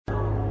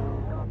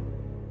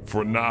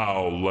For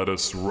now, let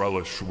us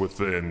relish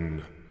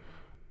within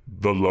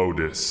the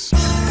Lotus.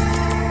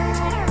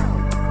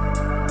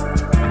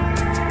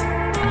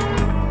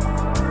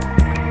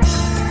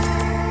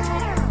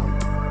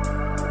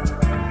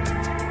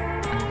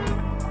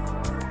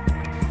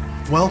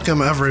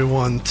 Welcome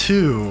everyone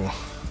to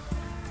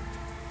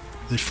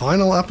the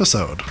final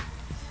episode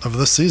of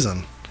this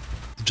season,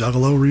 the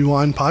Juggalo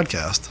Rewind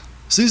podcast,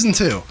 season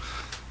 2.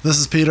 This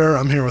is Peter.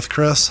 I'm here with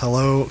Chris.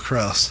 Hello,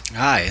 Chris.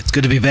 Hi, it's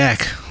good to be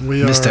back.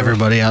 Missed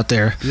everybody out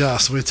there.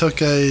 Yes, we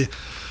took a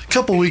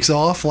couple weeks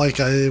off like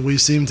we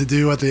seem to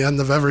do at the end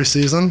of every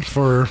season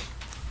for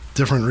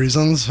different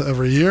reasons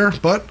every year,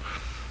 but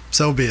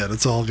so be it.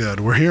 It's all good.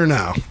 We're here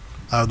now.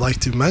 I would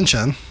like to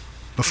mention,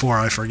 before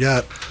I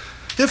forget,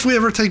 if we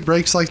ever take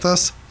breaks like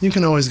this, you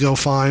can always go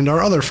find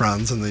our other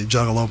friends in the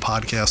Juggalo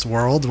podcast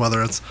world,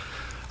 whether it's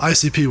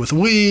ICP with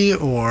We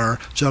or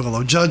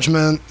Juggalo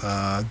Judgment,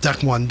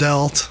 Deck One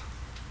Dealt.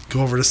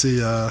 Go over to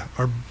see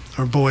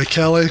our boy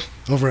Kelly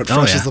over at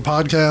Fresh is the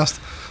Podcast.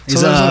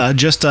 He's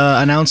just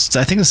announced,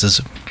 I think this is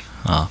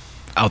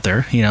out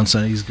there, he announced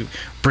that he's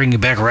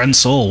bringing back Ren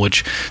Soul,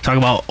 which talk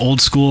about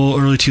old school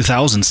early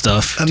 2000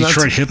 stuff, and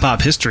Detroit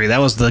hip-hop history. That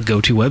was the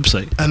go-to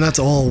website. And that's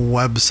all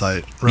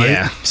website, right?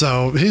 Yeah.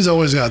 So he's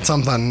always got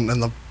something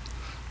in the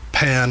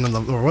pan,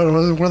 or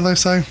what do they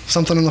say?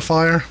 Something in the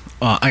fire?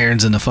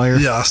 Irons in the fire.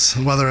 Yes,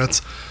 whether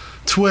it's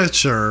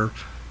Twitch or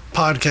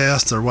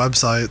podcasts or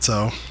website,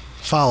 so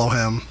follow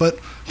him. But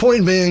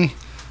point being,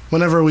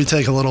 whenever we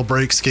take a little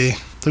break ski,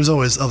 there's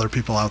always other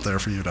people out there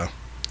for you to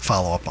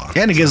follow up on.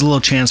 And it gives a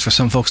little chance for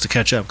some folks to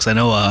catch up, because I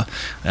know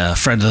a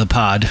friend of the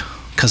pod,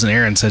 Cousin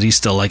Aaron, said he's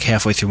still like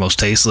halfway through Most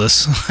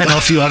Tasteless. I know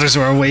a few others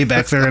are way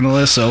back there in the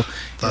list, so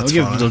we'll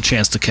give them a little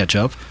chance to catch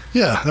up.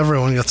 Yeah,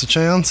 everyone gets a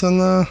chance,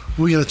 and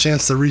we get a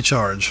chance to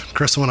recharge.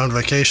 Chris went on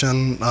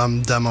vacation.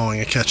 I'm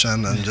demoing a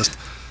kitchen and just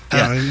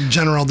having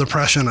general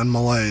depression and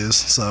malaise,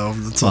 so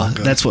it's all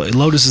good. That's what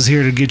Lotus is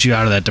here to get you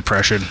out of that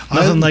depression.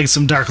 Nothing like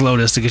some Dark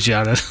Lotus to get you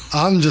out of it.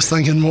 I'm just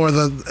thinking more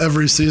that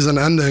every season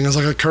ending is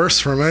like a curse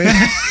for me.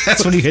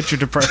 That's when you hit your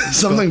depression.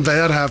 Something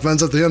bad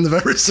happens at the end of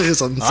every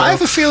season. So. I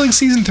have a feeling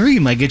season 3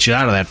 might get you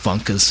out of that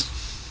funk, because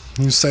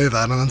you say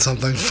that, and then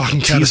something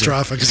fucking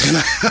catastrophic is going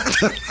to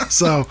happen.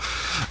 So,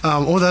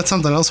 that's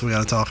something else we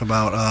got to talk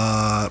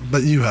about,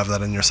 but you have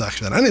that in your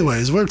section.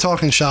 Anyways, we're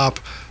talking shop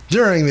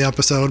during the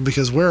episode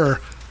because we're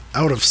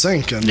out of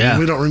sync, and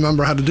we don't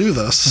remember how to do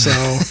this, so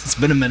it's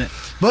been a minute.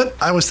 But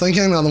I was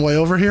thinking on the way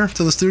over here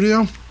to the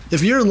studio,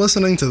 if you're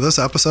listening to this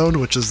episode,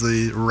 which is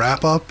the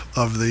wrap-up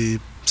of the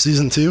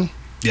season 2,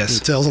 yes,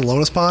 the Tales of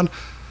Lotus Pod,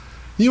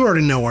 you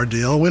already know our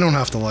deal. We don't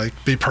have to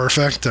be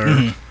perfect,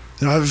 or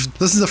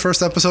this is the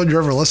first episode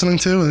you're ever listening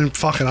to, and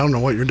fucking I don't know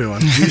what you're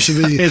doing. You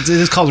should be it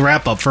is called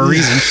wrap-up for a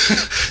reason.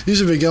 You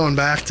should be going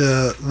back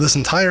to this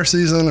entire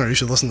season, or you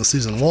should listen to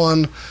season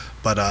 1,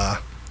 but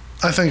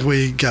I think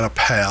we get a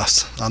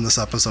pass on this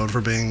episode for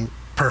being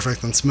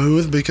perfect and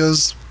smooth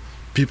because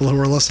people who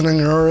are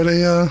listening are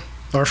already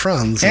our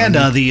friends. And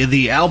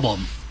the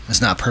album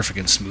is not perfect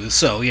and smooth,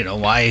 so,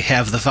 why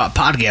have the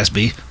podcast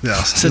be?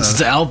 Yeah, Since it's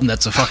the album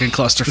that's a fucking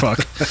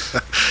clusterfuck.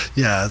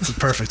 Yeah, it's a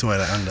perfect way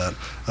to end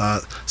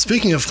it.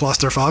 Speaking of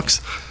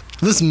clusterfucks,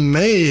 this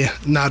may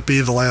not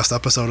be the last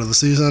episode of the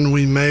season.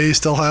 We may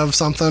still have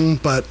something,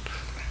 but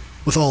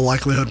with all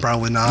likelihood,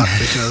 probably not,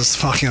 because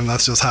fucking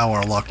that's just how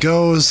our luck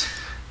goes.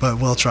 But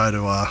we'll try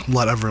to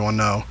let everyone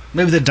know.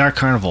 Maybe the Dark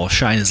Carnival will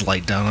shine his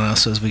light down on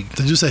us as we...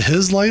 Did you say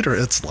his light or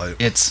its light?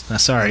 It's,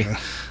 sorry. Okay.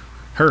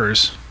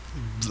 Hers.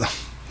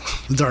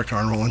 The Dark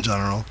Carnival in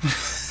general.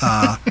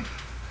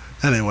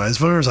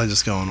 Anyways, where was I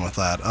just going with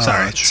that?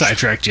 Sorry,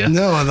 sidetracked you.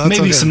 No, that's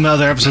maybe okay. Some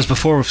other episodes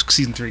before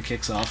season 3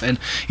 kicks off. And,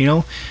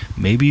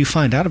 maybe you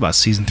find out about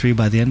season 3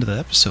 by the end of the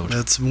episode.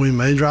 We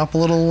may drop a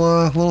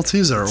little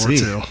teaser or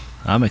two.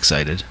 I'm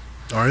excited.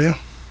 Are you?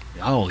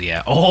 Oh,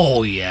 yeah.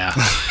 Oh, yeah.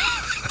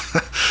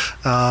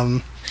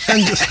 And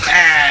just,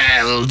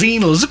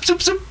 Dino, zip,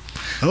 zip, zip.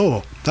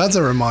 Oh, that's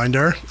a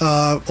reminder.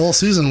 All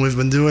season we've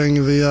been doing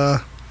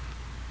the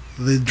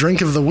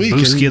drink of the week.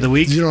 Booski of the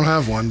week. You don't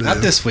have one, do you?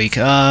 Not this week.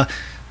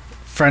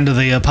 Friend of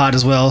the pod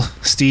as well,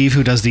 Steve,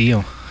 who does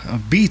the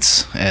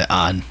beats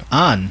on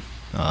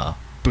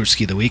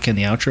Booski of the week and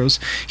the outros.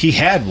 He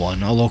had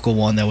one, a local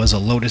one that was a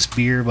Lotus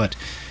beer, but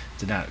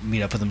did not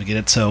meet up with him to get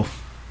it. So,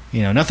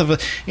 nothing.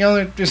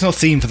 There's no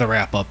theme for the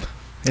wrap up.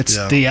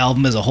 It's the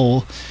album as a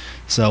whole.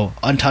 So,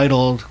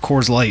 Untitled,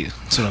 Coors Light.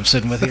 That's what I'm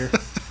sitting with here.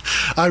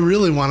 I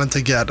really wanted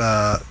to get,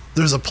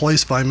 there's a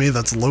place by me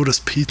that's Lotus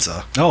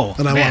Pizza. Oh,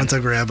 and I wanted to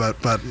grab it,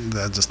 but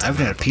that just didn't I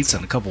haven't had happen, pizza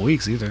in a couple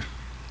weeks either.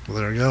 Well,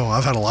 there you go.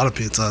 I've had a lot of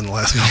pizza in the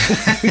last couple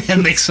weeks. That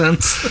makes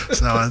sense.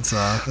 So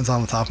it's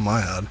on the top of my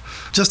head.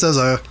 Just as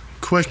a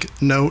quick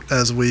note,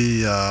 as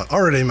we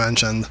already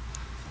mentioned,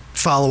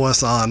 follow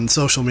us on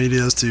social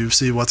medias to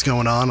see what's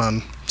going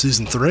on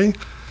season 3.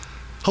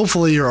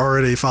 Hopefully you're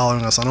already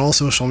following us on all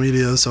social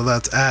medias, so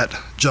that's at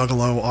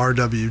Juggalo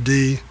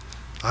RWD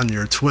on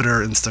your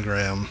Twitter,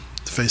 Instagram,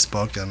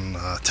 Facebook, and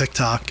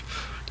TikTok.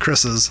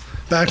 Chris is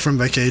back from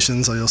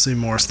vacation, so you'll see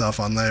more stuff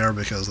on there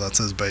because that's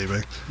his baby.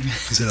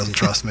 Because he doesn't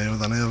trust me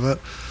with any of it.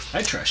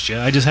 I trust you.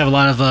 I just have a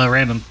lot of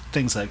random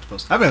things I like to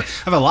post. I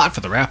have a lot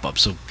for the wrap up,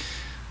 so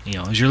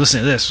as you're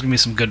listening to this, there's gonna be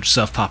some good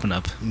stuff popping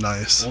up.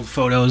 Nice. Old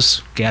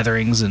photos,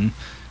 gatherings, and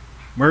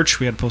merch.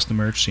 We had to post the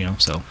merch,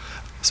 so.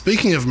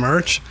 Speaking of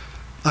merch,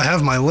 I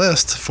have my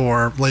list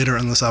for later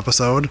in this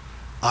episode.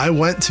 I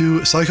went to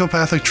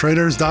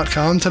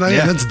psychopathictraders.com today,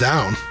 and it's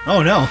down.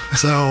 Oh, no.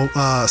 So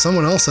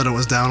someone else said it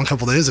was down a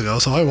couple days ago,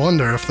 so I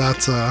wonder if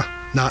that's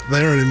not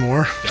there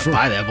anymore. Gotta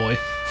buy that, boy.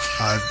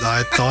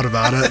 I thought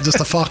about it, just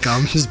to fuck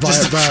them, just buy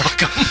it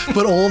back.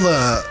 But all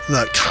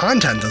the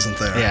content isn't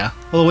there. Yeah.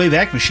 Well, the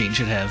Wayback Machine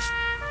should have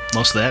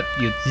most of that.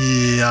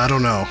 Yeah, I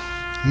don't know.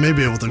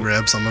 Maybe able to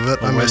grab some of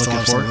it. What I we're might still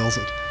have looking some for? of those.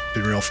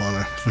 It'd be real funny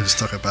if we just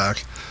took it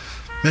back.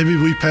 Maybe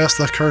we passed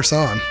the curse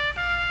on.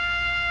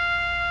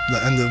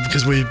 The end of,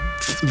 because we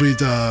what do you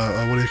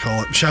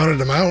call it? Shouted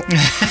them out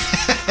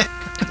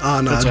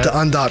on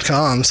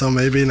 .com. So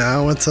maybe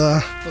now it's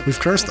we've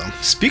cursed them.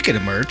 Speaking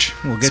of merch,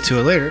 we'll get to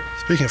it later.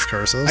 Speaking of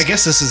curses, I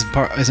guess this isn't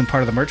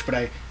part of the merch, but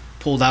I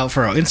pulled out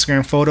for our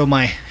Instagram photo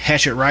my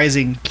Hatchet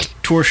Rising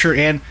tour shirt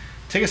and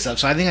ticket stub.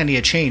 So I think I need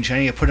a change. I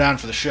need to put it on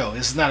for the show.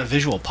 This is not a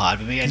visual pod,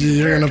 but maybe I need to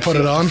you're wear gonna put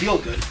it on. Feel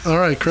good. All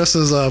right, Chris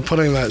is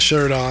putting that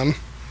shirt on.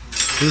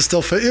 Does it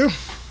still fit you?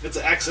 It's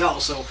an XL,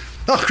 so.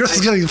 Oh, Chris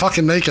is getting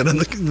fucking naked in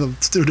the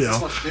studio. It's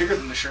much bigger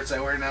than the shirts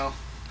I wear now.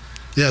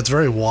 Yeah, it's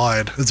very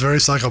wide. It's very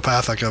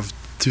psychopathic of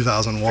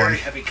 2001. Very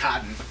heavy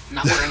cotton.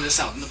 Not wearing this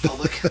out in the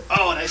public.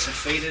 Oh, nice and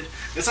faded.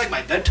 It's like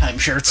my bedtime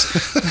shirts.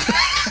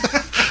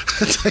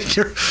 It's like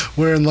you're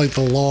wearing like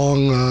the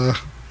long.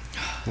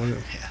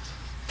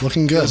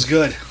 Looking good. Feels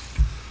good.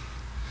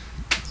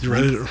 You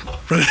ready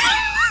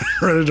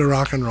to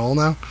rock and roll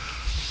now?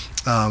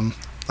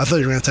 I thought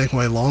you were going to take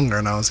way longer,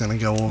 and I was going to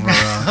go over...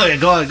 oh, yeah,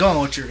 go on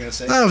what you were going to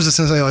say. I was just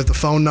going to say, like, the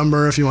phone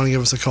number, if you want to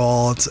give us a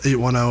call, it's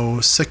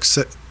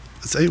 810-66...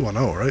 It's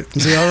 810, right?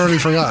 See, I've already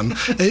forgotten.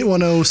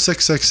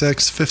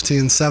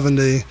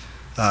 810-666-1570.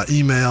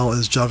 Email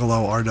is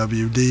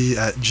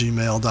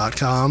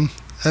juggalorwd@gmail.com.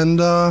 And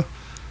the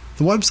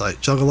website,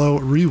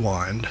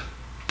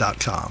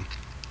 juggalorewind.com.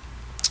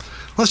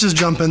 Let's just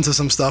jump into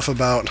some stuff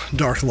about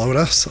Dark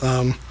Lotus.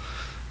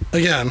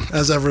 Again,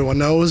 as everyone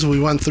knows, we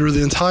went through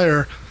the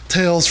entire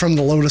Tales from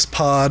the Lotus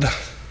Pod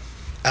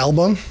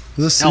album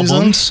this season.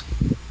 Albums.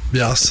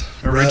 Yes.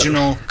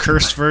 Original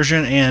cursed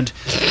version and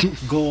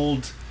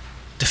gold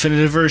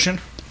definitive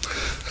version.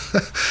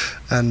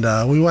 And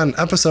we went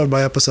episode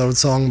by episode,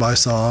 song by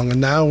song, and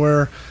now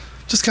we're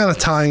just kind of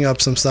tying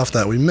up some stuff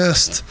that we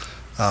missed.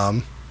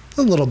 A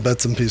little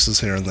bits and pieces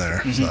here and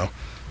there. So,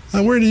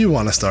 where do you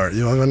want to start?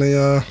 You have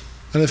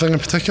anything in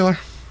particular?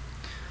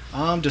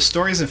 Just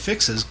stories and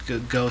fixes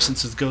go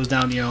since it goes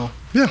down, Yeah,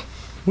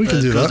 we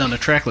can do goes that. down the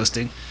track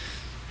listing.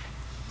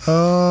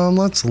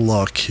 Let's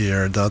look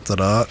here.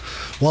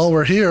 While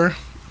we're here,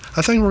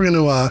 I think we're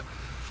going to,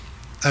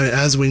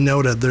 as we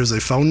noted, there's a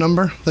phone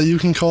number that you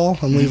can call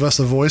and leave us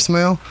a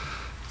voicemail.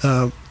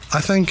 I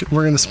think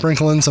we're going to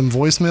sprinkle in some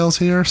voicemails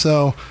here,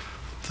 so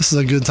this is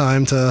a good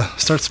time to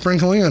start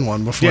sprinkling in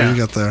one before you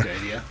get there.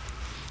 Good idea.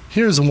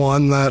 Here's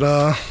one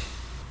that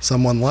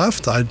someone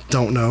left. I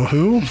don't know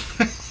who.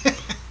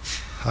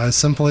 I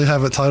simply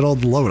have it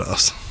titled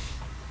Lotus.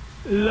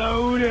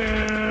 Lotus!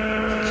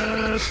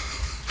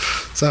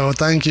 So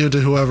thank you to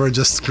whoever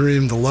just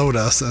screamed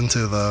Lotus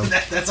into the...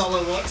 That's all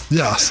it was?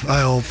 Yes,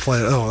 I'll play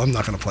it. Oh, I'm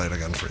not going to play it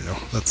again for you.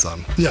 That's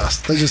done.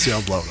 Yes, they just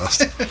yelled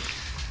Lotus. I'm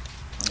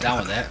down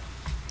with that.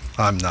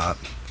 I'm not.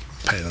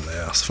 Pain in the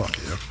ass. Fuck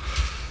you.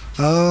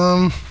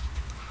 All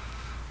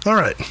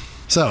right.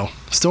 So,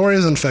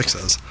 stories and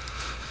fixes.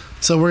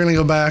 So we're going to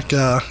go back.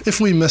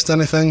 If we missed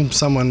anything,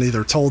 someone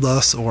either told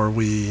us or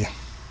we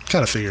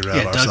kind of figured it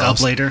out ourselves. Dug up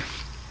later.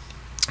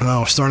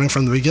 Oh, starting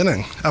from the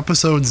beginning.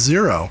 Episode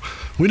 0.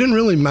 We didn't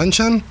really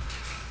mention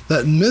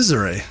that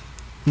Misery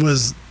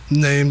was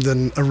named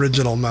an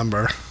original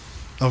member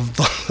of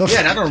the... Yeah,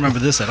 and I don't remember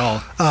this at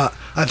all. I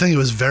think it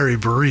was very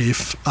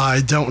brief.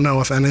 I don't know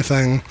if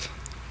anything...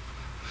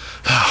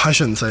 I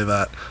shouldn't say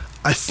that.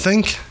 I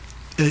think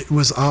it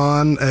was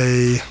on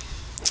a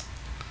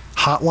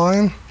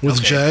hotline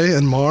with Jay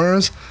and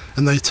Mars,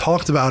 and they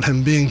talked about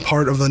him being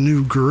part of the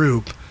new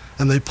group,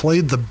 and they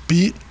played the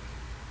beat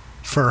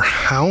for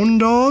Hound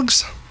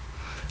Dogs,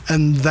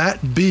 and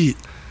that beat,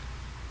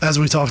 as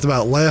we talked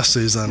about last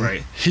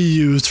season, he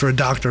used for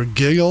Dr.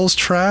 Giggles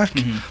track,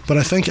 but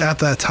I think at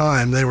that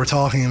time they were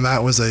talking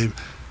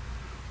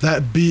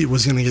that beat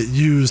was going to get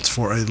used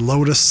for a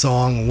Lotus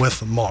song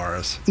with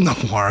Mars.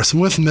 Not Mars,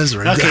 with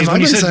Misery. Okay, Have I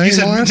when been you saying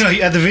Mars? no,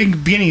 at the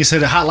beginning you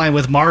said a hotline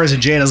with Mars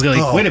and Jay, and I was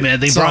like, wait a minute,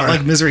 they brought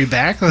like Misery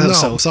back? No,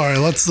 so, sorry,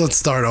 let's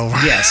start over.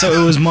 Yeah, so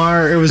it was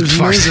Misery.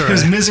 It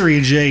was Misery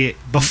and Jay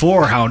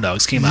before Hound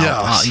Dogs came out.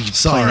 Yes,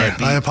 sorry,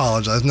 I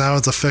apologize. Now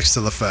it's a fix to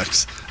the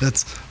fix.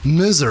 It's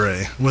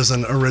Misery was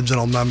an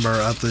original member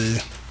at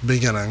the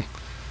beginning,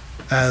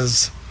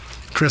 as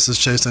Chris is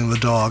chasing the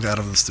dog out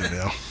of the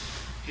studio.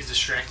 He's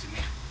distracting me.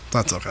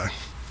 That's okay.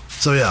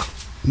 So yeah,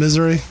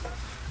 Misery.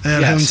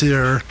 Add him to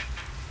your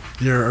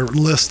your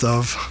list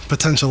of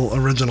potential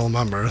original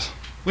members.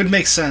 Would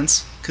make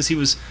sense because he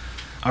was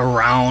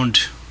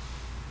around,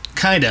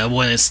 kind of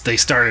when they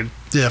started.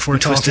 Yeah, if we're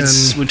talking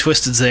when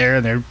Twisted's there,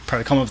 and they're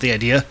probably coming up with the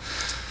idea.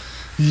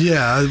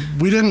 Yeah,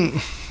 we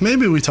didn't.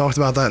 Maybe we talked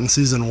about that in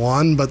season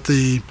 1, but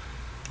the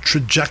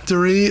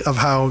trajectory of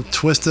how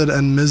Twisted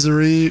and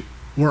Misery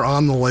were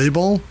on the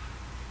label,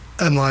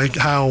 and like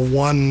how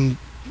one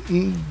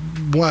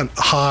went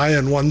high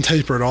and one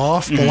tapered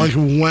off. But like,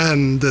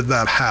 when did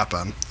that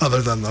happen?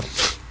 Other than the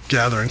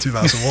Gathering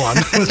 2001,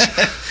 which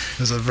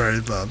is a very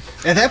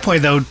At that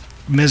point, though,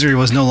 Misery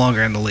was no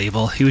longer on the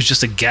label. He was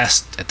just a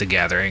guest at the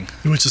Gathering,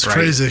 which is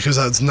crazy because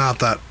that's not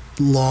that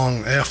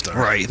long after.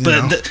 Right,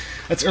 but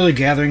that's early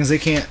Gatherings. They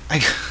can't.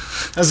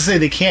 As I say,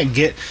 they can't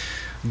get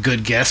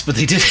good guests, but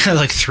they did have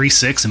like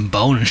 3-6 and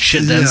Bone and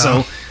shit then. Yeah.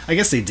 So I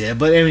guess they did.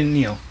 But I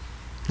mean,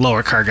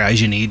 lower card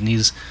guys you need, and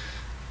he's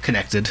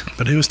connected.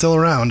 But he was still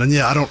around, and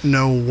I don't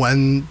know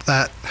when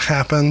that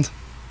happened.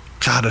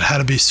 God, it had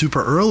to be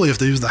super early if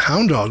they used the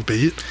Hound Dog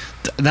beat.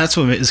 That's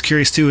what is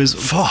curious too. Is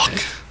fuck.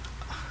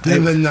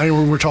 And then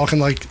now we're talking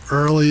like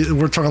early.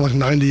 We're talking like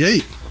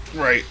 98.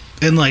 Right.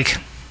 And like,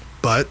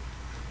 but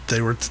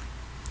they were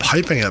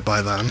hyping it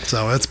by then,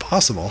 so it's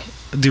possible.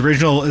 The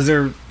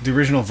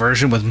original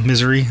version with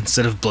Misery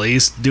instead of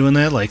Blaze doing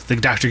that, like the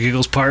Dr.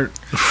 Giggles part?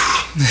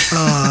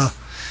 I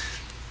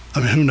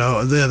mean, who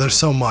knows? Yeah, there's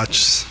so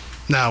much.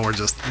 Now we're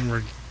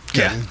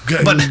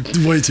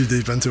getting way too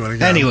deep into it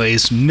again.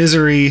 Anyways,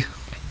 Misery,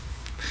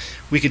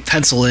 we could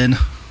pencil in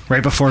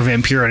right before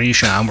Vampiro and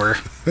Isham were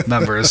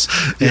members.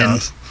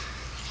 Yes.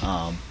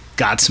 And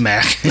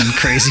Godsmack and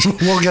Crazy.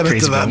 We'll get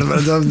Crazy into that in a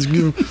Bone. minute.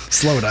 You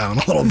slow down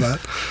a little bit.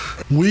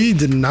 We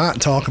did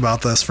not talk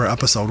about this for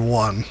episode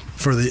 1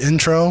 for the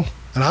intro,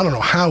 and I don't know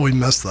how we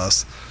missed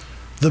this.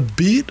 The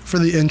beat for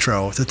the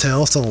intro to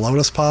Tales to the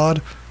Lotus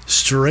Pod,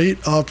 straight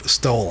up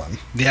stolen.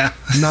 Yeah.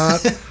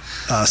 Not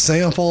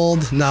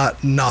sampled,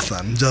 not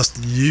nothing,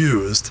 just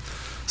used.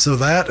 So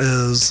that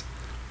is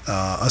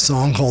a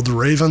song called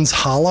Raven's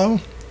Hollow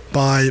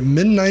by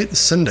Midnight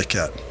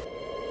Syndicate.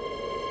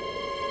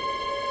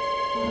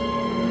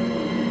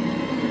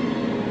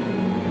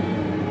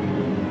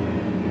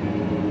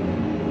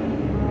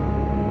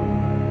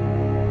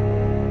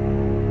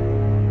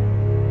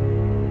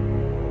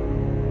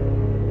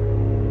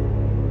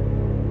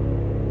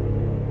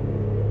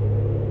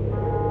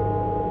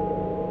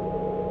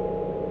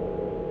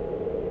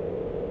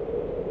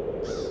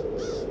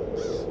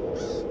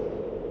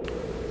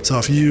 So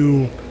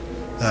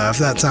if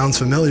that sounds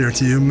familiar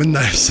to you,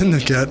 Midnight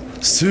Syndicate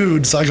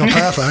sued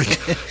Psychopathic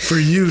for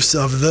use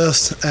of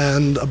this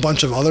and a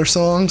bunch of other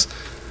songs.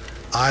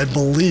 I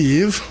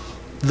believe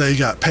they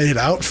got paid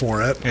out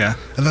for it. Yeah.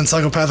 And then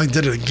Psychopathic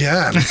did it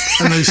again,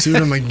 and they sued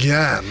him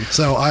again.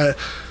 So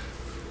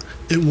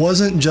it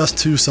wasn't just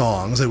 2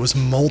 songs. It was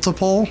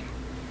multiple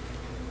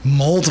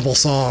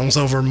songs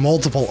over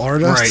multiple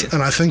artists. Right.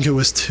 And I think it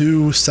was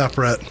 2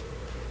 separate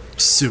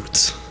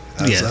suits.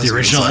 The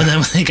original, and then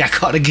when they got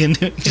caught again.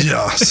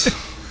 Yes.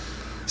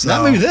 So,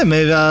 Not maybe them.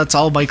 Maybe it's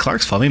all Mike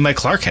Clark's fault. Maybe Mike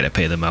Clark had to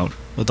pay them out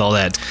with all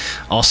that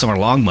all summer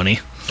long money.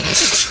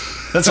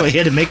 That's why he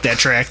had to make that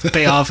track to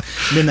pay off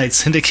Midnight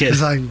Syndicate.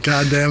 He's like,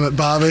 God damn it,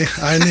 Bobby.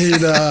 I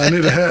need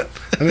a hit.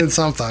 I need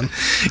something.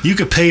 You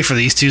could pay for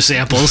these 2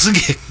 samples.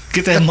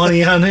 Get that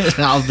money on it,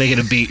 and I'll make it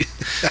a beat.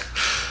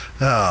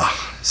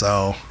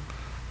 So,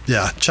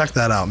 yeah, check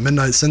that out.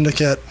 Midnight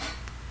Syndicate.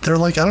 They're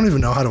like, I don't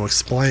even know how to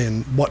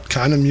explain what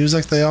kind of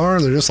music they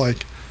are. They're just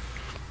like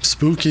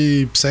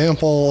spooky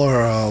sample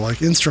or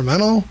like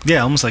instrumental.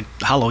 Yeah, almost like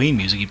Halloween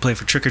music. You play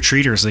for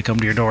trick-or-treaters. They come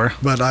to your door.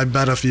 But I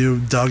bet if you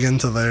dug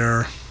into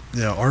their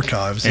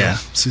archives, you'll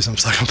see some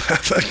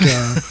Psychopathic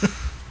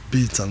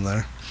beats in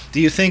there. Do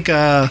you think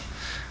the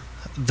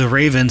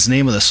Ravens'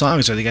 name of the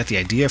songs, or they got the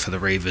idea for the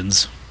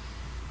Ravens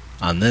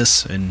on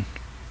this and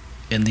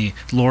in the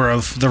lore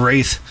of the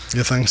Wraith?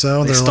 You think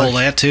so? They stole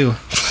that too.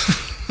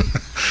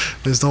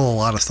 They stole a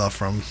lot of stuff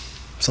from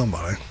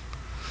somebody.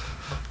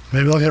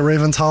 Maybe they'll get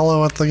Raven's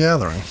Hollow at the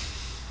Gathering.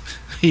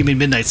 You mean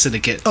Midnight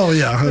Syndicate? Oh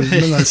yeah,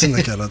 Midnight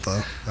Syndicate at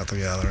the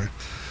Gathering.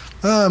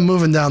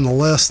 Moving down the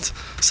list,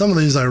 some of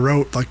these I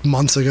wrote like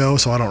months ago,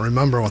 so I don't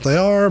remember what they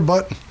are,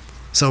 but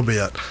so be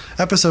it.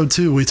 Episode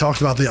 2, we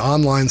talked about the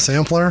online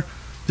sampler.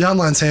 The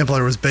online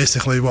sampler was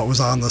basically what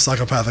was on the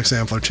Psychopathic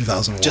Sampler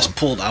 2001. Just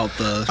pulled out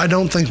the... I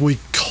don't think we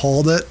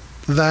called it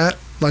that.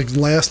 Like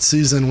last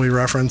season, we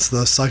referenced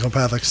the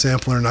Psychopathic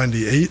Sampler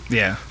 98.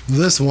 Yeah.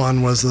 This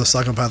one was the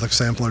Psychopathic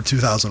Sampler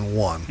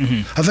 2001.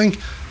 Mm-hmm. I think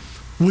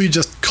we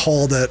just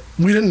called it.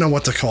 We didn't know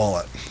what to call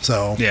it.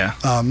 So yeah.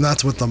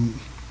 That's with the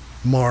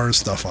Mars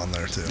stuff on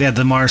there too. Yeah,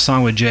 the Mars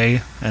song with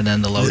Jay, and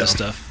then the Lotus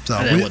stuff. So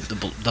and then what,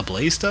 the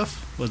Blaze stuff?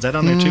 Was that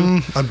on there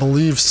too? I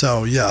believe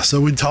so, yeah. So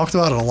we talked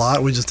about it a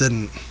lot. We just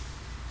didn't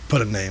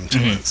put a name to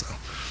it. So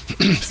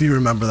if you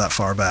remember that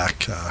far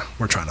back,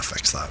 we're trying to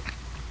fix that.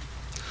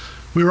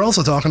 We were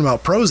also talking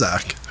about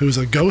Prozac, who's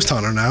a ghost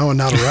hunter now and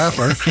not a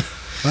rapper.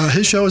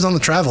 His show is on the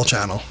Travel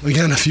Channel.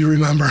 Again, if you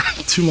remember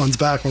 2 months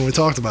back when we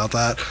talked about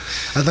that,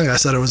 I think I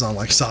said it was on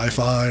like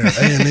Sci-Fi or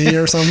A&E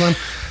or something.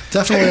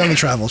 Definitely on the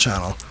Travel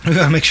Channel. We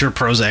gotta make sure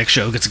Prozac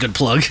Show gets a good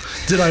plug.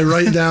 Did I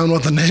write down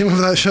what the name of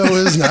that show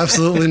is?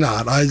 Absolutely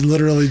not. I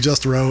literally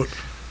just wrote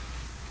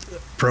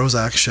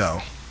Prozac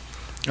Show.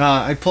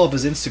 I pull up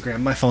his Instagram.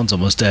 My phone's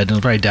almost dead.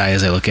 It'll probably die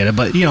as I look at it.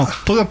 But,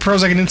 pull up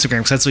Prozac on Instagram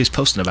because that's what he's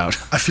posting about.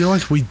 I feel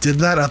like we did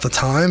that at the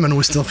time and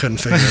we still couldn't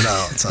figure it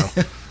out.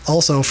 So,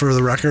 also for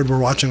the record, we're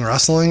watching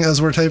wrestling as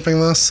we're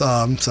taping this.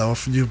 So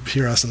if you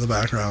hear us in the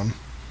background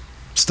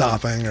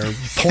stopping or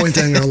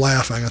pointing or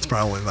laughing, it's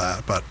probably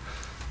that. But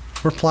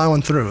we're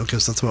plowing through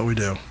because that's what we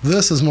do.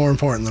 This is more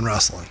important than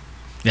wrestling.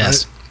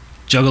 Yes. Right?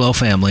 Juggalo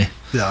family.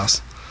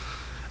 Yes.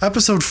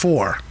 Episode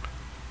 4.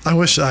 I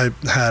wish I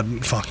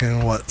had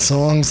fucking what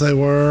songs they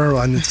were.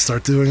 I need to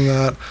start doing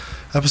that.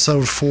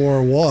 Episode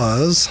 4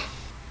 was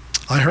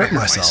I Hurt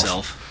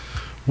Myself.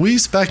 We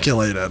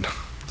speculated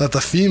that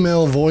the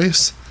female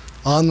voice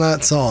on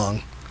that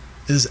song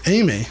is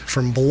Amy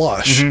from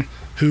Blush,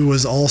 who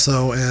was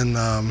also in,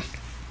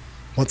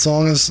 what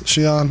song is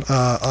she on?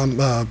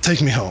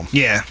 Take Me Home.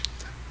 Yeah.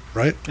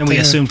 Right? And we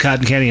assumed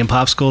cotton candy and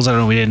popsicles. I don't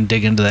know. We didn't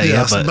dig into that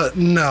yes, yet. But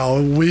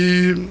no,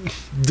 we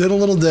did a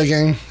little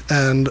digging,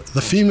 and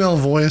the female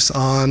voice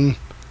on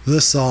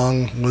this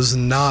song was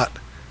not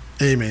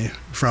Amy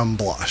from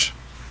Blush.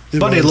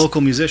 But a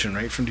local musician,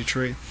 right, from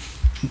Detroit?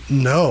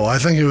 No, I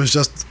think it was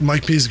just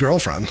Mike P's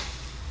girlfriend.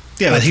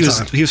 Yeah, but he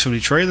was from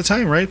Detroit at the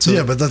time, right? So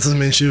yeah, but that doesn't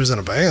mean she was in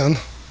a band.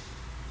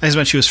 I just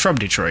meant she was from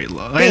Detroit.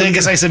 I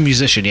guess I said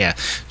musician, yeah.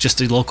 Just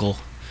a local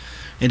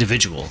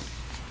individual.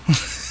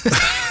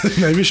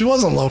 Maybe she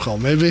wasn't local.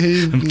 Maybe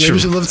she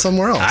lived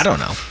somewhere else. I don't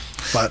know.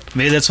 But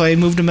maybe that's why he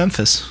moved to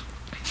Memphis.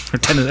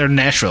 Or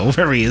Nashville,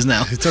 wherever he is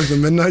now. He took the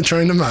midnight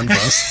train to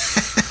Memphis.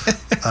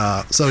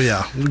 So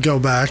yeah, we go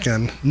back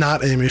and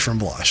not Amy from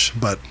Blush.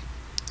 But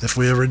if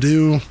we ever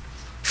do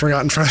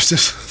Forgotten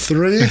Freshness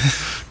 3,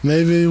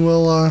 maybe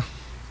we'll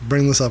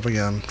bring this up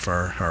again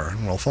for her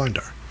and we'll find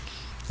her.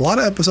 A lot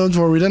of episodes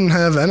where we didn't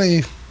have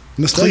any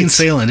mistakes. Clean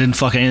sailing, didn't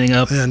fuck anything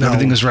up. Yeah, no,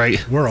 everything was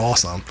right. We're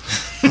awesome.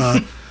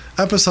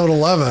 Episode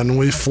 11,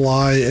 we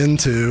fly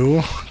into...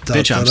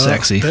 Bitch, I'm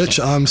sexy.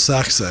 Bitch, I'm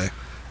sexy.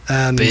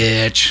 And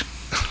bitch,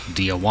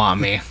 do you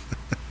want me?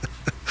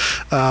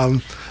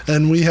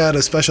 And we had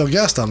a special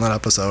guest on that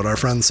episode, our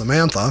friend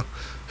Samantha,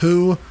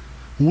 who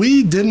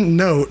we didn't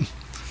note,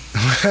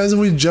 as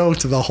we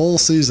joked the whole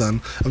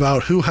season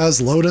about who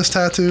has lotus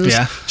tattoos.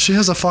 Yeah. She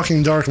has a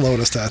fucking dark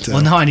lotus tattoo.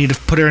 Well, now I need to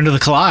put her into the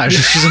collage.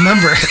 She's a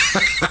member.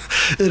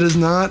 It is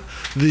not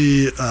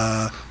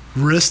the...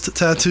 wrist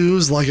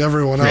tattoos like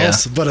everyone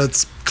else, but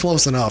it's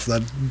close enough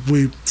that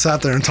we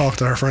sat there and talked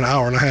to her for an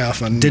hour and a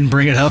half and didn't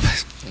bring it up.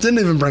 Didn't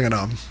even bring it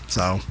up.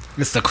 So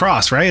it's the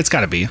cross, right? It's got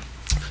to be.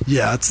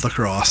 Yeah, it's the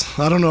cross.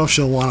 I don't know if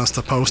she'll want us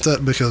to post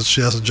it because she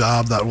has a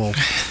job that will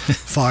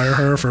fire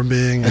her for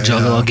being a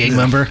Juggalo gang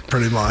member.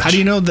 Pretty much. How do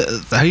you know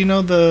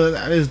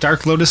the is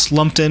Dark Lotus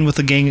lumped in with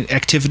the gang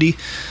activity?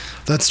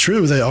 That's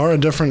true. They are a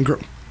different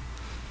group.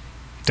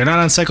 They're not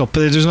on Psycho.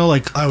 There's no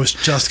I was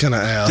just gonna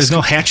ask. There's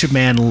no Hatchet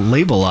Man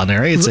label on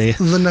there. Right? It's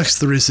the next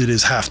 3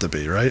 CDs have to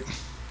be right.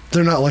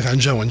 They're not like on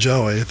Joe and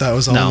Joey. That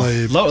was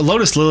only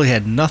Lotus Lily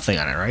had nothing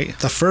on it, right?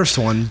 The first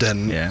one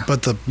didn't. Yeah.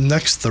 But the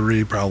next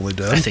 3 probably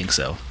did. I think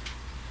so.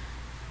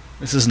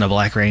 This isn't a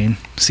Black Rain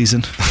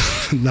season.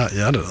 Not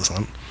yet. It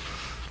isn't.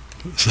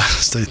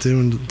 Stay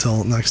tuned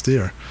until next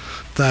year.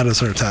 That is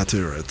her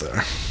tattoo right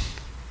there.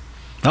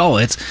 Oh,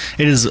 it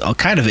is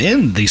kind of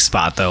in the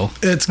spot though.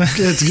 It's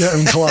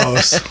getting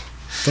close,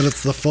 but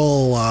it's the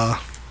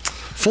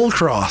full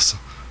cross.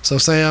 So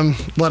Sam,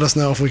 let us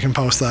know if we can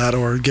post that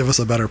or give us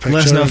a better picture.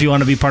 Let us know if you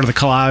want to be part of the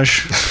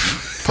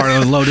collage, part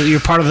of the loaded.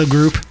 You're part of the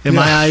group. In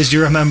my eyes, do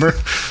you remember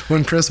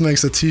when Chris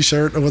makes a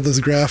T-shirt with this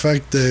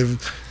graphic,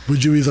 Dave?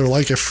 Would you either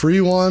like a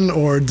free one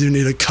or do you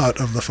need a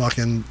cut of the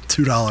fucking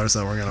 $2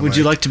 that we're gonna? Would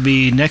you like to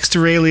be next to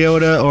Ray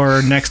Liotta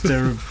or next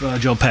to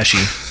Joe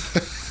Pesci?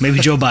 Maybe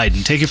Joe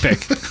Biden. Take your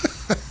pick.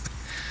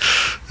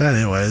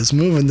 Anyways,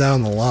 moving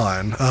down the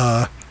line.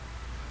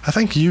 I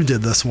think you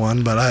did this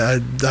one, but I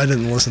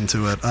didn't listen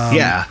to it.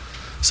 Yeah.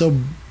 So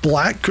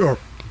Black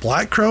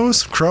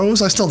Crows?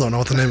 Crows? I still don't know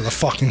what the name of the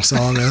fucking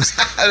song is.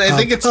 I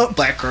think it's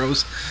Black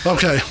Crows.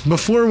 Okay,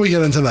 before we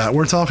get into that,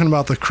 we're talking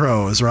about the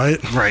Crows,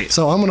 right? Right.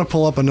 So I'm going to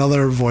pull up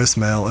another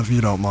voicemail if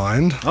you don't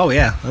mind. Oh,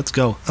 yeah. Let's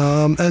go.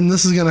 And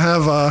this is going to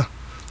have...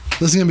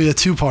 This is going to be a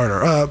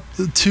 2-parter.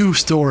 2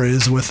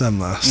 stories within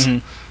this.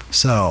 Mm-hmm.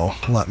 So,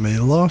 let me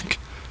look.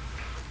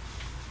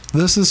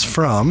 This is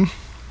from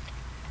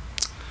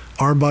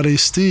our buddy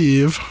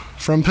Steve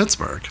from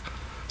Pittsburgh.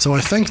 So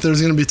I think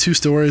there's going to be 2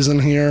 stories in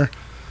here.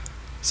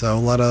 So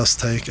let us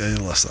take a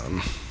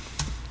listen.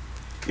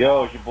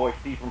 Yo, it's your boy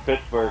Steve from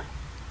Pittsburgh.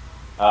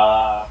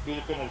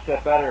 Peter couldn't have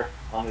said better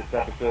on this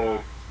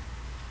episode.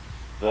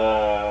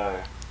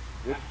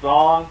 This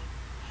song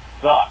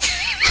sucks.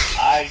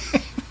 I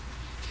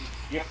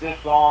skip this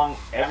song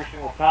every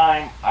single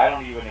time. I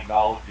don't even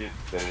acknowledge it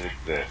that it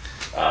exists.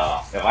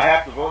 If I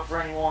have to vote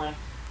for anyone,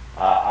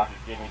 I'm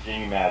just giving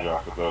Jamie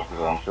Madrox a vote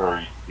because I'm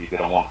sure he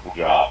did a wonderful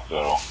job.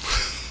 So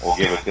we'll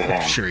give it to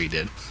him. Sure he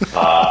did.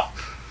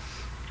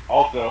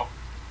 Also,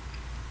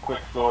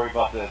 quick story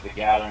about the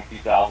Gathering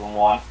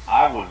 2001.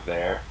 I was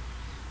there.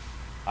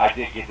 I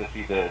did get to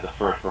see the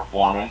first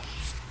performance.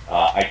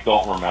 I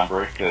don't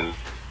remember it because,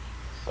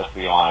 let's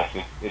be honest,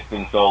 it's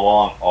been so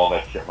long, all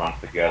that shit runs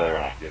together,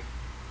 and I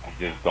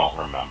just don't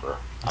remember.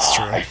 That's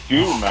true. I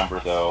do remember,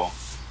 though,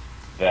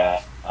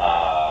 that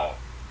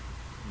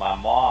my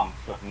mom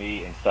took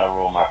me and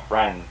several of my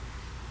friends,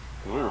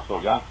 because we were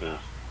still youngsters,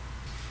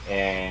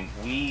 and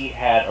we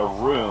had a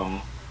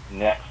room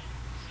next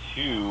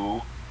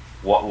to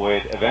what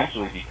would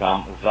eventually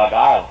become Zug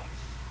Island.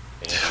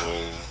 And it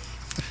was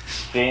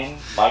Finn,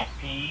 Mike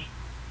P,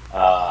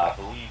 I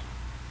believe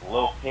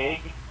Lil Pig,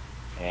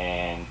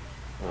 and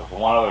there was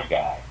one other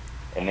guy.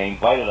 And they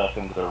invited us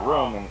into their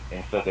room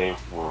and said they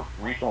were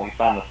recently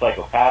signed to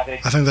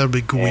Psychopathic. I think that would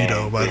be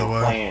Guido, by the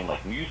way. Playing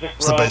like music.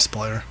 It's the bass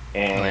player.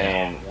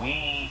 And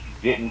we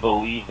didn't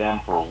believe them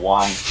for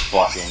one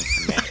fucking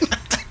minute.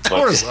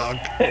 Poor Zug.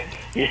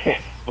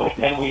 Yeah, but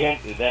then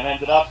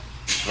ended up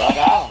Zug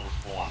Island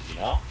was formed. You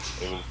know,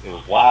 it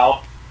was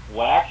wild.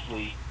 What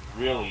actually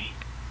really,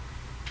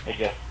 I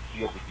guess,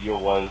 sealed the deal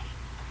was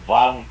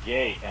Violent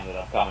J ended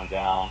up coming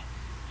down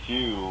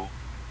to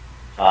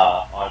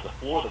the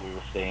floor that we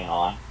were staying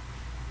on,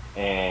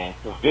 and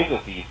to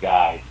visit these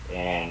guys.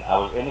 And I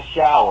was in the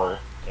shower,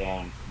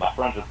 and my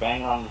friends are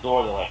banging on the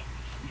door. They're like,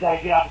 "You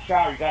gotta get out the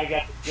shower. You gotta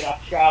get out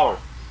the shower."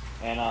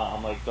 And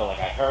I'm like,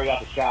 I hurry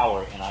out the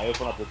shower, and I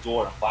open up the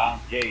door, and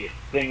Violent J is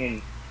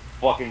singing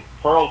fucking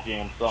Pearl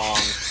Jam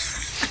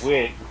songs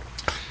with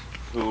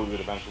who would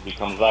eventually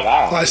become Zug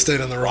Island. I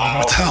stayed in the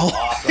wrong hotel.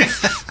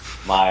 Awesome.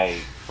 My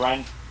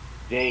friend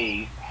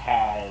Dave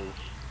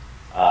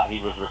he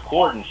was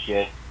recording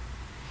shit,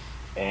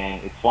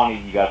 and it's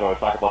funny, you guys always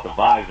talk about the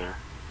visor,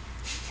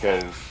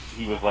 because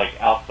he was like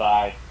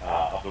outside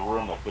of the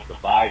room like with the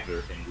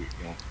visor, and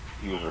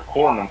he was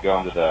recording them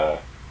going to the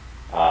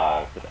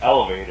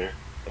elevator,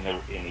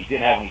 and he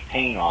didn't have any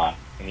paint on,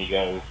 and he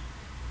goes,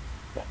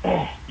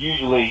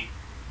 usually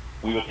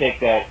we would take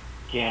that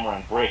camera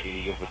and break it.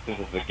 He goes, but since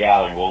it's a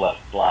gathering, we'll let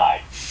it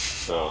slide.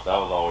 So that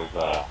was always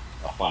a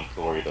fun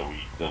story that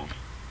we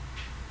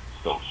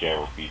still share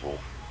with people.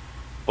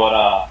 But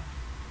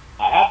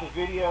I have the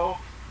video.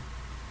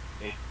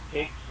 It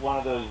takes one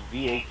of those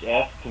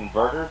VHS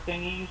converter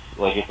thingies,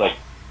 like it's like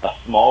a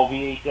small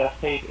VHS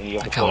tape, and you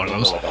have to put it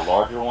into like a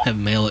larger one. Have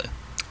mail it.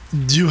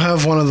 Do you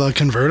have one of the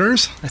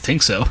converters? I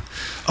think so.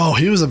 Oh,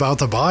 he was about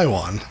to buy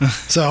one.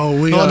 So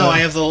we. Oh no, I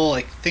have the whole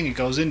like thing it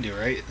goes into,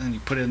 right? And you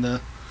put it in the.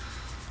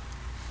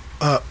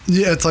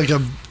 Yeah,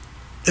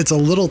 it's a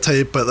little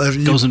tape, but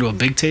if goes into a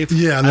big tape.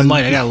 Yeah, and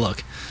I gotta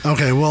look.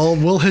 Okay, well,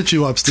 we'll hit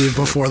you up, Steve,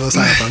 before this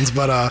happens.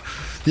 But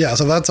yeah,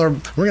 so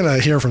we're gonna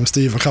hear from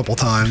Steve a couple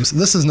times.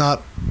 This is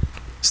not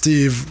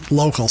Steve,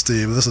 local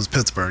Steve. This is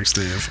Pittsburgh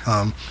Steve.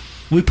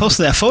 We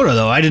posted that photo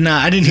though. I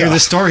didn't hear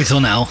this story till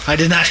now. I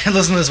did not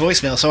listen to this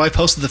voicemail, so I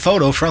posted the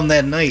photo from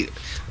that night,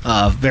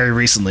 very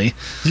recently.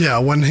 Yeah,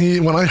 when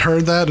I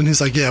heard that and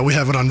he's like, "Yeah, we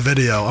have it on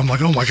video." I'm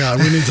like, "Oh my god,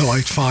 we need to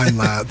like find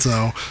that."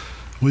 So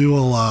we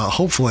will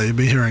hopefully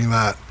be hearing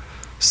that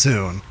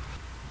soon.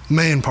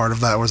 Main part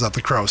of that was that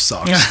the crow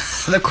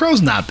sucks. The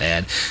crow's not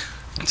bad.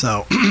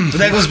 So but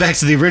that goes back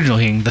to the original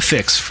thing, the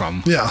fix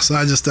from. Yeah, so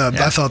I just I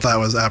thought that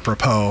was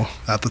apropos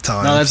at the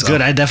time. No, that's good.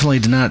 I definitely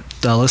did not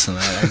listen to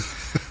that.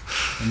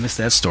 I missed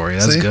that story.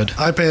 That's good.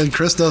 iPad.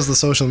 Chris does the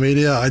social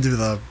media. I do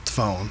the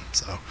phone.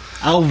 So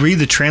I'll read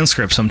the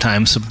transcript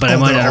sometimes, but I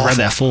might not have read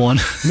that full one.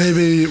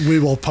 Maybe we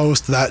will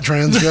post that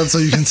transcript so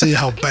you can see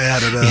how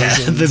bad it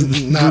is.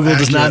 Yeah, Google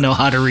does not know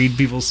how to read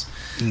people's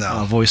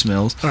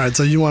voicemails. All right,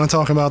 so you want to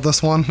talk about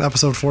this one,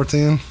 episode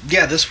 14?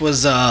 Yeah, this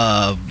was.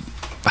 I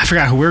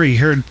forgot where we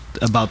heard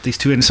about these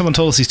two, and someone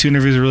told us these two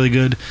interviews are really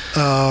good.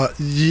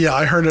 Yeah,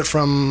 I heard it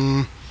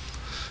from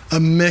a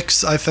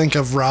mix, I think,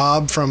 of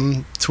Rob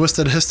from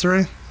Twisted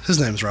History. His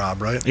name's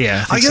Rob, right?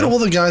 Yeah, I get all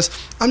the guys.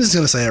 I'm just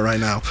gonna say it right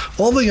now.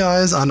 All the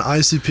guys on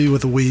ICP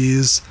with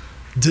Wheeze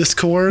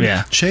Discord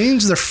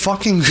change their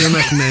fucking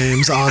gimmick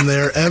names on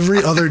there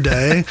every other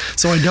day,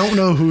 so I don't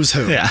know who's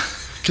who. Yeah,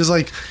 because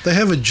like they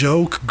have a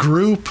joke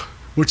group,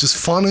 which is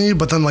funny,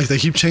 but then like they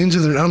keep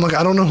changing their. I'm like,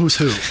 I don't know who's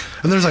who,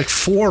 and there's like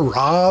 4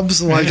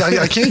 Robs. Like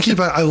I can't keep.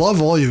 I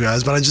love all you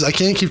guys, but I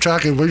can't keep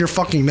track of what your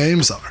fucking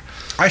names are.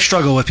 I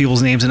struggle with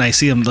people's names, and I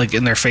see them like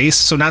in their face.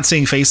 So not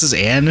seeing faces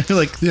and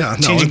like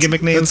changing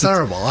gimmick names. It's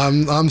terrible.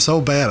 I'm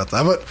so bad at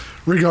that. But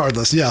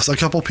regardless, yes, a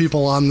couple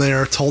people on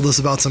there told us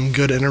about some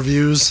good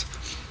interviews.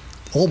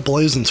 Old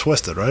Blaze and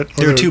Twisted, right?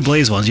 There were 2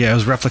 Blaze ones. Yeah, it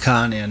was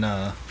Replicon and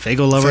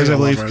Fago Lovers, I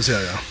believe. Lovers,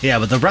 yeah. Yeah,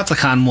 but the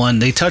Replicon one,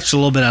 they touched a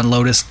little bit on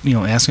Lotus,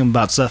 asking him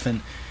about stuff,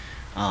 and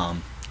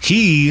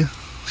he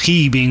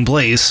being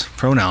Blaze,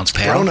 pronouns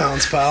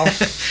pal.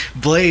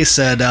 Blaze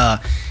said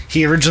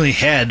he originally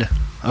had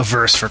a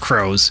verse for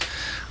Crows.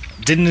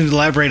 Didn't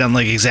elaborate on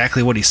like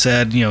exactly what he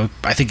said.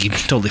 I think he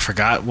totally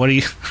forgot what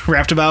he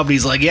rapped about, but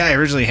he's like, yeah, I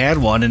originally had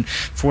one, and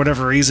for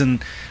whatever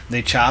reason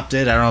they chopped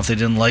it. I don't know if they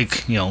didn't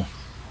like,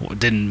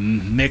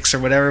 didn't mix or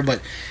whatever, but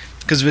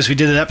because as we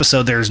did an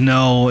episode,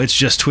 it's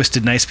just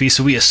Twisted Nice Piece,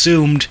 so we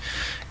assumed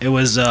it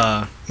was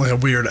like a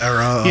weird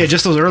era. yeah,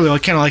 just those early,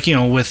 like, kind of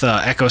like, with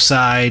Echo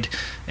Side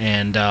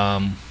and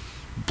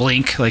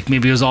Blink, like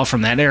maybe it was all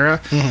from that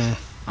era.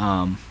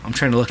 I'm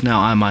trying to look now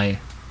on my,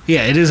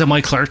 it is a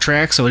Mike Clark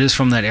track, so it is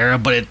from that era,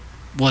 but it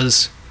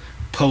was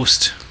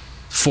post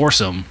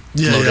Foursome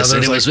Lotus,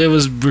 and it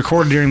was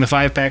recorded during the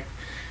 5-pack,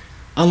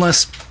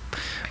 unless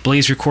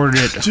Blaze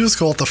recorded it. Did you just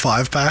call it the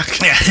 5-pack?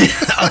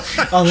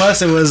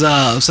 Unless it was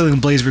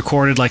something Blaze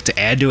recorded like to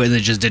add to it and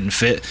it just didn't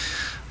fit.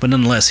 But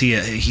nonetheless, he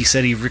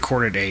said he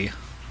recorded a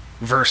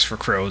verse for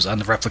Crows on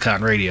the Replicon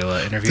Radio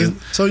interview.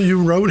 So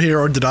you wrote here,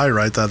 or did I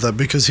write that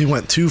because he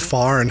went too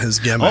far in his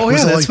gimmick? Oh,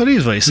 yeah, that's what he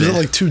said. Was it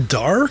like too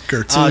dark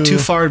or too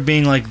far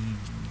being like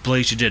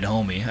Blaze, you did,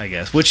 homie, I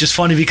guess. Which is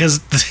funny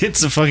because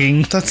it's a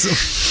fucking...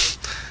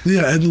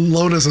 Yeah, and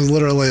Lotus is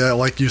literally,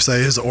 like you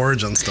say, his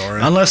origin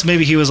story. Unless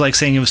maybe he was like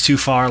saying it was too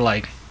far,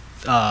 like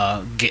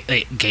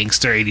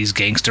gangster 80s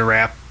gangster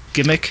rap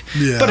gimmick.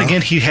 Yeah. But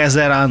again, he has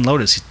that on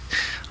Lotus.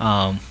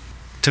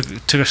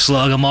 Took a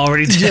slug. I'm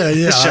already dead.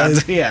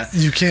 Yeah.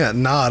 You can't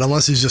not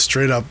unless he's just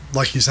straight up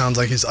like he sounds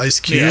like he's Ice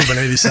Cube in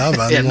 '87.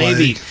 Yeah,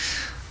 maybe.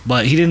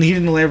 But he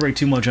didn't elaborate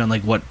too much on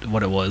like what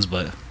it was.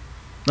 But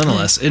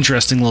nonetheless,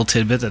 interesting little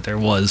tidbit that there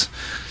was.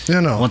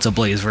 Once a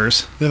Blaze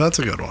verse. Yeah, that's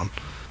a good one.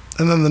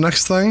 And then the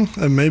next thing,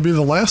 and maybe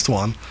the last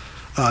one,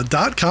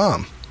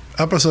 .com,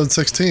 episode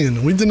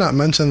 16. We did not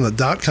mention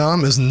that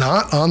 .com is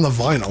not on the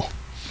vinyl.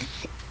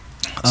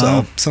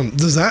 So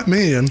does that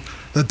mean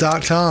that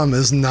 .com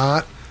is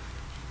not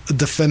a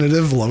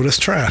definitive Lotus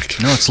track?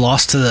 No, it's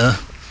lost to the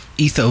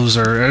ethos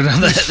or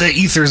the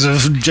ethers of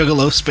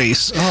Juggalo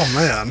space. Oh,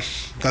 man.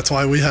 That's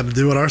why we had to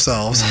do it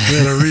ourselves. We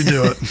had to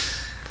redo it.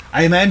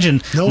 I imagine...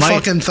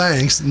 fucking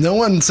thanks. No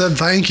one said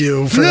thank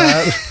you for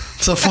that.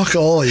 So fuck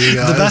all of you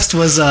guys. The best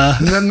was...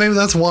 then maybe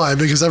that's why,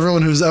 because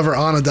everyone who's ever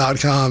on a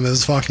 .com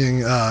is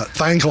fucking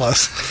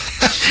thankless.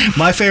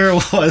 My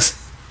favorite was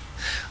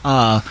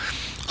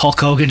Hulk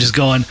Hogan just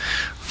going,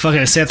 fucking,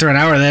 I sat through an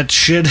hour of that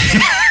shit.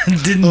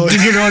 didn't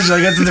hear no one.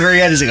 I got to the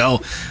very end. He's like, I'm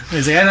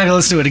not going to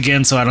listen to it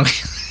again, so I don't...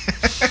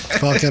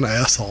 Fucking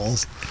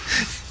assholes.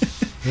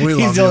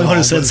 He's the only one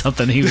who said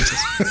something. He was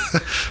just...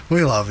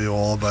 We love you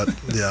all, but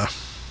yeah,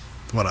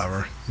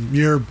 whatever.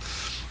 You're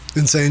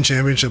insane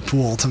championship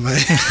pool to me.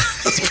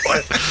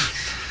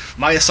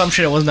 My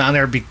assumption it wasn't on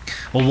there.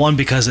 One,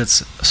 because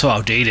it's so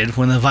outdated.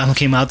 When the vinyl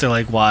came out, they're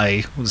like,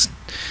 why?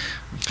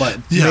 But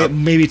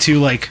maybe two,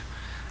 like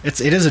it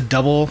is a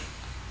double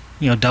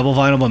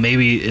vinyl, but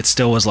maybe it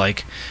still was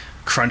like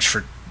crunched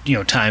for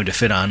time to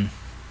fit on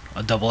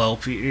a double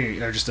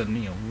LP or just a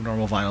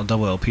normal vinyl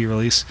double LP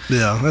release.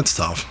 Yeah, that's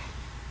tough.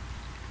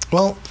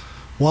 Well,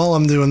 while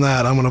I'm doing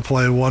that, I'm going to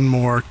play one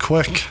more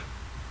quick,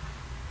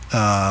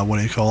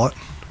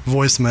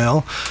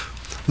 voicemail.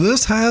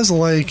 This has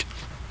like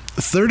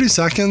 30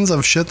 seconds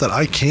of shit that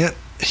I can't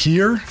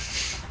hear,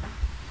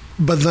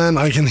 but then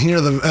I can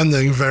hear the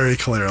ending very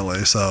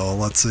clearly. So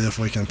let's see if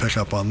we can pick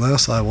up on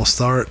this. I will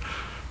start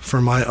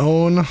for my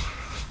own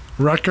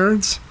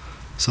records,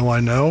 so I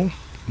know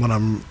when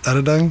I'm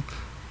editing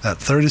at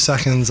 30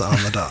 seconds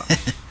on the dot.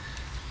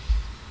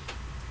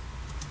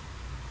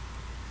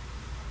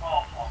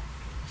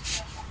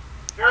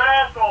 You're an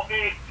asshole,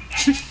 Pete.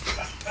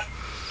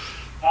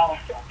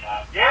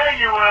 Yeah,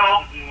 you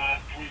will.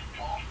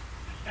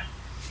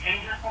 And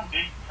there's some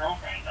big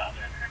programs out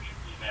there that can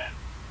do that.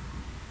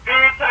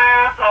 Pete's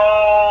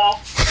asshole.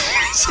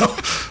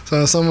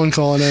 So someone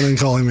calling in and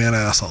calling me an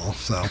asshole.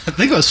 So I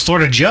think it was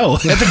Florida Joe.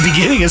 At the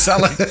beginning, it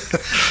sounded like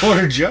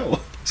Florida Joe.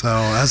 So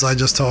as I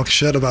just talk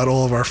shit about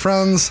all of our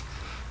friends,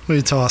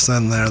 we toss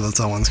in there that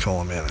someone's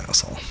calling me an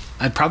asshole.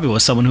 I probably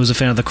was someone who was a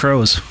fan of the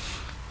Crows.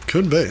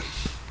 Could be.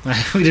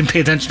 We didn't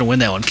pay attention to when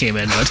that one came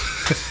in, but...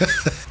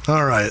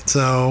 All right,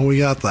 so we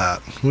got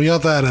that. We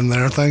got that in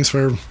there. Thanks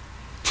for...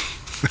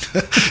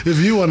 If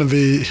you want to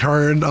be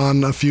heard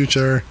on a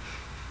future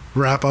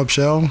wrap-up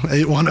show,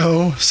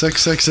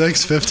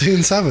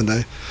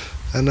 810-666-1570.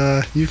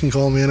 And you can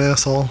call me an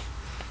asshole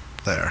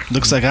there.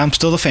 Looks like I'm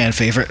still the fan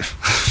favorite.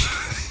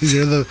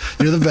 You're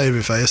the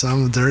baby face.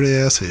 I'm the dirty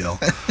ass heel.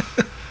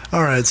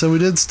 All right, so we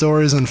did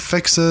stories and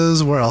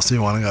fixes. Where else do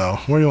you want to go?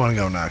 Where do you want to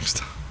go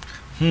next?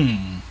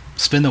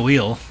 Spin the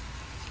wheel.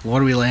 What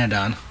do we land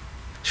on?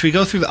 Should we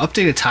go through the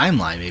updated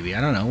timeline, maybe? I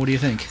don't know. What do you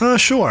think?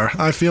 Sure.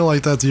 I feel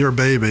like that's your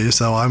baby,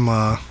 so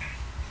I'll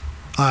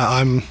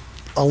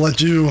let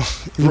you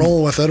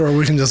roll with it, or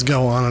we can just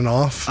go on and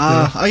off.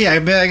 I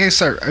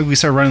guess we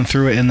start running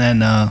through it, and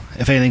then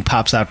if anything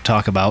pops out to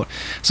talk about.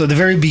 So at the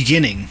very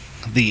beginning,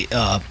 the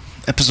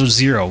episode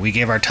 0, we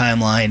gave our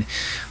timeline,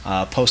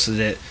 posted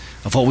it,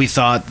 of what we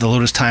thought the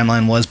Lotus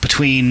timeline was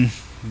between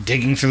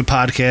digging through the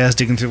podcast,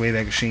 digging through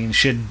Wayback Machine,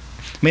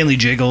 mainly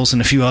Jiggles,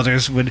 and a few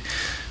others would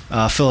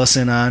fill us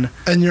in on.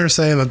 And you're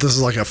saying that this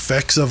is like a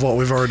fix of what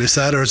we've already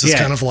said, or is this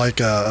kind of like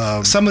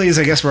some of these,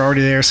 I guess, were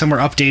already there. Some were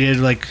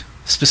updated, like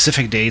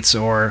specific dates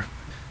or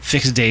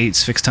fixed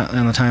dates,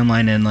 on the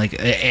timeline, and like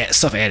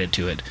stuff added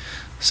to it.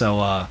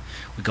 So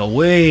we go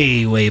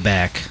way, way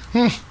back.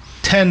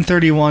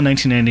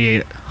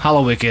 10/31/1998,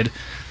 Hollow Wicked.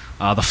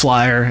 The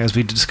flyer, as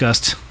we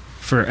discussed,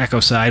 for Echo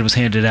Side was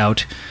handed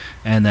out,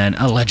 and then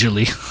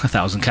allegedly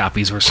 1,000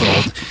 copies were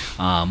sold.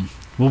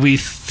 What we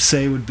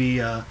say would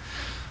be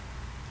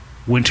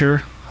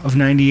winter of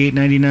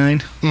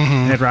 98-99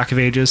 at Rock of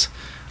Ages.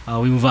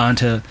 We move on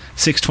to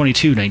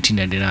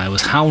 6/22/1999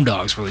 was Hound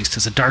Dogs released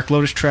as a Dark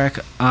Lotus track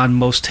on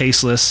Most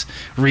Tasteless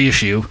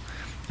reissue,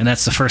 and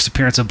that's the first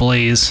appearance of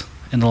Blaze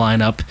in the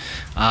lineup.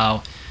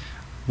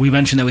 We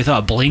mentioned that we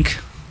thought Blink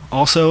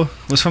also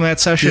was from that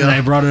session, Yeah. and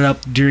I brought it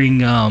up during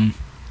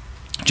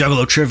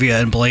Juggalo Trivia,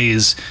 and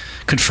Blaze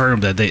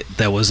confirmed that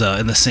that was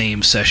in the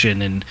same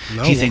session, and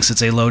he thinks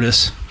it's a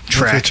Lotus Look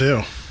track. at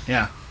you.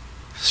 Yeah,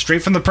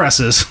 straight from the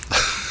presses,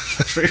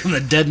 straight from the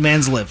dead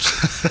man's lips.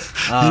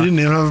 You didn't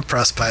even have a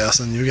press pass,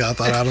 and you got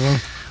that out of him.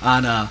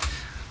 On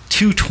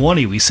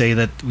 2/20, we say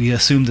that we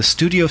assumed the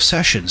studio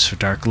sessions for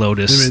Dark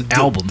Lotus You mean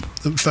album.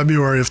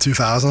 February of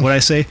 2000. What'd I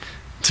say?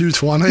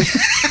 220.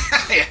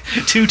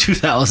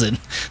 2000,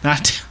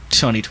 not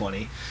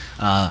 2020.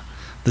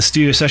 The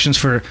studio sessions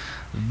for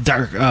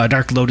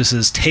Dark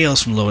Lotus's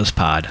Tales from Lotus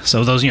Pod.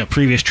 So those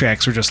previous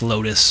tracks were just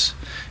Lotus,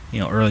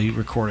 early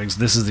recordings.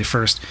 This is the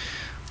first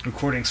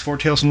recordings for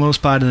Tales from Lotus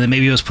Pod, and then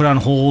maybe it was put on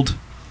hold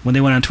when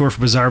they went on tour for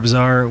Bizarre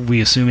Bazaar. We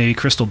assume maybe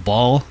Crystal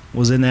Ball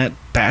was in that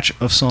batch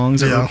of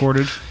songs that were Yeah.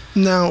 recorded.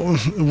 Now,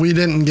 we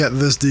didn't get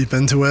this deep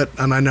into it,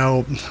 and I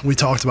know we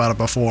talked about it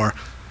before.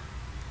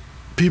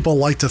 People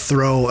like to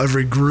throw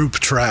every group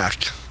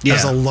track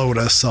as Yeah. a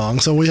Lotus song,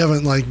 so we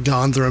haven't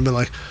gone through and been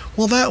like,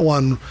 well, that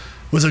one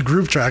was a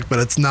group track, but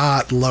it's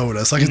not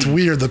Lotus. It's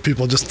weird that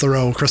people just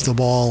throw Crystal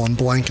Ball and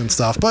Blink and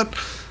stuff, but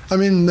I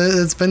mean,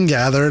 it's been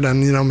gathered,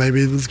 and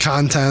maybe the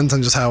content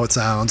and just how it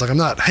sounds. I'm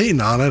not hating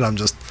on it. I'm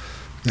just,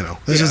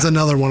 it's just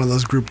another one of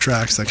those group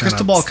tracks that kind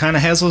Crystal Ball kind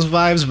of has those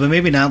vibes, but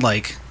maybe not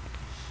like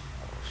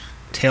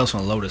Tales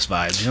from Lotus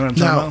vibes. You know what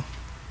I'm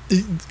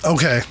talking about?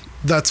 Okay,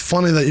 that's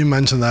funny that you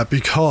mentioned that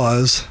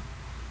because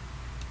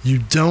you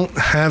don't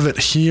have it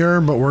here,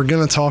 but we're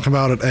going to talk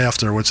about it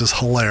after, which is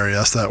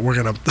hilarious that we're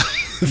going to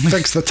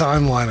fix the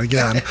timeline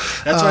again.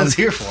 That's what it's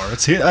here for.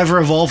 It's ever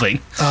evolving.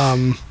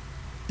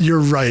 You're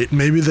right.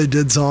 Maybe they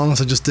did songs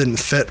that just didn't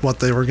fit what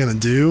they were going to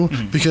do,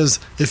 because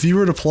if you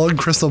were to plug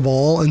Crystal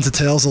Ball into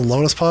Tales of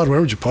Lotus Pod, where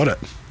would you put it?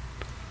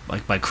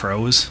 Like by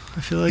Crows, I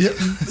feel like.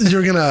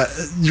 You're gonna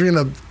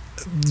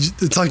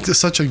it's like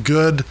such a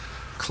good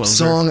Closer.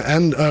 song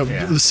and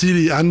Yeah.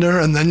 CD ender,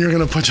 and then you're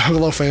gonna put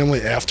Juggalo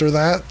Family after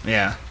that.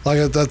 Yeah.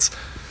 That's,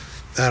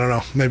 I don't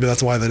know. Maybe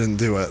that's why they didn't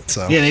do it.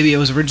 So Yeah, maybe it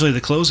was originally the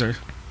closer,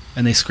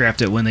 and they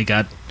scrapped it when they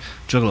got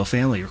Juggalo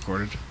Family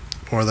recorded.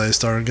 or they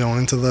started going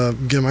into the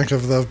gimmick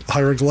of the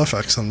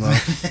hieroglyphics and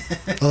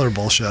the other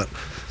bullshit.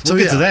 So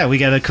we'll get to that. We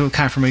got a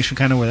confirmation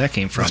kind of where that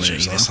came from. Oh, in the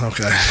Jesus. email.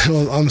 Okay.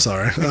 Well, I'm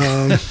sorry.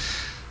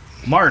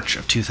 March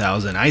of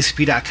 2000,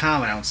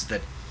 ICP.com announced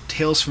that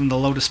Tales from the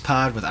Lotus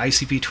Pod with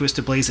ICP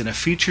Twisted Blaze and a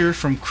feature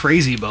from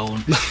Crazy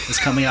Bone is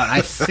coming out.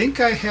 I think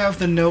I have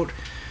the note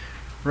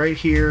right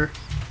here.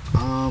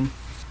 It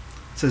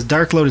says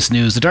Dark Lotus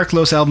News. The Dark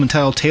Lotus album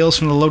entitled Tales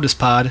from the Lotus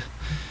Pod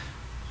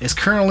is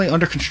currently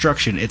under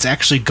construction. It's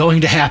actually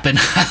going to happen.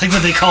 I like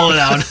what they call it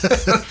out.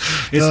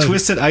 It's Good.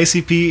 Twisted,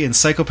 ICP, and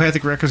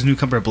Psychopathic Records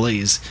newcomer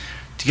Blaze.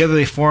 Together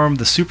they form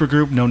the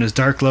supergroup known as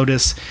Dark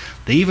Lotus.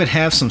 They even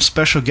have some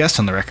special guests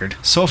on the record.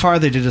 So far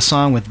they did a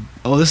song with,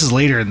 this is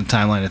later in the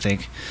timeline I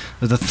think,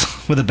 with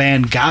the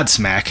band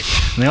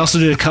Godsmack. And they also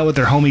did a cut with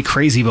their homie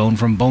Crazy Bone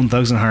from Bone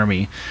Thugs and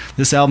Harmony.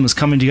 This album is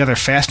coming together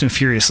fast and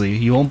furiously.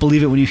 You won't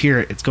believe it when you hear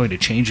it. It's going to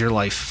change your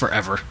life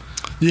forever.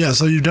 Yeah,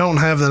 so you don't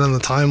have that in the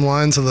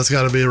timeline, so that's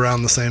got to be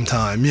around the same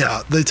time.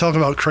 Yeah, they talk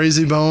about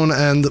Crazy Bone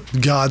and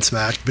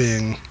Godsmack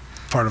being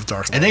part of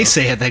Dark Lotus. And they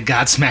say that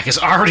Godsmack has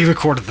already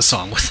recorded the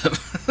song with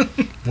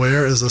them.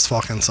 Where is this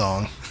fucking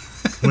song?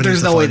 We need There's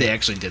to no way find they it.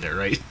 actually did it,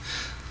 right?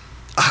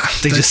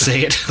 They just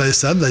say it. They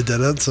said they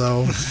did it,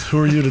 so who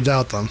are you to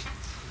doubt them?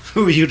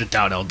 Who are you to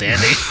doubt, El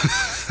Dandy?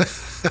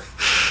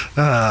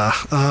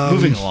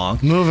 Moving along.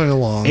 Moving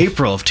along.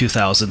 April of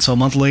 2000, so a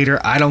month later,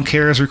 I Don't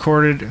Care is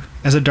recorded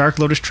as a Dark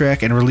Lotus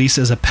track and released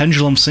as a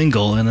Pendulum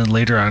single, and then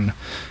later on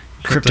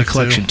Cryptic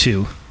Collection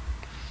 2.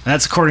 And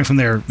that's according from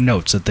their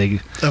notes that they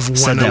Of when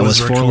said it that was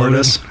was for recorded.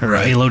 Lotus, or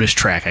Right. a Lotus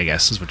track, I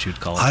guess is what you'd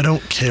call it. I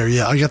don't care.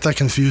 Yeah, I get that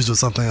confused with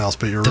something else,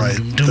 but you're right.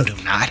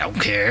 I don't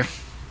care.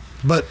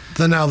 But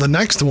now the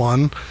next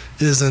one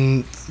is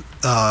in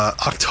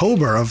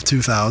October of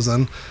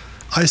 2000.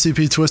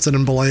 ICP Twisted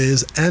and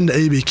Blaze and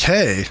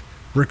ABK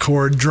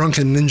record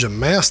Drunken Ninja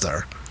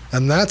Master,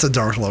 and that's a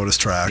Dark Lotus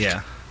track.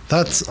 Yeah.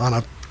 That's on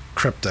a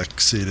Cryptic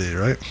CD,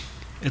 right?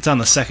 It's on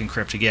the second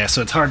Cryptic, yeah,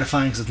 so it's hard to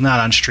find because it's not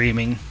on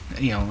streaming,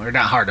 or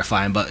not hard to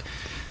find, but,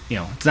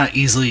 it's not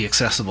easily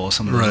accessible as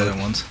some of the Right. other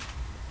ones.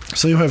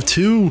 So you have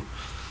two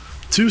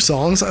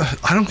songs. You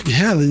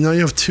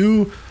have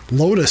two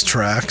Lotus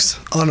tracks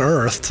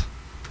unearthed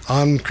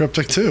on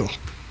Cryptic 2.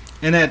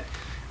 And at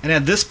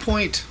this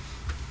point,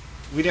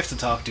 we'd have to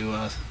talk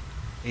to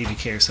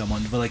ABK or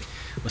someone, but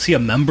was he a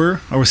member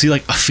or was he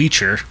like a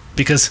feature?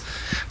 Because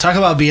talk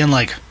about being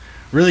like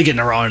really getting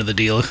the raw end of the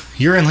deal.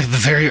 You're in like the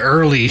very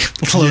early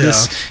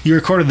Lotus. Yeah. You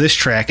recorded this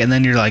track, and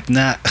then you're like,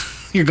 nah,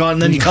 you're gone.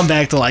 And then you come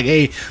back to like,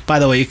 hey, by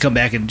the way, you come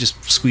back and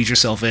just squeeze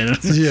yourself in.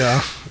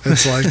 Yeah,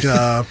 it's like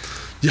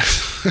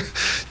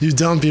you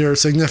dump your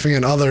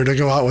significant other to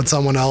go out with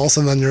someone else,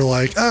 and then you're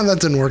like, that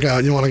didn't work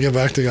out. You want to get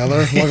back together?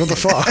 Like, what the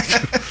fuck?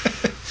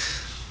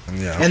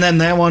 Yeah. And then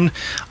that one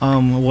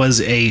was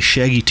a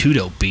Shaggy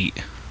 2-Dope beat.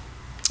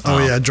 Oh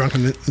yeah,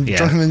 Drunken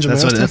Ninja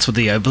Master. That's what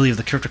I believe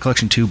the Crypto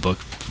Collection 2 book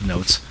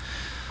notes.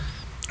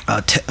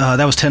 That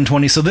was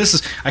 1020. So this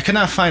is, I could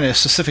not find a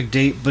specific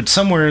date, but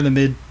somewhere in the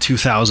mid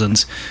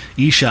 2000s,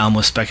 Esham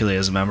was speculated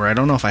as a member. I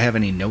don't know if I have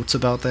any notes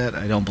about that.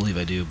 I don't believe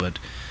I do, but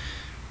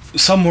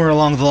somewhere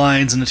along the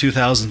lines in the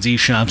 2000s,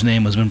 Esham's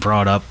name has been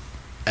brought up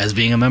as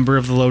being a member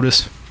of the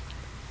Lotus.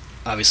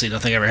 Obviously,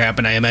 nothing ever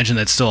happened. I imagine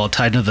that's still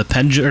tied to the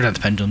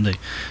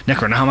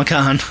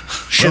Necronomicon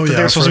shit that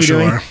they're supposed to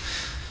be doing.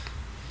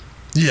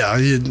 Yeah,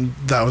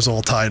 that was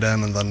all tied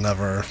in and then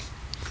never...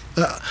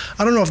 I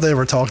don't know if they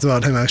ever talked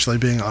about him actually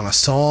being on a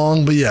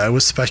song, but yeah, it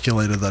was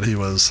speculated that he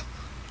was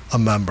a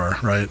member,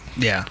 right?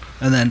 Yeah.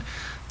 And then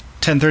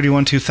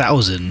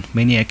 10/31/2000,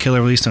 Maniac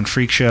Killer released on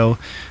Freak Show.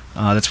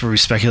 That's where we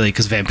speculate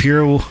because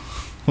Vampiro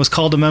was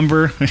called a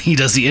member. He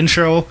does the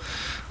intro.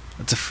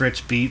 It's a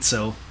Fritz beat,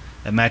 so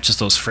it matches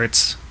those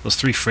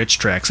three Fritz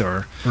tracks that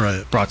were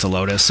brought to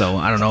Lotus. So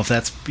I don't know if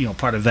that's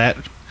part of that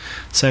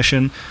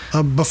session.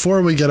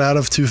 Before we get out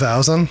of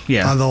 2000,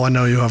 although I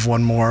know you have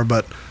one more,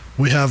 but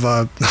we have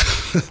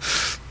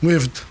we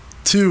have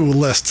two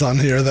lists on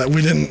here that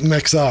we didn't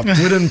mix up. We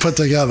didn't put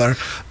together.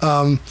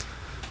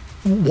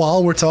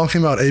 While we're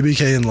talking about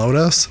ABK and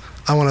Lotus,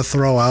 I want to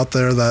throw out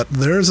there that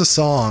there's a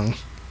song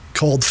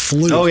called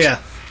Fluke. Oh yeah,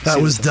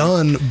 that was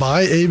done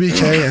by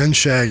ABK and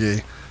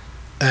Shaggy,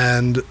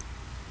 and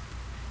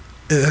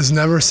it has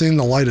never seen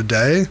the light of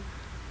day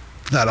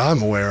that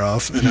I'm aware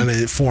of in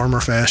any form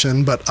or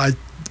fashion, but I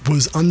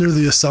was under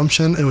the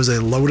assumption it was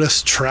a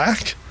Lotus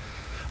track,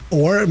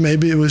 or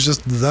maybe it was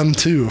just them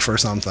two for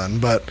something,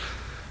 but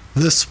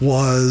this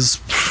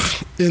was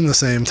in the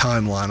same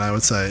timeline, I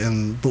would say,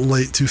 in the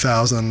late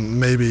 2000,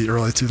 maybe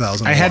early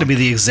 2000. I had to be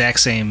the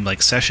exact same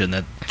session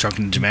that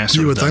Drunken Ninja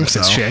Master you would think with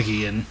so.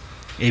 Shaggy and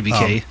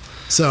ABK.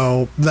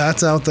 So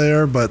that's out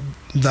there, but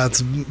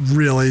that's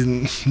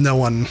really no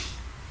one...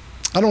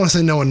 I don't want to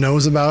say no one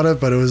knows about it,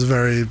 but it was a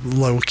very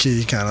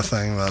low-key kind of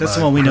thing. That's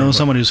the one we know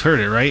someone who's heard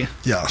it, right?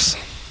 Yes.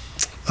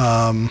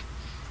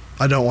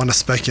 I don't want to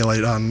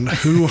speculate on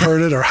who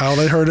heard it or how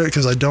they heard it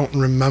because I don't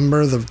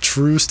remember the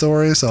true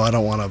story, so I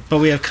don't want to... But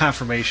we have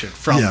confirmation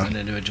from an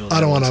individual.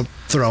 I don't want to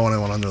throw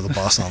anyone under the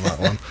bus on that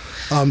one.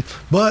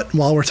 But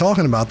while we're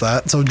talking about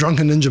that, so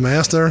Drunken Ninja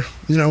Master,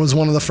 was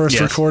one of the first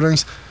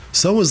recordings.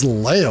 So was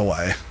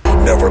Layaway.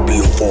 Never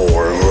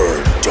before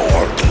heard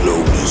Dark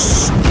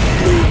Lotus.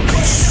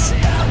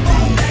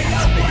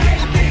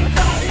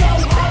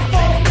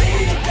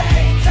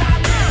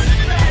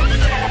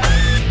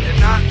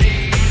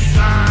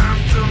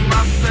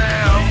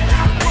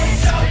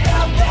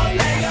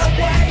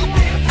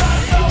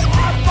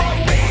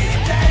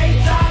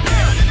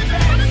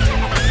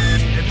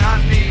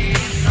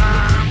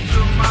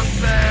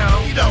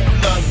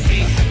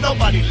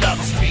 Nobody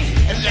loves me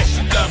unless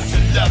you love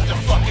the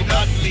fucking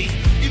ugly.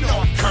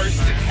 I'm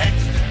cursed and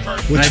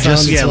hexed. I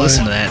just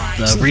listened to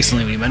that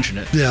recently when you mentioned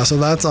it. Yeah, so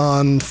that's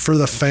on For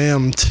the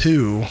Fam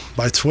 2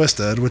 by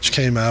Twisted, which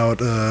came out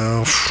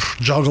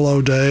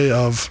Juggalo Day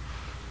of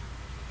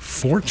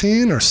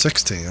 14 or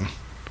 16.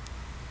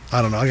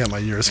 I don't know. I got my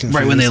years confused.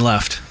 Right when they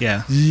left,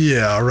 yeah.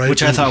 Yeah, right.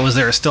 Which I thought was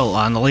they were still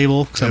on the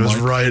label. It was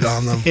right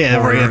on the yeah,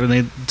 border. right when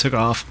they took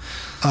off.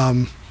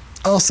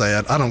 I'll say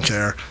it. I don't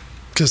care.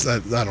 Because I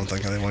don't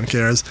think anyone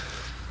cares.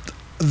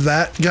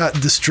 That got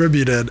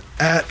distributed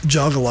at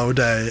Juggalo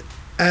Day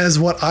as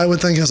what I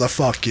would think is a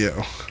fuck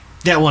you.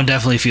 That one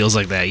definitely feels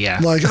like that,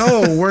 yeah. Like,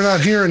 oh, we're not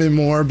here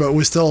anymore, but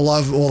we still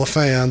love all the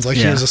fans. Like,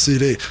 here's a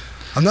CD.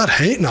 I'm not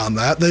hating on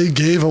that. They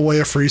gave away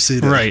a free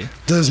CD. Right.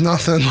 There's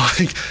nothing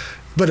like...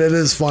 But it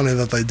is funny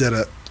that they did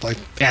it. Like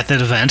at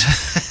that event.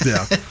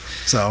 Yeah.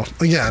 So,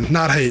 again,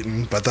 not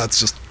hating, but that's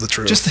just the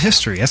truth. Just the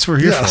history. That's what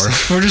we're here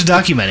for. We're just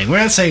documenting. We're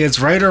not saying it's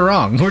right or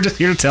wrong. We're just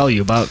here to tell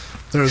you about...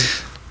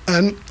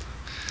 And...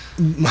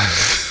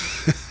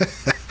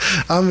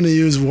 I'm going to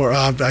use...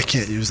 I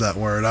can't use that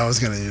word. I was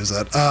going to use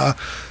it.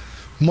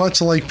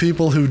 Much like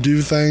people who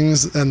do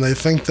things and they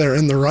think they're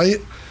in the right,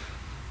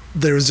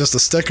 there was just a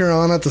sticker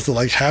on it that's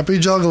like, Happy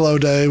Juggalo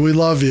Day, we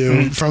love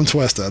you, from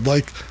Twisted.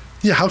 Like,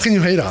 yeah, how can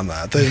you hate on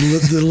that? They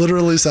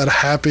literally said,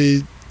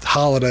 Happy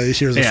Holiday,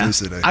 here's a free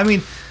CD. I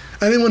mean...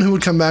 Anyone who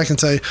would come back and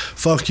say,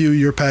 fuck you,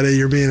 you're petty,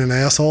 you're being an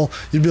asshole,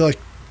 you'd be like,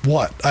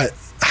 what?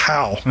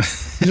 How?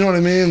 You know what I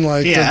mean?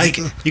 Like, yeah,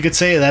 you could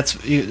say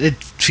it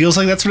feels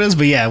like that's what it is,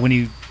 but yeah, when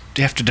you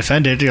have to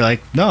defend it, you're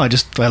like, no, I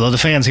love the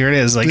fans, here it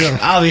is. Like,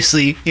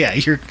 obviously, yeah,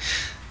 you're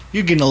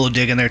getting a little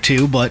dig in there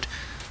too, but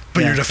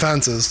your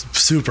defense is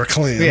super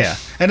clean. Yeah,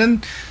 and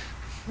then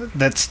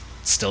that's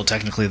still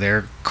technically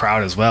their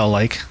crowd as well.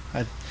 Like,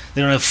 they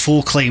don't have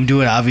full claim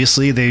to it,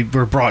 obviously. They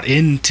were brought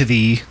into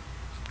the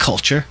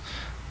culture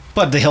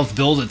But they helped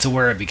build it to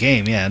where it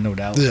became, yeah, no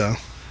doubt. Yeah.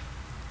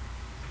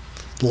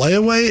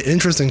 Layaway,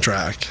 interesting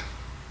track.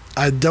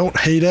 I don't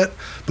hate it,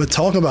 but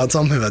talk about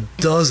something that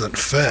doesn't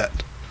fit.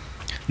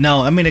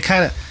 No, I mean, it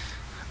kind of,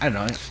 I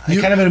don't know.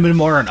 It kind of been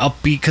more an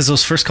upbeat, because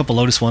those first couple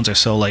Lotus ones are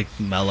so, like,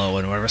 mellow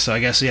and whatever. So I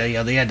guess,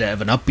 yeah, they had to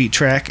have an upbeat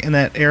track in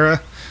that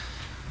era.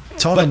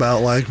 Talk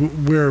about, like,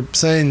 we're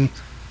saying,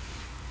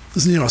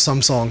 you know,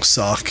 some songs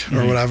suck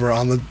or whatever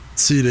on the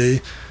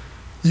CD.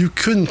 You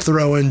couldn't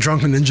throw in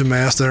Drunken Ninja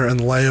Master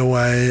and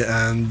Layaway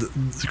and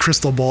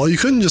Crystal Ball. You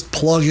couldn't just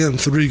plug in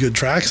 3 good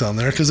tracks on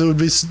there because it would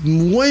be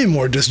way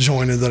more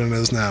disjointed than it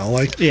is now.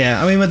 Like,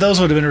 yeah, I mean, but those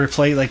would have been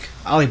replaced. Like,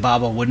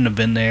 Alibaba wouldn't have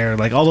been there.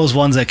 Like, all those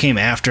ones that came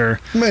after.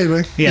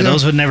 maybe. Yeah,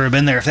 those would never have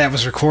been there if that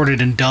was recorded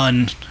and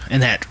done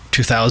in that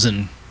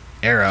 2000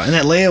 era. And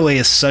that Layaway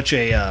is such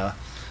a,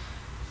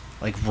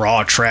 like,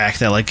 raw track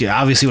that, like,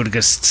 obviously would have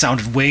just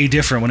sounded way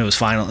different when it was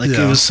final. Like,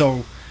 it was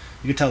so...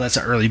 You could tell that's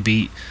an early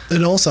beat.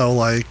 It also,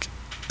 like,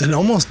 it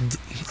almost,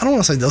 I don't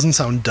want to say doesn't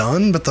sound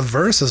done, but the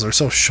verses are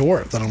so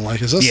short that I'm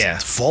like, is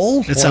this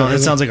full? It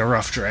sounds like a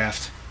rough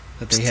draft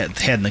that they had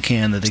in the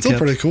can that they still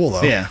kept. Pretty cool,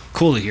 though. Yeah,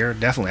 cool to hear,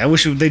 definitely. I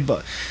wish they'd,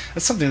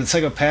 that's something that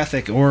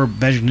Psychopathic or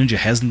Magic Ninja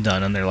hasn't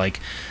done on their,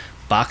 like,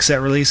 box set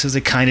releases.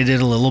 They kind of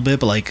did a little bit,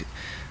 but, like,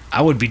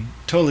 I would be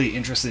totally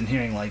interested in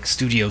hearing, like,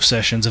 studio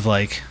sessions of,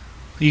 like,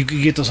 you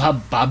could get those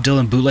Bob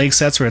Dylan bootleg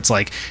sets where it's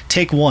like,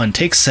 take 1,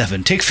 take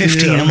 7, take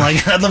 15. Yeah. I'm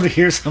like, I'd love to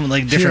hear some,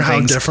 like, different how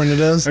things. different it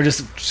is. Or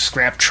just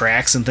scrap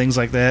tracks and things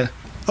like that.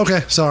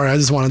 Okay, sorry, I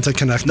just wanted to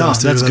connect No,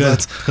 those two. that's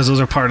good, because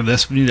those are part of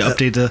this. We need to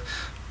update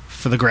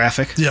for the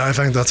graphic. Yeah, I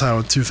think that's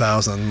how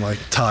 2000, like,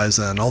 ties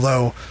in.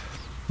 Although,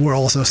 we're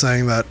also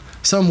saying that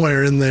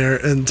somewhere in there,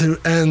 and to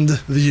end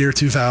the year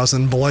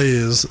 2000,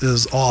 Blaze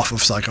is off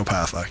of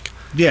Psychopathic.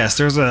 Yes,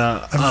 there's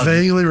a... I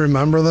vaguely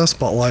remember this,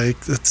 but, like,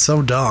 it's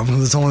so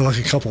dumb. It's only, like,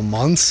 a couple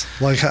months.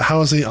 Like,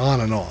 how is he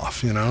on and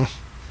off, you know?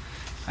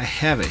 I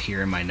have it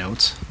here in my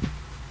notes.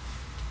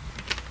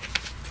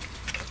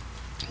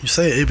 You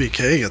say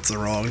ABK gets the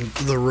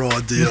raw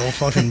deal.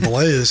 Fucking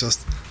Blaze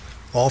just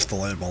off the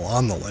label,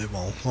 on the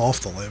label, off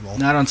the label.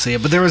 No, I don't see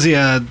it, but there was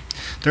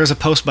a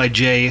post by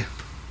Jay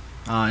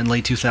in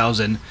late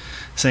 2000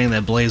 saying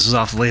that Blaze was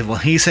off the label.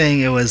 He's saying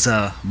it was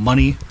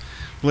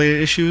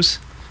money-related issues.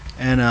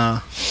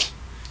 And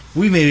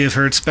we maybe have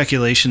heard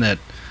speculation that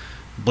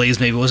Blaze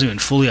maybe wasn't even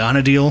fully on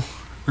a deal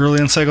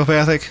early in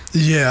Psychopathic.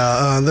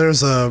 Yeah,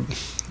 there's a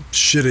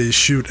shitty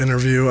shoot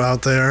interview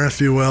out there,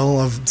 if you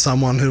will, of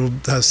someone who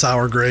has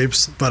sour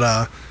grapes.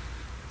 But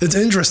it's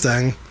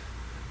interesting,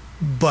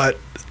 but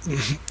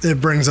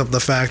it brings up the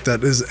fact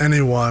that is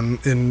anyone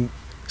in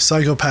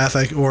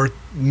Psychopathic or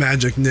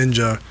Magic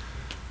Ninja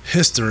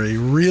history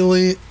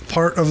really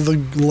part of the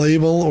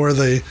label, or are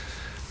they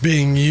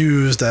being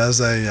used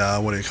as a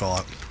what do you call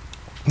it,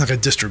 like a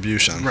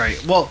distribution?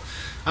 Right. Well,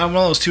 on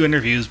one of those 2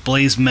 interviews,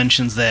 Blaze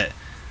mentions that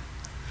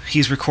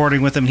he's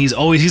recording with them. He's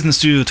in the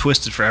studio with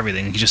Twisted for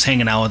everything. He's just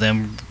hanging out with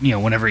them, you know,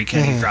 whenever he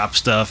can. He drops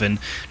stuff and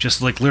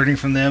just, like, learning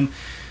from them.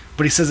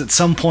 But he says at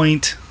some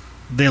point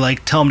they,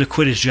 like, tell him to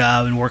quit his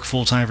job and work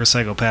full time for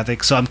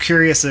Psychopathic. So I'm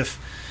curious if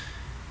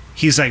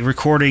he's, like,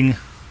 recording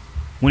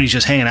when he's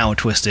just hanging out with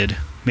Twisted.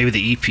 Maybe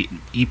the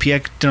EP,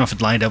 I don't know if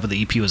it lined up, but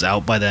the EP was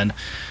out by then.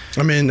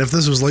 I mean, if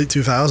this was late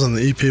 2000,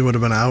 the EP would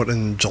have been out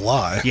in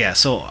July. Yeah,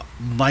 so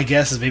my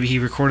guess is maybe he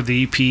recorded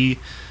the EP,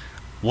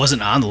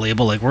 wasn't on the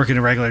label, like, working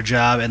a regular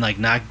job, and, like,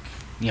 not,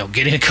 you know,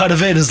 getting a cut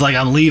of it is like,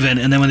 I'm leaving,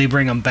 and then when they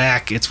bring him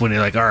back, it's when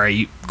they're like, all right,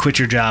 you quit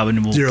your job,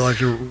 and we'll... You're like...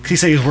 He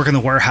said he was working the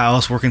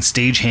warehouse, working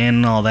stagehand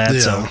and all that, Yeah.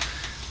 so...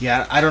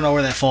 Yeah, I don't know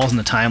where that falls in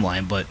the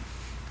timeline, but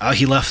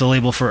he left the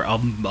label for a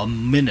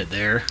minute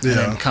there, and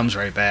then comes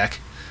right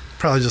back.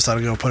 Probably just had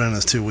to go put in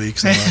his 2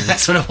 weeks. And then...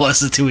 That's what it was,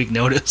 the 2-week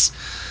notice.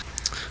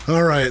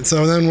 All right,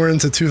 so then we're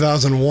into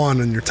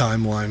 2001 in your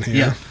timeline here.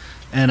 Yeah,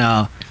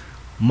 and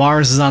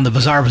Mars is on the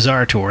Bizarre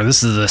Bazaar tour.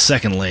 This is the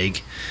second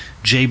leg.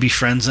 Jay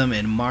befriends him,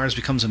 and Mars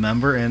becomes a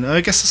member. And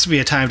I guess this would be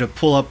a time to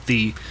pull up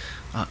the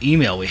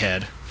email we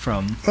had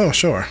from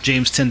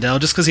James Tyndall,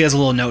 just because he has a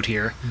little note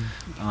here.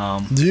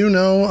 Do you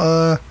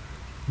know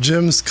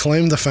Jim's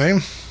claim to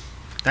fame?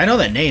 I know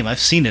that name. I've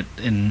seen it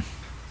in...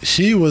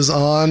 He was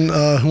on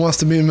Who Wants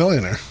to Be a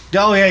Millionaire.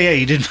 Oh, yeah,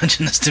 you did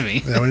mention this to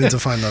me. Yeah, we need to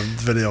find a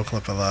video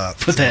clip of that.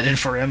 Put that in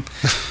for him.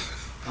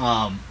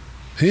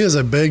 He is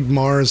a big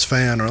Mars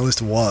fan, or at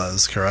least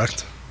was,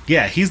 correct?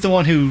 Yeah, he's the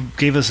one who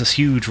gave us this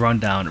huge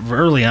rundown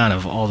early on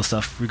of all the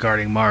stuff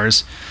regarding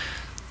Mars.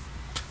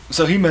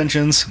 So he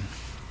mentions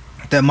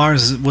that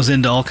Mars was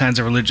into all kinds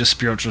of religious,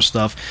 spiritual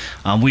stuff.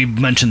 We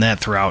mentioned that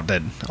throughout,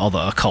 that all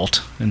the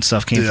occult and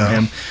stuff came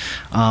from him.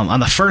 On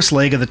the first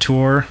leg of the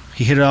tour,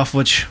 he hit it off,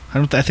 which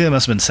I think that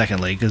must have been the second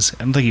leg, because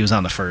I don't think he was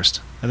on the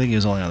first. I think he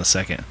was only on the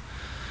second.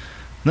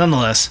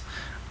 Nonetheless,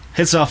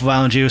 hits off with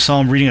Violent J, who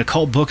saw him reading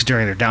occult books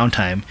during their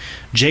downtime.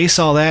 Jay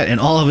saw that and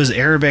all of his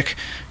Arabic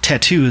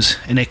tattoos,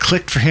 and it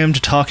clicked for him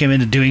to talk him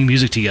into doing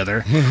music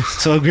together.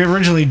 So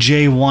originally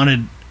Jay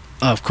wanted,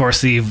 of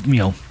course,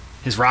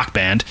 his rock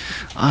band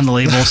on the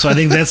label. So I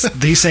think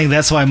he's saying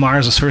that's why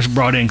Mars was first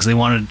brought in, because they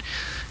wanted...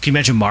 Can you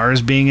imagine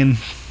Mars being in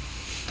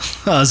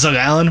Zug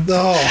Allen.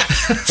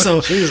 Oh,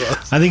 So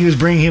Jesus. I think he was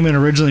bringing him in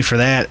originally for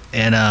that,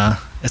 and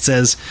it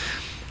says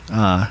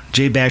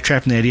Jay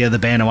backtracked on the idea of the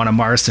band. I wanted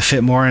Mars to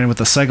fit more in with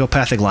the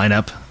Psychopathic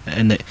lineup,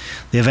 and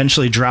they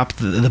eventually dropped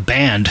the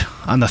band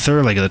on the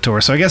third leg of the tour.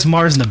 So I guess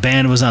Mars and the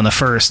band was on the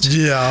first.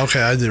 Yeah,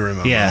 okay, I do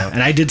remember Yeah, that.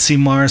 and I did see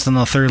Mars on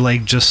the third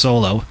leg just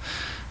solo.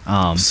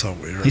 So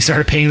weird. He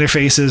started painting their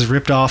faces,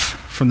 ripped off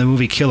from the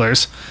movie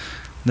Killers.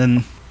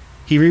 Then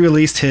he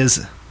re-released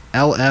his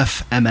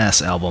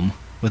LFMS album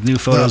with new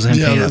photos of him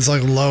yeah, painted. it's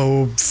like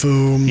Low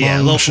Fu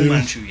Low Fu Manchu.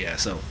 Manchu, yeah.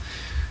 So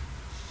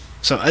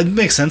it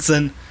makes sense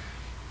then.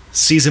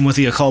 Season with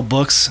the occult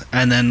books,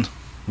 and then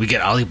we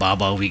get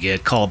Alibaba, we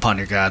get Call Upon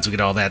Your Gods, we get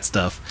all that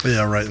stuff.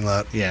 Yeah, right in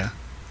that Yeah.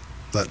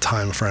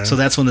 time frame. So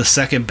that's when the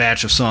second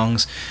batch of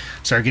songs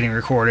started getting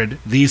recorded.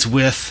 These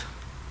with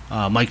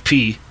Mike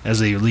P. As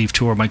they leave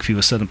tour. Mike P.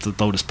 was setting up the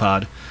Lotus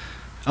Pod.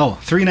 Oh,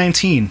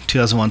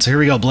 3/19/2001. So here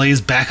we go. Blaze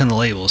back on the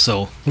label.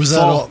 So was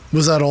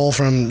that all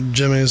from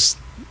Jimmy's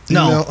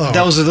No, email? Oh,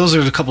 those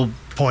are a couple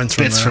points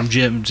from bits there. from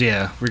Jim's,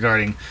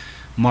 regarding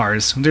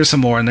Mars. There's some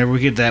more in there. We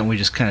get that and we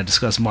just kind of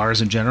discuss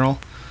Mars in general.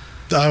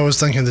 I was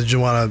thinking, did you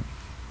want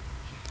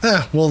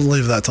to... we'll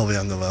leave that till the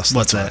end of this.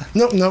 What's That's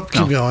that? fine. Nope,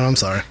 keep Oh. going. I'm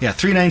sorry. Yeah,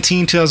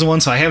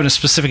 3/19/2001. So I haven't a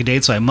specific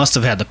date, so I must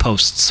have had the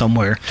post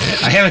somewhere.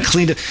 I haven't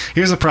cleaned it.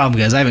 Here's the problem,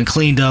 guys. I haven't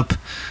cleaned up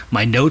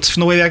my notes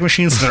from the Wayback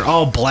Machine, so they're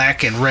all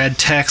black and red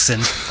text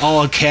and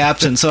all in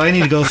caps, and so I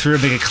need to go through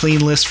and make a clean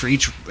list for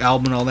each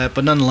album and all that.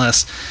 But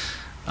nonetheless,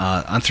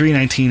 on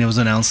 3/19, it was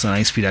announced on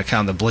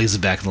IceP.com that Blaze is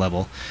back in the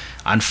level.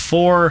 On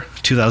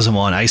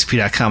 4/2001,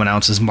 IceP.com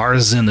announces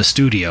Mars is in the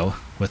studio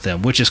with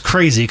them, which is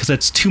crazy because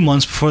that's 2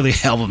 months before the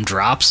album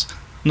drops.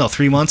 No,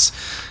 3 months.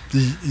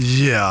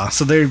 Yeah.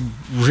 So they're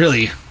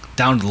really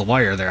down to the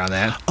wire there on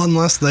that.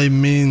 Unless they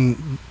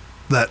mean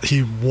that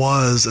he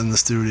was in the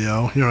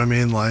studio. You know what I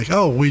mean? Like,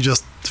 oh, we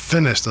just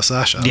finished the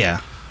session. Yeah.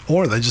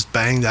 Or they just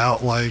banged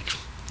out, like...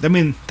 I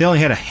mean, they only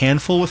had a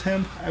handful with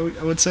him, I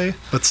would say.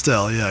 But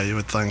still, yeah, you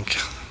would think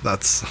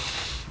that's...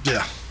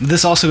 Yeah.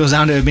 This also goes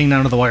down to it being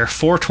down to the wire.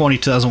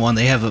 4/20/2001,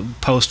 they have a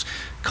post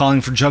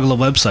calling for Juggalo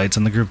websites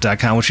on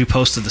thegroup.com, which we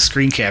posted the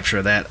screen capture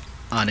of that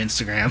on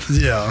Instagram.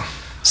 Yeah.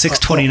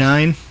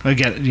 6/29. I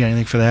get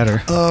anything for that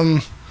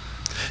or?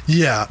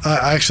 Yeah,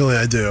 actually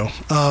I do.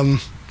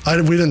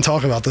 We didn't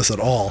talk about this at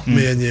all,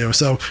 me and you.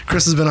 So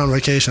Chris has been on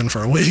vacation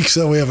for a week,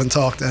 so we haven't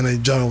talked any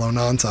Juggalo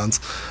nonsense.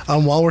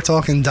 While we're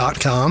talking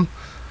 .com,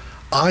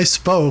 I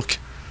spoke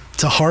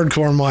to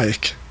Hardcore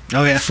Mike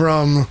Oh yeah.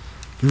 from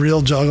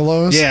Real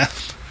Juggalos. Yeah.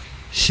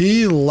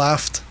 He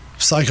left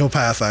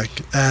Psychopathic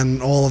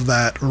and all of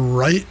that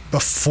right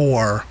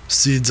before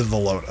Seeds of the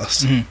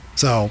Lotus.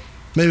 So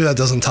maybe that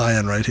doesn't tie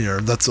in right here.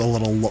 That's a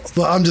little...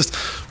 I'm just...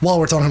 While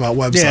we're talking about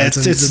websites Yeah, and it's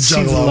the Seeds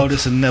of the Juggalo...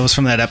 Lotus, and that was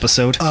from that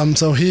episode.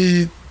 So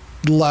he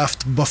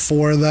left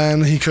before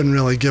then. He couldn't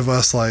really give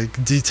us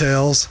like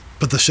details,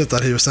 but the shit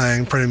that he was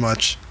saying pretty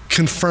much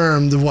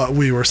confirmed what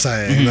we were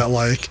saying. That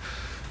like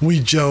we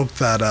joked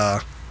that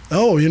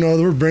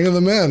we're bringing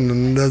them in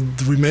and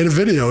we made a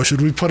video.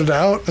 Should we put it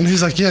out? And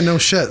he's like, yeah, no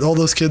shit. All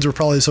those kids were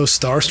probably so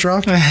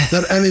starstruck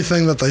that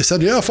anything that they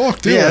said, yeah,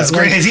 fuck, do Yeah, it. that's a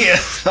great idea.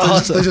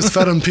 They just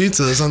fed him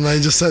pizzas and they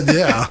just said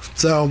yeah.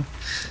 So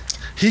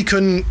he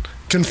couldn't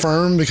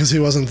confirm because he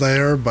wasn't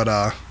there,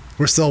 but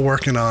we're still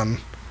working on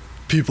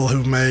people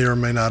who may or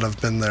may not have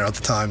been there at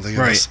the time to give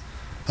us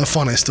a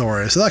funny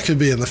story. So that could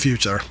be in the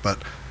future, but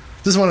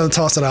just wanted to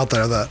toss it out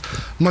there that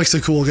Mike's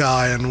a cool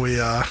guy, and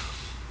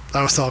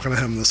I was talking to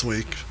him this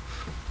week.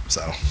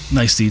 So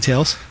Nice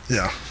details.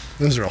 yeah,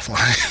 it was real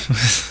funny.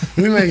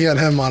 We may get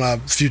him on a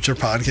future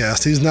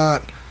podcast. He's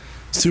not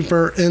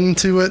super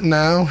into it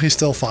now. He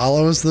still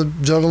follows the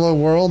Juggalo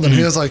world, and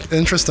he has like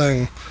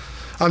interesting...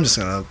 I'm just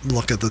going to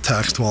look at the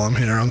text while I'm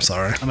here. I'm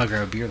sorry. I'm gonna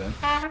grab a beer then.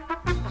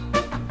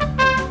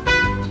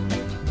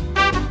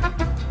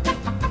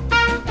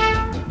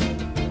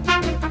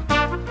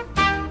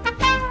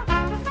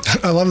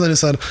 I love that he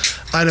said,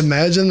 I'd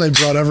imagine they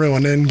brought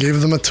everyone in,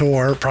 gave them a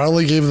tour,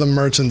 probably gave them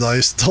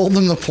merchandise, told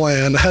them the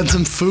plan, had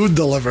some food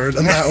delivered,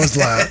 and that was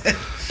that.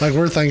 Like,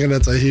 we're thinking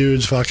it's a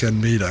huge fucking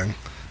meeting.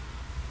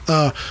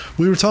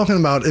 We were talking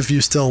about if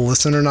you still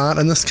listen or not,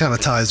 and this kind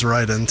of ties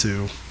right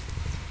into,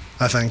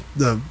 I think,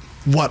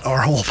 what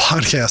our whole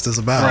podcast is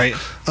about. Right.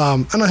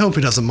 And I hope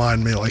he doesn't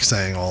mind me, like,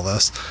 saying all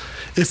this.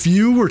 If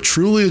you were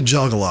truly a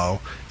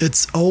Juggalo,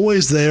 it's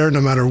always there no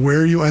matter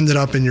where you ended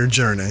up in your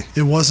journey.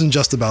 It wasn't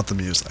just about the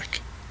music.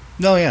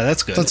 No, yeah,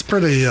 that's good. That's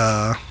pretty,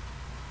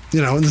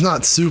 it's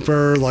not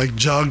super, like,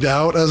 jugged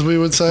out, as we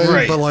would say,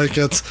 Right. but, like,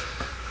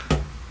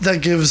 that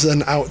gives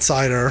an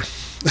outsider,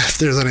 if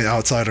there's any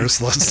outsiders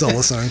still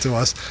listening to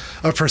us,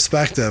 a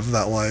perspective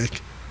that, like,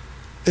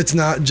 it's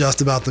not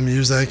just about the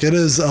music. It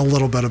is a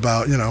little bit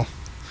about,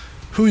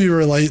 who you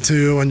relate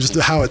to and just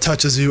how it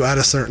touches you at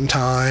a certain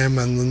time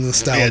and the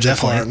nostalgia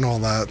definitely. part and all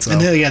that. So And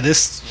then,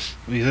 this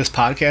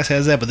podcast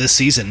has that, but this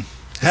season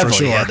heavily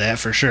sure. had that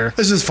for sure.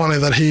 it's just funny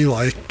that he,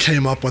 like,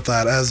 came up with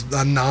that as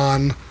a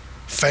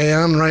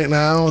non-fan right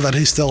now, that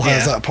he still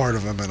has Yeah. that part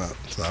of him in it.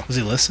 So Does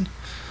he listen?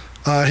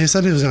 He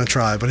said he was going to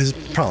try, but he's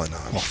probably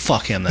not. Well,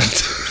 fuck him then.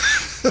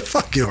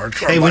 Fuck you,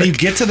 Hardcore Hey, when Mike. you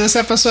get to this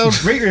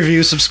episode, rate,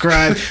 review,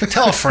 subscribe,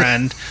 tell a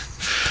friend,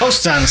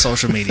 post it on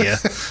social media.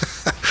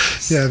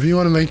 Yeah, if you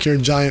want to make your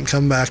giant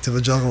comeback to the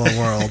Juggalo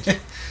world,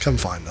 come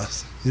find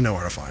us. You know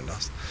where to find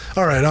us.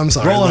 All right, I'm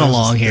sorry. Rolling That was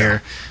along just-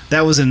 here.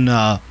 That was in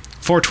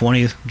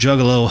 420,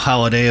 Juggalo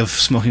holiday of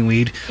smoking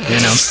weed. They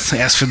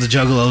asked for the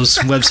Juggalos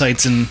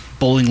websites and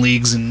bowling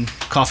leagues and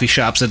coffee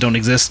shops that don't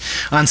exist.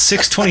 On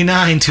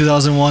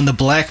 6/29/2001, the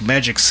Black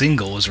Magic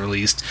single was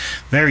released.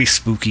 Very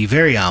spooky,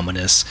 very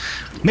ominous.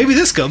 Maybe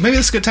this is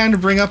a good time to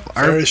bring up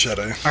Very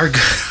shitty.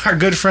 our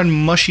good friend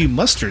Mushy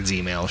Mustard's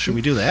email. Should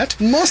we do that?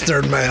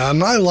 Mustard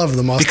Man. I love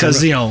the mustard.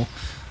 Because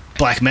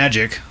Black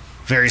Magic,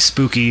 very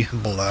spooky,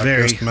 very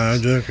Blackest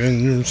magic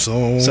in your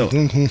soul. So,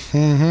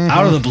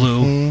 out of the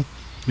blue,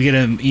 we get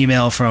an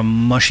email from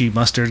Mushy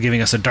Mustard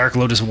giving us a Dark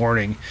Lotus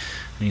warning.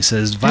 And he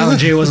says, Violent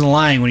J wasn't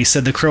lying when he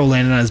said the crow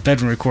landed on his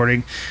bedroom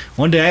recording.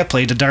 One day I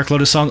played a Dark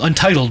Lotus song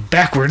Untitled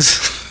backwards,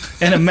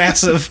 and a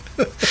massive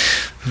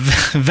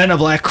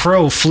Venablack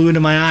crow flew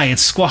into my eye and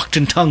squawked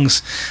in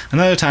tongues.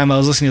 Another time I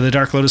was listening to the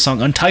Dark Lotus song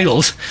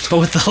Untitled, but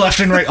with the left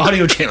and right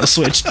audio channel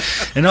switched,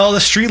 and all the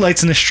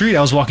streetlights in the street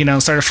I was walking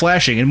down started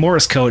flashing in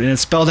Morse code, and it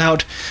spelled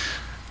out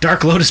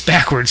Dark Lotus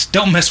backwards.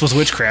 Don't mess with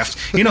witchcraft.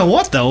 You know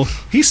what, though?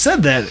 He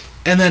said that,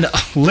 and then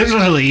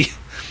literally,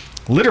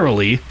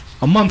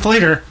 a month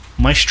later,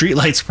 my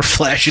streetlights were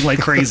flashing like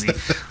crazy.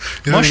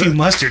 Mushy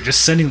Mustard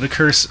just sending the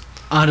curse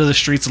onto the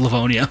streets of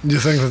Livonia. Do you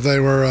think that they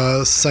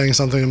were saying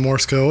something in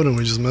Morse code and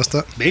we just missed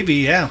it? Maybe,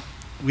 yeah.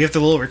 We have the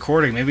little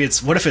recording. Maybe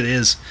it's... What if it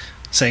is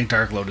saying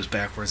Dark Lotus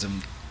backwards?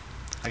 And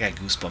I got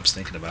goosebumps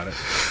thinking about it.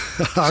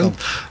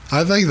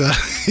 I think that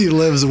he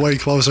lives way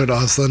closer to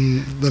us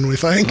than we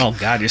think. Oh,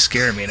 God, you're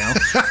scaring me now.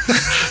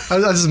 I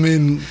just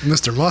mean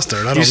Mr.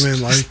 Mustard. I don't mean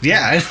like...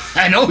 Yeah,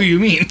 I know who you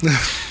mean.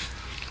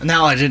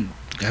 Now I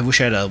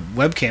wish I had a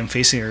webcam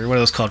facing, or what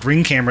it was called,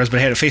 ring cameras, but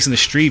I had it facing the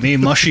street. Maybe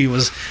Mushy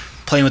was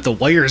playing with the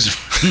wires and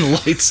the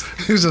lights.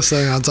 He was just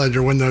saying outside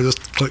your window,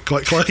 just click,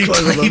 click, click, He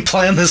click.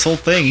 planned this whole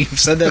thing. He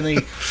said that and then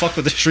he fucked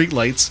with the street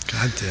lights.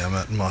 God damn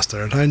it,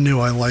 Mustard. I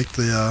knew I liked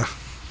the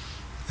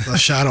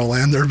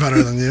Shadowlander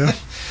better than you.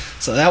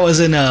 So that was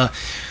in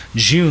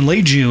June,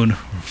 late June,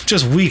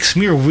 just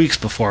mere weeks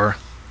before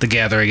the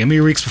gathering, and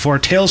mere weeks before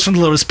Tales from the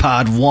Lotus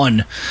Pod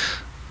 1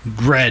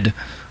 Red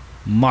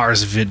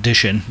Mars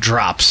edition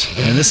drops.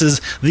 And this is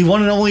the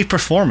one and only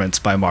performance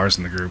by Mars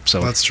in the group. So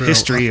That's true.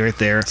 History right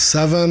there.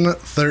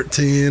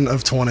 7/13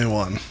 of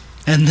 21.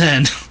 And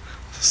then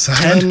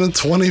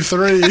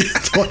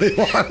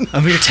 7/23/21.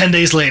 a mere 10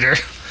 days later,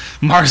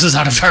 Mars is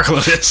out of Dark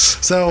Lotus.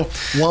 So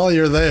while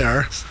you're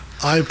there,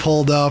 I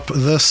pulled up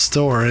this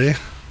story.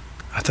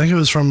 I think it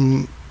was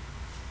from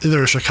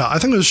either Chicago. I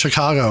think it was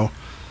Chicago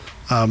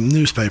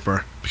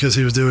newspaper, because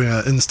he was doing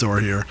an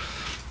in-store here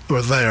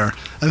or there,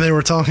 and they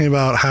were talking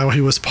about how he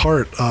was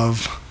part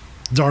of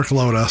Dark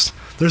Lotus.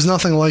 There's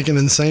nothing like an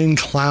insane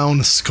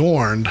clown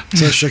scorned,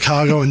 says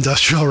Chicago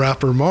industrial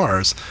rapper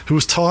Mars, who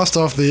was tossed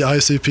off the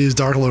ICP's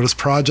Dark Lotus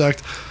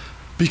project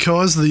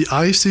because the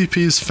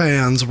ICP's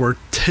fans were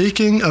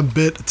taking a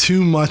bit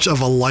too much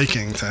of a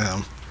liking to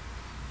him.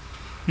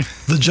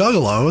 The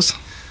Juggalos,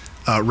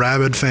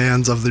 rabid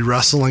fans of the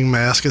wrestling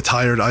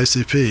mask-attired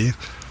ICP,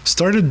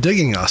 started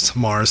digging us,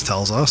 Mars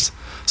tells us.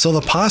 So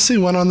the posse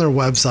went on their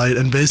website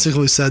and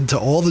basically said to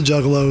all the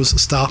Juggalos,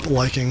 stop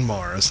liking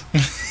Mars.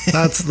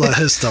 That's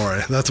his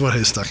story. That's what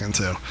he's sticking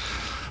to.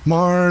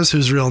 Mars,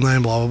 whose real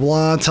name, blah, blah,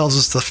 blah, tells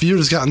us the feud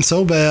has gotten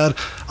so bad,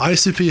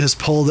 ICP has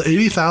pulled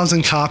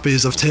 80,000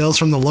 copies of Tales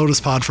from the Lotus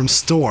Pod from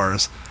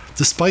stores,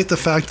 despite the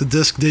fact the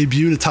disc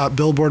debuted atop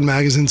Billboard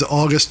magazine's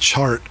August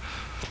chart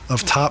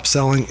of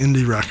top-selling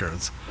indie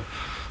records.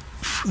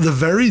 The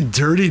very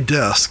dirty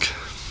disc...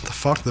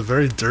 The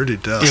very dirty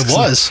disc. It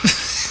was.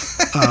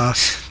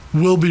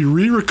 Will be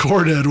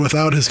re-recorded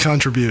without his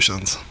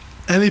contributions.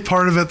 Any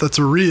part of it that's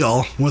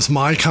real was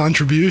my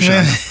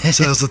contribution,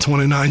 says the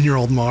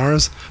 29-year-old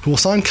Mars, who will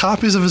sign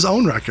copies of his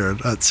own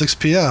record at 6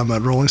 p.m.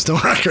 at Rolling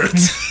Stone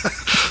Records.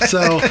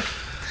 So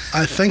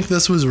I think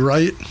this was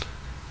right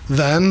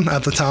then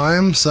at the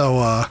time.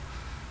 So,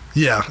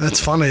 yeah,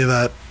 it's funny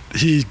that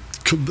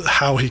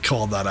how he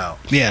called that out.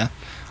 Yeah.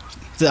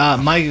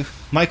 My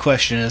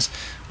question is,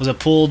 was it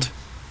pulled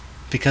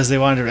because they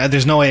wanted to...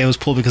 There's no way it was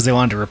pulled because they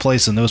wanted to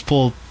replace him. It was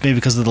pulled maybe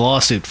because of the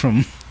lawsuit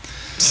from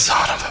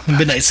Son of a...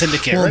 Midnight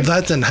Syndicate, Well, right?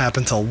 that didn't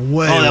happen till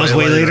way, that was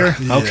way later?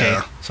 Yeah. Okay.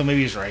 So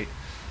maybe he's right.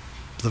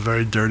 The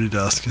very dirty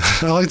disc.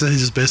 I like that he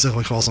just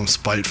basically calls him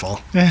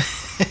spiteful.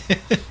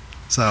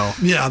 So,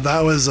 yeah,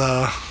 that was...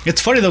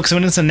 It's funny, though, because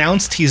when it's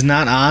announced he's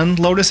not on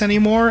Lotus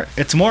anymore,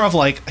 it's more of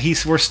like,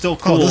 we're still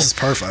cool. Oh, this is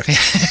perfect.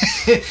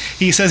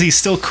 He says he's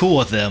still cool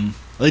with them.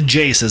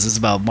 Jay says it's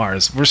about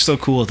Mars. We're still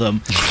cool with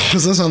them.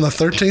 Was this on the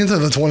 13th or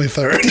the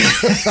 23rd?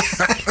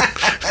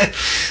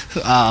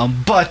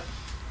 But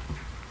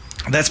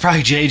that's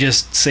probably Jay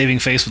just saving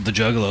face with the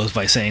Juggalos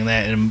by saying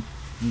that and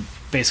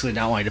basically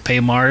not wanting to pay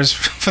Mars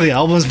for the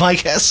album, is my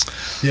guess.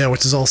 Yeah,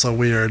 which is also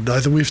weird. I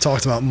think we've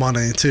talked about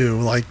money too.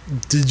 Like,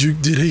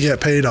 did he get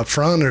paid up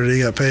front, or did he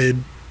get paid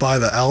by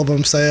the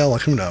album sale?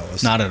 Like, who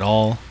knows? Not at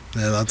all.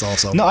 Yeah, that's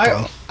also No,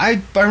 I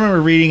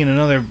remember reading in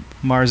another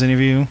Mars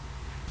interview.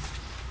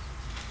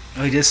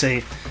 Oh, he did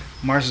say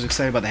Mars was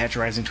excited about the Hatchet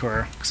Rising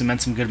tour because it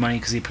meant some good money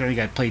because he apparently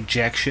got paid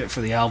jack shit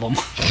for the album.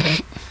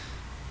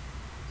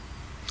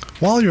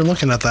 While you're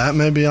looking at that,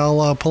 maybe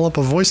I'll pull up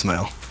a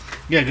voicemail.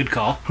 Yeah, good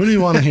call. Who do you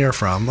want to hear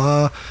from?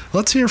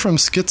 Let's hear from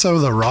Schizo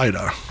the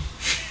Rider.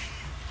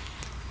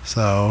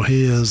 So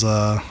he is,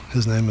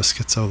 his name is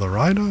Schizo the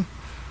Rider.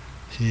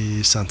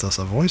 He sent us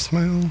a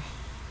voicemail.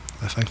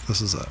 I think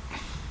this is it.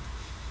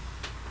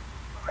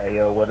 Hey,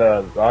 yo, what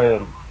up? I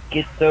am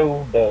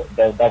Schizo the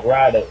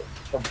Rider.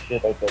 Some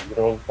shit like that, you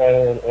know what I'm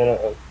saying?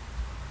 And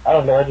I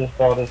don't know, I just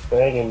saw this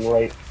thing and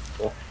like,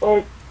 the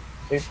fuck?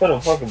 They put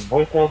a fucking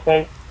voicemail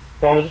thing.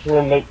 So I'm just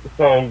gonna make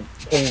some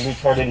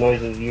retarded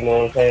noises, you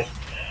know what I'm saying?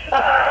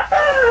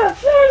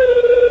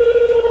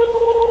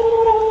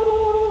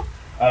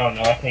 I don't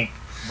know, I think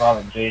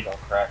Violent J's on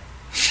crack.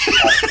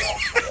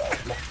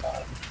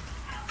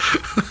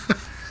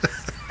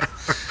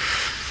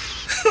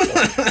 I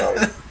don't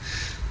know.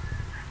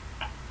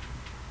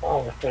 I don't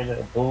understand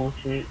that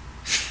bullshit.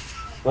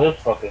 But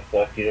this fucking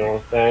sucks, you know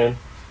what I'm saying?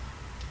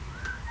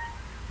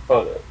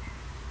 Hold up.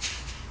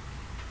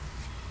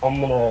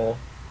 I'm gonna...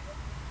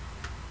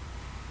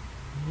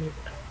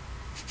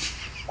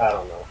 I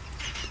don't know.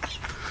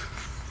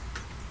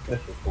 This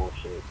is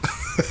bullshit.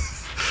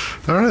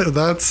 Alright,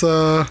 that's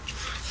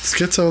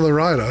Schizo the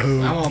Rider,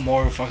 who... I want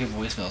more fucking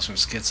voicemails from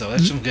Schizo.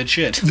 That's some good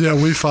shit.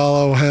 Yeah, we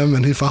follow him,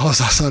 and he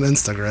follows us on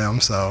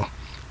Instagram, so...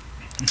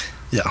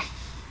 Yeah.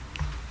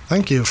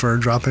 Thank you for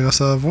dropping us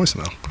a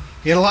voicemail.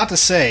 He had a lot to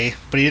say,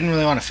 but he didn't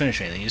really want to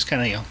finish anything. He just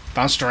kind of,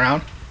 bounced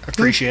around.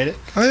 Appreciate it.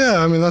 Oh, yeah,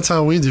 I mean, that's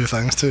how we do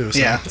things, too, so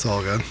Yeah. it's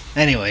all good.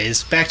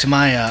 Anyways, back to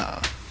my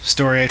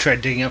story I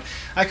tried digging up.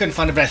 I couldn't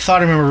find it, but I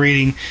thought I remember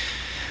reading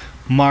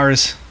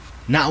Mars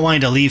not wanting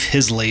to leave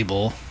his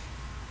label.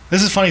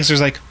 This is funny because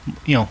there's like,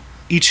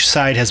 each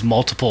side has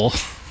multiple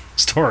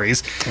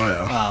stories. Oh,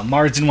 yeah.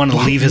 Mars didn't want to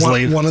leave his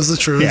label. One is the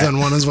truth, Yeah. and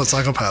one is what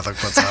Psychopathic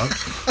puts out.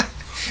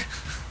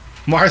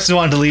 Mars didn't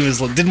want to leave his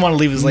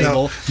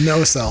label.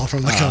 No sell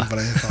from the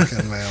company.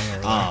 Fucking mail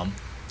over there.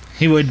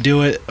 He would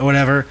do it or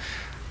whatever.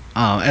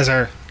 As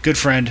our good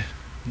friend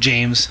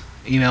James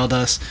emailed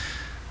us,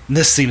 and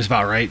this seems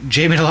about right.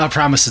 Jay made a lot of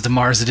promises to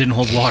Mars that didn't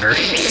hold water.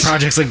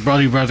 Projects like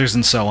Bloody Brothers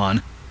and so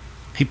on.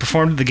 He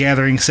performed at the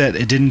Gathering set.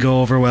 It didn't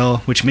go over well,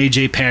 which made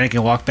Jay panic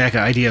and walk back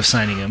an idea of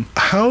signing him.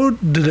 How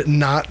did it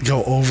not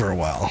go over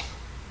well?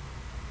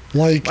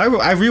 Like,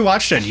 I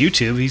rewatched it on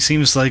YouTube. He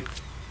seems like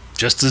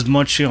just as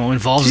much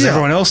involved as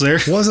everyone else there.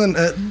 Wasn't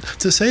it,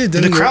 to say it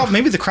didn't The crowd,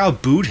 maybe the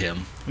crowd booed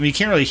him. I mean, you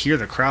can't really hear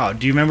the crowd.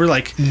 Do you remember,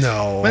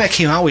 No. when that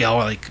came out, we all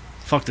were like,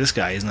 fuck this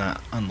guy, he's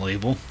not on the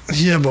label.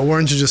 Yeah, but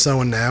weren't you just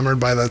so enamored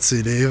by that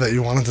CD that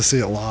you wanted to see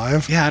it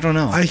live? Yeah, I don't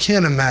know. I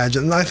can't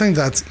imagine. I think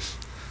that's...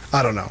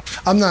 I don't know.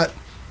 I'm not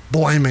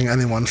blaming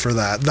anyone for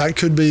that. That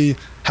could be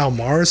how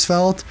Mars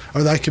felt,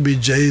 or that could be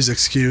Jay's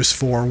excuse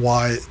for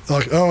why...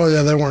 Like, oh,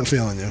 yeah, they weren't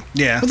feeling you.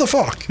 Yeah. What the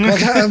fuck?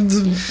 Like,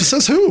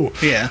 says who?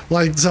 Yeah.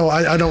 Like, so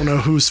I don't know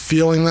who's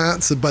feeling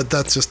that, but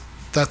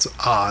that's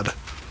odd.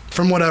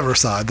 From whatever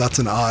side, that's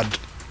an odd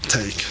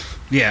take.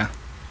 Yeah.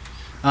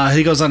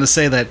 He goes on to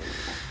say that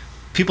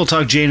people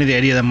talk Jay into the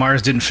idea that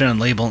Mars didn't fit on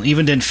the label and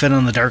even didn't fit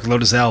on the Dark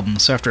Lotus album,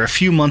 so after a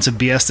few months of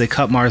BS, they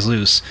cut Mars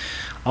loose.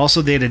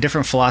 Also, they had a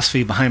different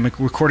philosophy behind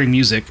recording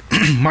music.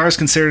 Mars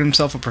considered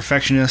himself a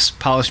perfectionist,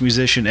 polished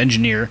musician,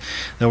 engineer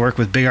that worked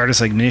with big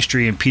artists like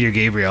Ministry and Peter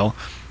Gabriel,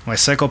 while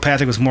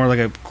Psychopathic was more like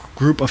a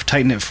group of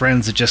tight-knit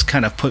friends that just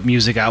kind of put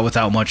music out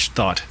without much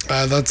thought.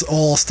 That's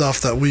all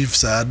stuff that we've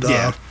said.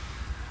 Yeah.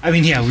 I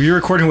mean, yeah, we were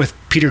recording with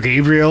Peter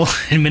Gabriel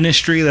in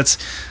Ministry. That's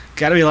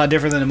got to be a lot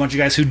different than a bunch of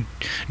guys who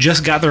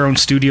just got their own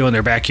studio in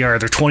their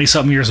backyard. They're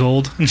 20-something years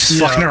old and just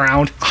fucking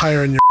around.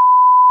 Hiring your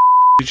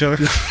each other.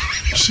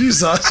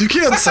 Jesus, you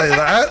can't say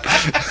that.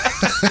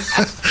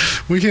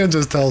 We can't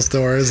just tell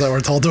stories that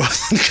were told to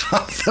us in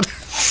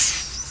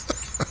confidence.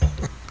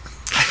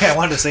 I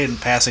wanted to say it in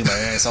passing, but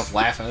I made myself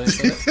laugh.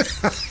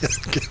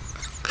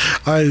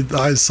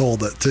 I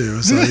sold it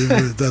too, so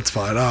that's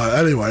fine.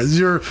 Anyways,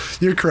 you're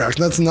correct.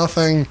 That's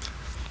nothing.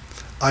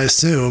 I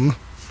assume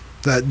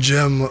that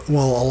Jim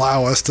will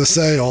allow us to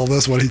say all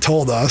this what he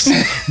told us,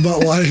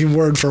 but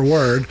word for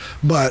word.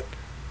 But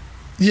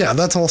yeah,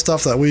 that's all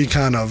stuff that we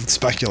kind of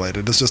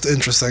speculated. It's just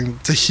interesting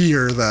to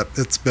hear that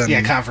it's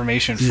been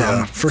confirmation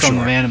from sure. the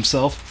man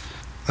himself.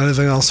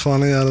 Anything else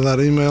funny out of that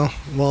email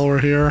while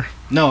we're here?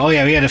 No, we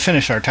had to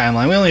finish our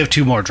timeline. We only have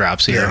 2 more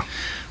drops here. Yeah.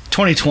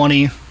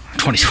 2002.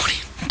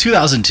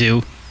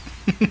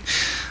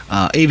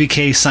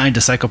 ABK signed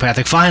to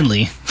Psychopathic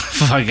finally.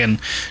 Fucking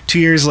 2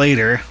 years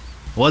later.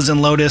 Was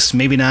in Lotus,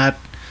 maybe not.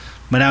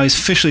 But now he's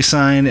officially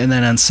signed. And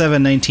then on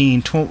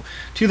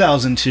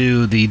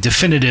 7/19/2002, the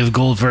definitive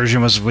gold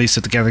version was released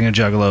at the Gathering of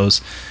Juggalos.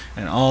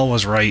 And all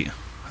was right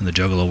in the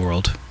Juggalo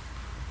world.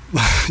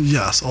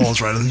 Yes, all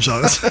is right in the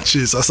jungle.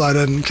 Jesus, I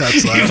didn't catch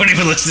You that. wouldn't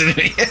even listen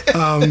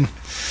to me.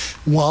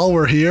 While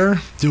we're here,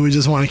 do we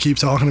just want to keep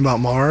talking about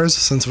Mars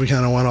since we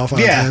kind of went off on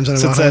a Yeah, tangent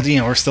since about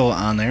him? we're still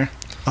on there.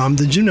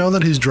 Did you know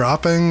that he's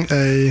dropping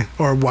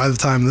or by the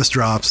time this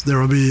drops, there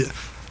will be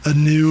a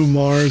new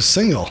Mars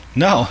single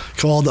No.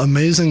 called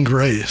Amazing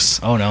Grace.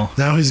 Oh, no.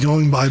 Now he's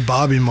going by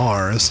Bobby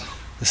Mars.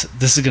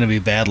 This is going to be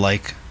bad,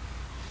 like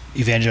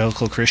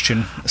evangelical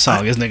Christian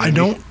song, isn't it? I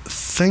don't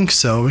think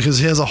so, because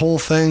he has a whole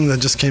thing that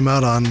just came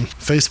out on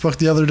Facebook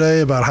the other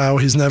day about how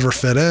he's never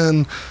fit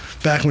in.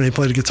 Back when he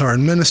played guitar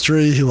in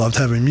ministry, he loved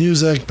heavy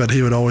music, but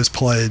he would always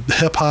play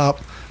hip hop,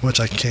 which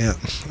I can't,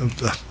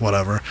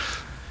 whatever.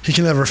 He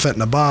can never fit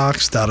in a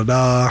box,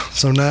 da-da-da.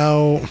 So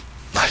now,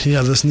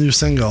 yeah, this new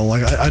single,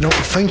 like, I don't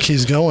think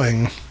he's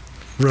going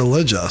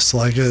religious.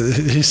 Like,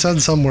 he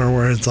said somewhere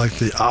where it's like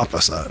the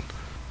opposite.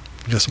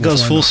 I guess we'll Goes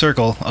find full out.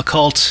 circle. A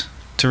cult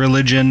to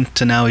religion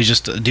to now he's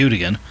just a dude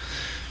again.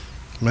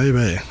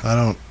 Maybe. I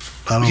don't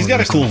He's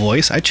got a cool understand.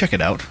 voice. I'd check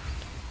it out.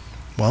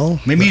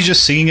 Well, Maybe he's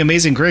just singing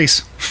Amazing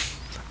Grace.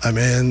 I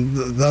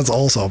mean, that's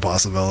also a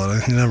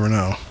possibility. You never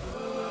know.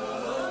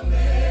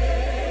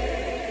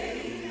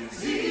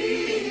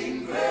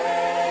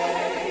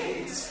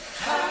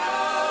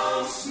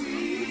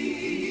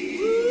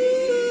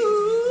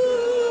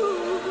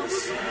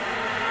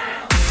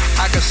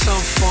 I got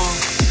some fun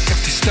if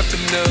they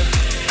stepping up.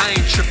 I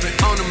ain't tripping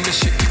on a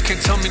mission, you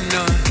can't tell me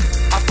none.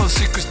 I found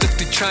secrets that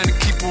they trying to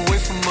keep away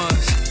from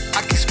us.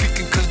 I keep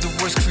speaking cause the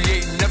words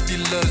creating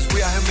nebulas.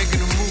 We out here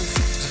making a move,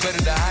 it's better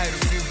to hide a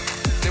few.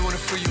 They wanna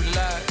free you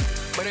live,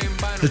 but they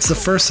ain't buying It's the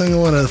first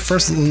single in a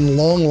first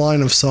long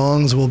line of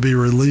songs will be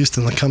released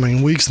in the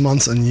coming weeks,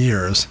 months, and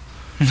years.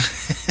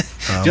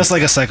 Just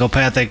like a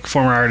psychopathic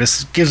former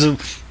artist gives a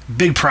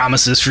big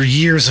promises for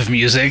years of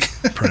music.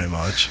 Pretty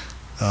much.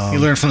 You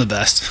learn from the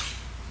best.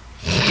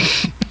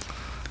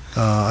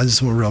 I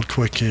just went real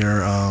quick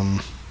here.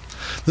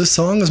 This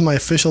song is my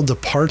official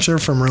departure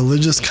from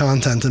religious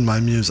content in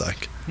my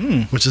music,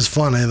 which is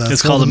funny. That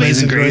It's called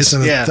Amazing Grace,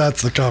 and yeah.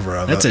 that's the cover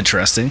of That's it.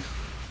 interesting.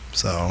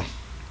 So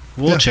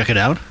We'll Yeah. check it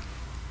out.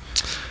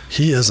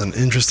 he is an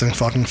interesting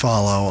fucking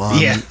follow on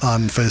Yeah.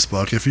 on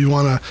Facebook. If you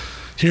want to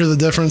hear the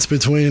difference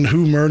between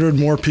who murdered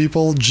more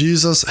people,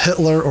 Jesus,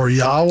 Hitler, or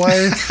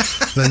Yahweh,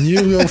 then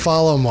you go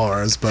follow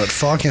Mars. But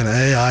fucking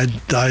I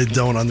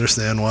don't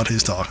understand what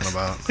he's talking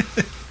about.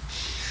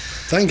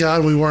 Thank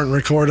God we weren't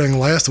recording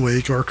last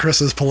week, or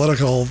Chris's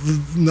political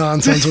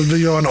nonsense would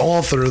be going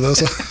all through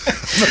this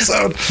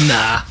episode.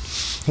 Nah,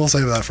 We'll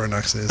save that for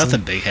next season.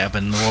 nothing big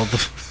happened in the world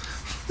of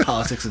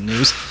politics and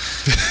news.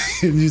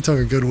 You took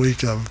a good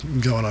week of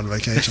going on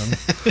vacation.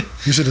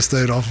 You should have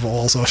stayed off of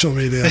all social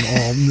media and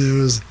all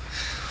news.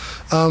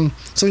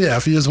 So yeah,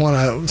 if you just want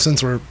to,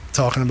 since we're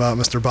talking about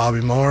Mr.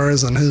 Bobby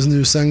Mars and his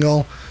new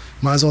single,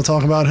 might as well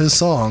talk about his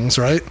songs,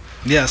 right?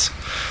 Yes.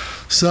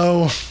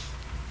 So,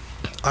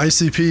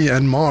 ICP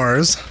and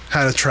Mars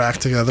had a track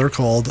together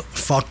called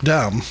Fuck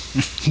Dem.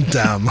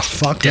 Dem.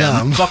 Fuck Dem.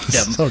 Dem. Fuck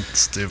Dem. So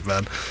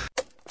stupid.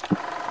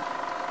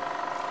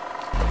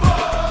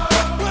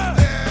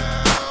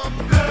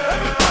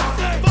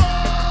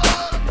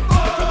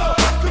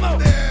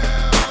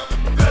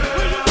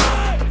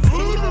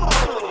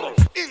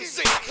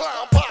 Insane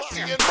clown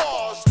posse and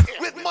Mars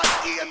with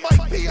Mikey and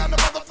Mike P on the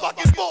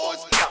motherfucking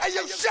boards. Hey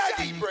yo,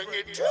 Shaggy, bring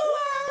it to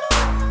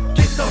us.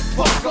 Get the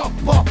fuck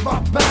up off my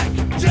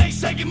back. Jay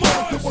Shaggy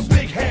Mars. Do a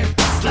big hand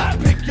slap.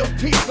 Pick your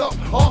teeth up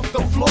off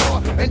the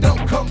floor and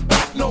don't come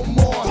back no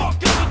more. Fuck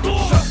the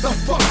door. Shut the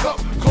fuck up.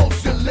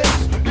 Close your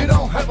lips. You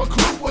don't have a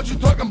clue what you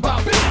talking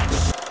about,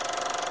 bitch.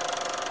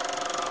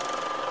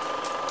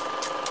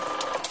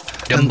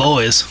 Them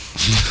boys.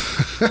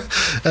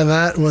 And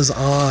that was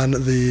on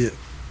the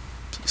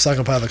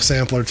Psychopathic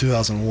Sampler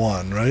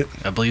 2001, right?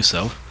 I believe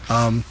so.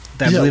 Yeah.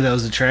 I believe that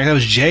was the track. That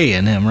was Jay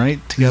and him, right?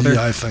 Together?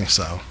 Yeah, I think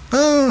so.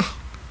 I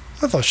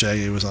thought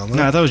Shaggy was on No,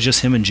 that. I thought it was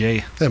just him and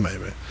Jay. Yeah,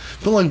 maybe.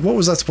 But like, what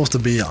was that supposed to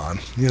be on?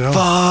 You know?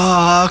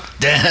 Fuck.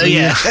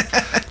 Yeah.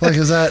 Like,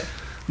 is that...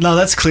 No,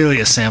 that's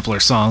clearly a sampler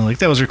song. Like,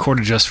 that was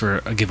recorded just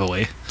for a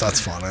giveaway. That's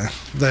funny.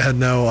 They had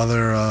no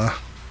other...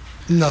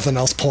 nothing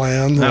else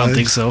planned. I don't like-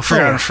 think so.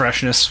 Forgotten Oh,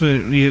 Freshness.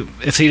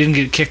 If he didn't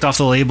get kicked off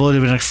the label,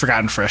 it'd have been a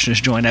Forgotten Freshness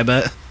joint, I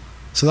bet.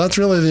 So that's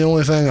really the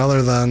only thing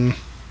other than,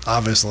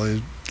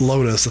 obviously,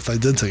 Lotus that they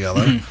did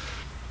together.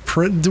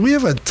 Mm-hmm. Do we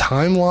have a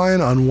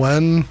timeline on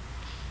when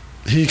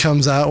he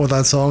comes out with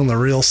that song, The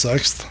Real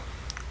Sixth?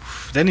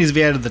 That needs to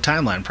be added to the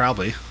timeline,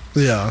 probably.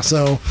 Yeah,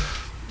 so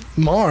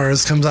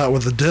Mars comes out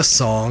with a diss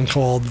song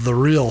called The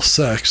Real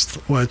Sixth,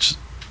 which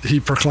he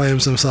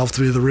proclaims himself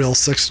to be the real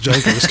sixth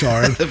Joker's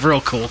card.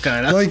 Real cool,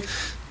 kind of. Like,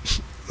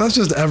 that's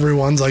just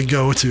everyone's like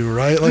go-to,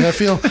 right? Like, I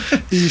feel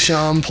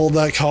Esham pulled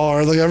that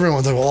card. Like,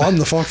 everyone's like, well, I'm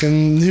the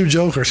fucking new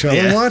Joker's card.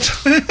 Yeah. Like,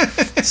 what?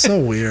 It's so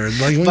weird.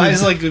 Like, when But I you-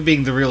 just like it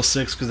being the real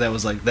six because that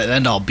was like the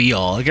end all be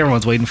all. Like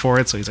everyone's waiting for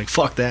it, so he's like,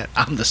 "Fuck that,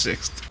 I'm the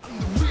sixth."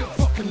 Real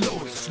fucking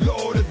Lotus,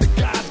 Lord of the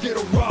gods, get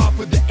a rob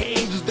for the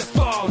angels that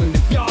fall. And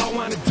if y'all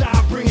wanna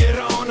die, bring it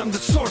on. I'm the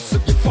source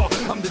of your fall.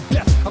 I'm the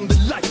death, I'm the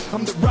light,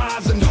 I'm the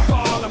rise and the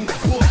fall. I'm the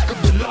bull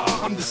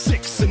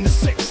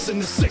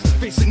and the six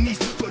facing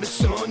east for the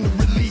sun to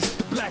release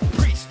the black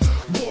priest,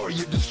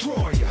 warrior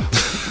destroyer.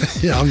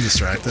 Yeah, I'm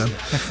distracted.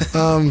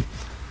 And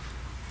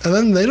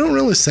then they don't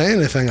really say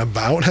anything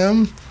about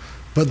him,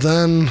 but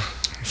then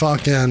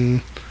fucking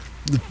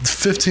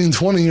 15,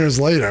 20 years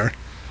later,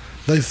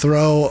 they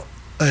throw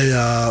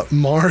a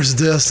Mars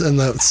disc in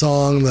that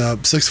song, the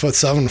 6 foot,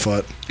 7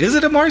 foot. Is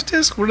it a Mars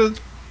disc?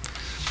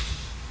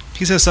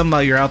 He says something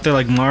about you're out there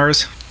like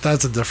Mars.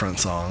 That's a different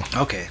song,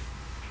 Okay.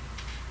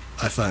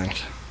 I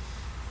think.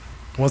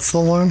 What's the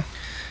line?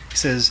 He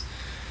says,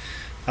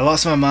 I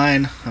lost my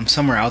mind. I'm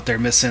somewhere out there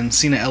missing.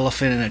 Seen an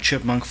elephant and a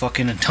chipmunk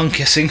fucking and tongue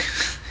kissing.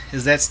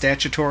 Is that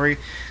statutory?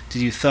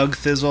 Did you thug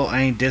thizzle?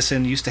 I ain't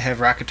dissing. Used to have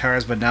rock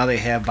guitars, but now they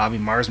have Bobby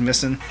Mars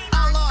missing.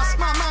 I lost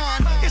my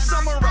mind. It's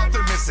somewhere out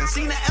there missing.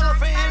 Seen an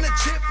elephant and a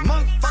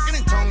chipmunk fucking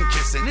and tongue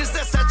kissing. Is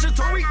that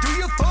statutory? Do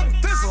you thug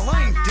thistle?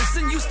 I ain't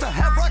dissing. Used to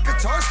have rock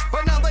guitars,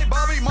 but now they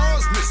Bobby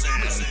Mars missing.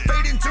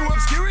 Fade into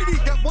obscurity.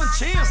 Got one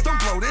chance. Don't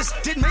blow this.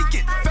 Didn't make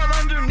it. Fell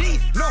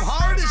underneath. No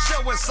heart to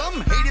show us.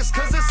 Some hate us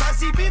cause it's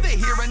ICB. They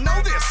hear and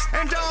know this.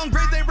 And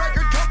downgrade they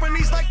record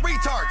companies like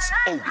retards.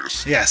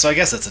 Otis. Yeah, so I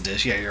guess that's a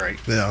dish. Yeah, you're right.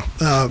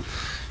 Yeah.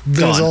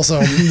 There's on.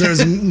 also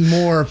there's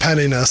more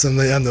pettiness in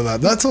the end of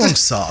that. That song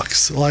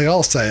sucks. Like,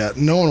 I'll say it.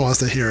 No one wants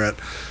to hear it.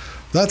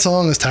 That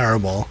song is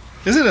terrible.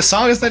 Is it a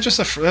song? Is that just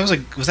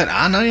was that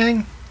on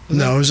anything?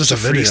 No, it was just a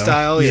video.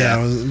 Freestyle,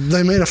 yeah.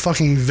 They made a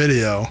fucking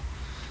video.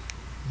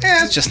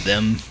 Yeah, it's just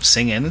them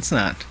singing. It's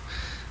not.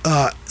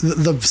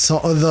 The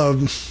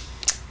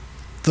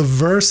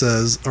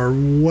verses are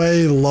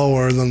way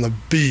lower than the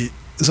beat,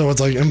 so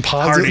it's like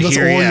impossible. Hard to That's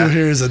hear, all yeah. you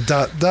hear is a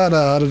da da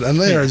da, and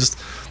they are just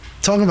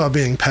talking about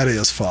being petty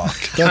as fuck.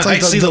 That's I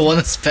like see the one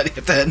that's petty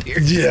at the end here.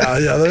 Yeah,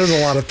 there's a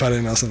lot of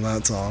pettiness in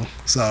that song.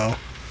 So,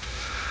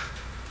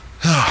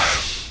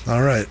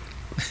 all right.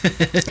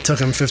 Took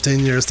him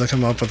 15 years to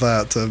come up with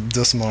that to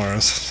diss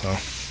Mars. So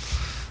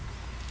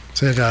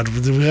yeah, God,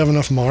 do we have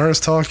enough Mars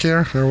talk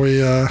here? Are we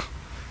have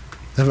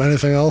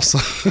anything else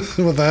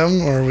with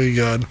them, or are we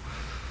good?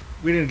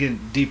 We didn't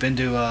get deep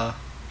into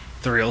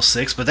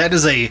 306, but that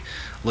is a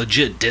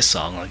legit diss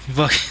song. Like,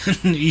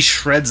 fucking, he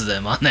shreds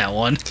them on that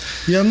one.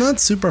 Yeah, I'm not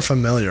super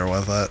familiar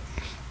with it.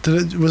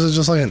 Was it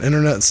just like an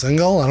internet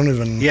single? I don't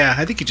even. Yeah,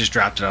 I think he just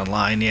dropped it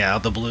online. Yeah,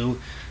 out the blue.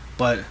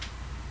 But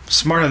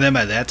smart of them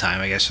at that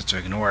time, I guess, just to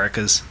ignore it,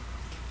 because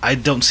I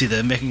don't see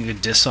them making a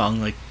diss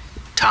song like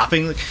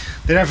topping. Like,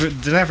 they're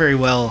not very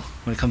well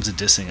when it comes to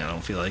dissing. I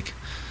don't feel like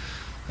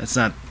it's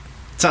not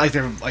like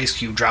they're Ice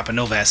Cube dropping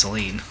No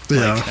Vaseline.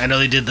 Yeah. Like, I know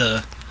they did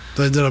a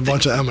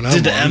bunch of Eminem.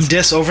 Did the ones. M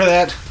diss over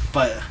that,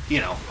 but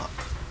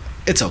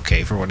it's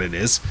okay for what it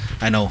is.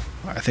 I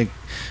think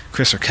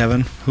Chris or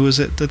Kevin, who is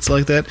it that's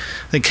like that?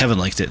 I think Kevin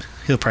liked it.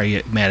 He'll probably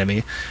get mad at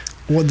me.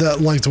 What that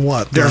liked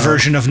what? Their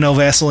version of No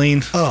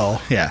Vaseline.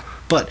 Oh. Yeah.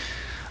 But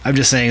I'm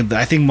just saying,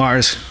 I think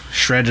Mars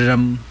shredded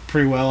them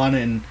pretty well on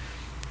it, and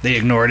they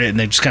ignored it, and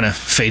they just kind of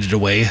faded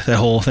away, that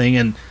whole thing.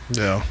 And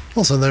yeah.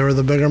 Also, they were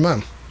the bigger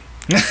men.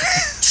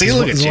 See,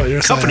 look at you.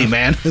 Company saying.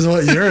 man. Is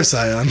what you're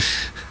saying.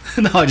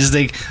 No, I just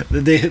think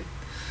that they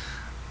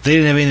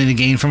didn't have anything to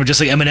gain from it, just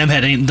like Eminem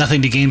had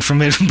nothing to gain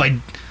from it by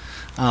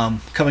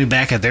coming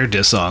back at their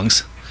diss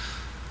songs.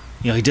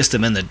 He dissed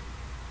them in the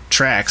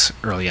tracks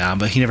early on,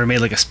 but he never made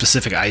like a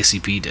specific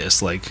ICP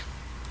diss. Like,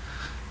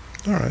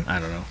 all right, I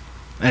don't know.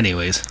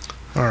 Anyways,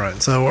 all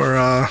right, so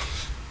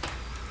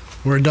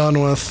we're done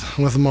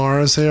with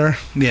Mars here.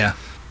 Yeah.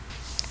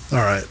 All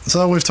right,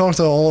 so we've talked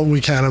all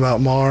we can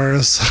about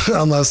Mars,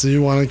 unless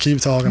you want to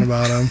keep talking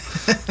about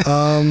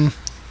him.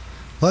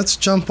 Let's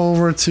jump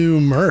over to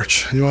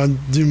merch. You want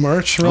to do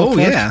merch real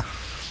quick? Yeah.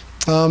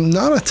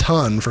 Not a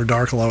ton for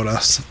Dark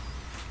Lotus.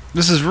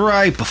 This is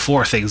right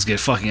before things get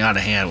fucking out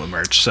of hand with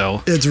merch,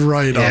 so it's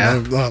right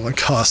on the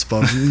cusp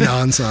of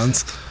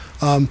nonsense.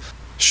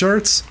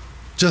 Shirts,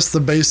 just the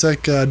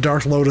basic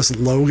Dark Lotus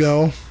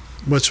logo,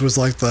 which was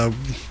like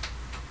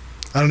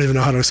I don't even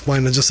know how to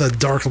explain it. It just said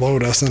Dark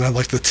Lotus, and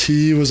like the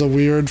T was a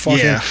weird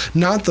fucking,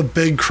 not the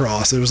big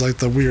cross. It was like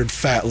the weird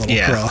fat little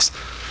cross.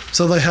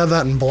 So they had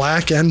that in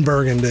black and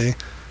burgundy.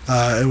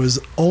 It was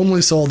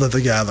only sold at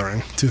the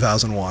Gathering,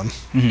 2001.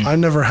 Mm-hmm. I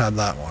never had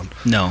that one.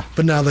 No.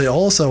 But now they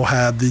also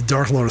had the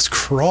Dark Lotus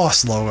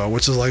cross logo,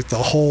 which is like the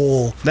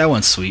whole... That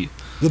one's sweet.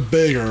 The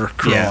bigger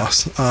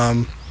cross.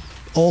 Yeah.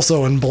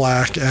 Also in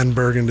black and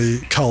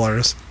burgundy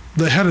colors.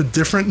 They had a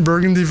different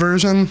burgundy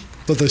version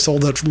that they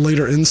sold it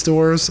later in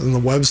stores, in the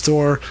web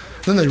store.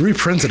 Then they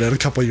reprinted it a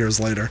couple years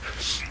later.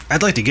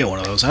 I'd like to get one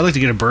of those. I'd like to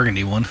get a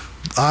burgundy one.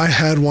 I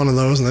had one of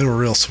those, and they were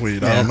real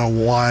sweet. I don't know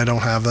why I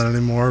don't have that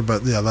anymore,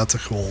 but yeah, that's a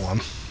cool one.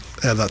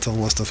 Add that to the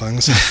list of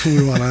things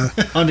we want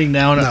to hunting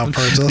down now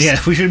purchase. Yeah,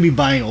 we shouldn't be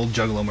buying old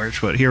Juggalo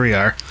merch, but here we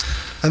are.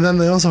 And then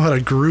they also had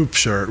a group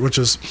shirt, which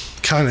is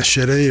kind of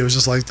shitty. It was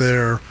just like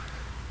their,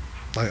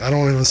 I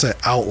don't even say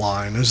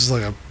outline. It was just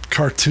like a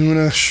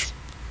cartoonish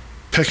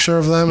picture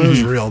of them. It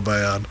was real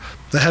bad.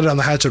 They had it on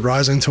the Hatchet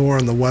Rising tour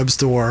in the web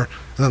store,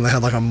 and then they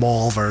had like a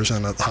mall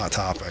version at Hot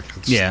Topic.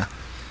 It's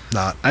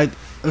not.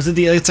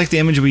 It's like the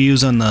image we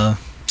use on the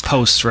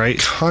posts, right?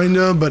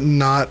 Kinda, but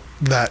not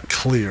that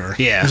clear.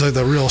 Yeah. It was like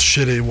the real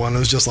shitty one. It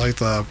was just like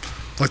the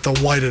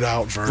whited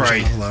out version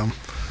Right. of them.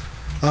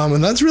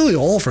 And that's really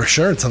all for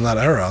shirts in that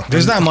era.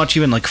 There's not much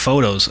even like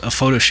photos of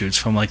photo shoots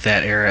from like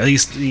that era, at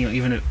least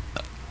even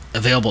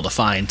available to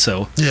find.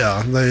 So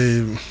Yeah,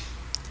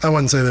 I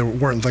wouldn't say they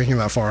weren't thinking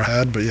that far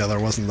ahead, but yeah, there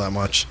wasn't that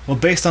much. well,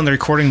 based on the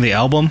recording of the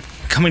album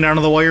coming down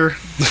to the wire,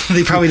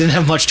 they probably didn't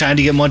have much time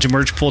to get much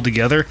merch pulled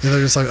together. Yeah,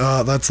 they're just like,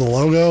 that's the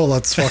logo.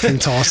 Let's fucking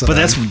toss it. But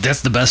in.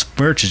 that's the best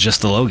merch is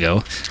just the logo.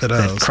 It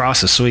That is.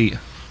 cross is sweet.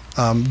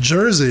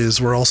 Jerseys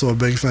were also a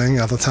big thing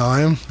at the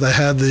time. They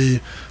had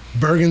the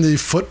burgundy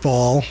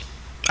football.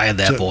 I had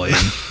that boy.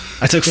 And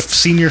I took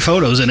senior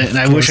photos in it, and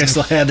I wish I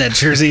still had that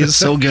jersey. It's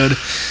so good.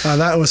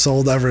 That was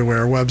sold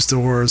everywhere. Web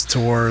stores,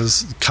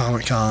 tours,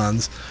 Comic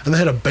Cons. And they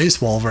had a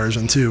baseball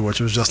version too, which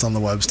was just on the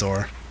web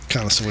store.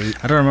 Kind of sweet.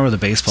 I don't remember the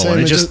baseball Same,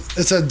 one. it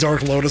said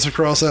Dark Lotus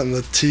across it, and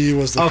the T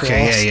was the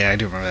Okay, cross. yeah, I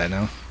do remember that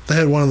now. They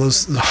had one of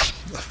those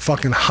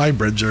fucking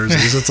hybrid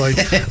jerseys. It's like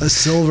a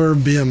silver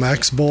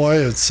BMX boy.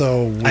 It's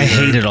so weird. I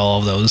hated all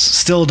of those.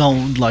 Still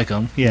don't like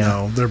them. Yeah.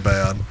 No, they're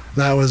bad.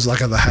 That was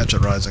like at the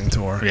Hatchet Rising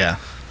tour. Yeah.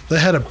 They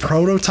had a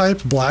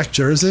prototype black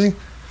jersey,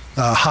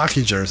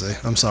 hockey jersey,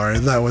 I'm sorry,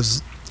 that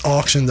was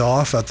auctioned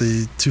off at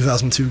the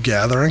 2002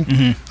 Gathering.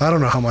 Mm-hmm. I don't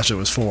know how much it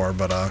was for,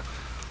 but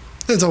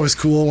it's always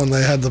cool when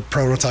they had the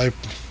prototype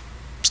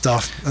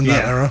stuff in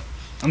that Yeah. era.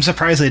 I'm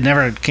surprised they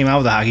never came out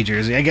with a hockey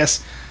jersey. I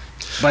guess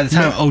by the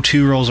time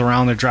 02 rolls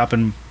around, they're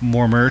dropping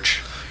more merch.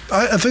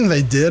 I think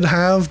they did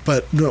have,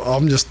 but no,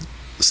 I'm just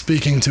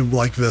speaking to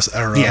like this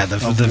era. Yeah, the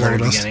of very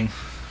Lotus. beginning.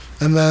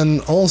 And then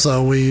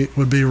also we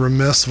would be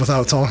remiss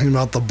without talking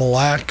about the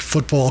black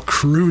football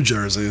crew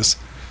jerseys,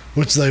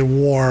 which they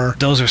wore.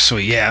 Those are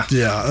sweet, yeah.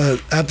 Yeah,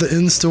 at the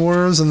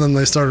in-stores, and then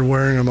they started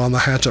wearing them on the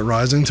Hatchet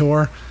Rising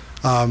tour.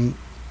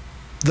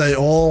 They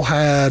all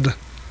had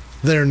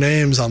their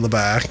names on the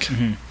back.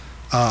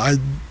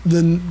 Mm-hmm.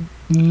 The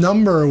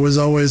number was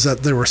always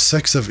that there were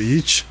 6 of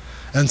each,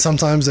 and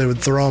sometimes they would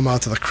throw them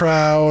out to the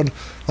crowd.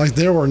 Like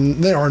there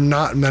are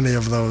not many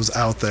of those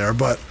out there,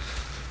 but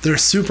they're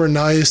super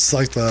nice.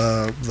 Like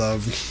the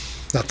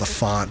not the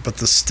font, but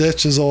the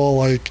stitch is all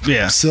like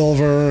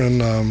silver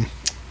and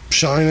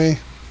shiny,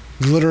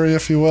 glittery,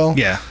 if you will.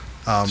 Yeah.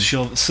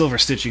 Silver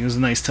stitching is a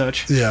nice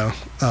touch. Yeah.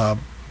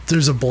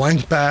 There's a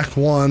blank back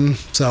one.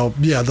 So,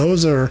 yeah,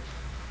 those are,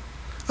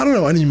 I don't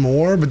know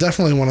anymore, but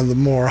definitely one of the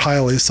more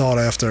highly sought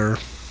after,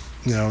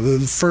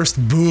 the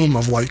first boom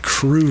of like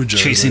crew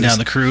jerseys. Chasing down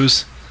the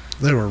crews.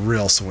 They were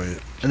real sweet.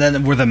 And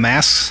then were the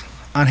masks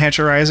on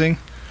Hatchet Rising?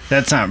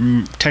 That's not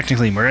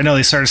technically merch. I know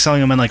they started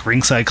selling them in like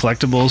Ringside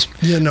Collectibles.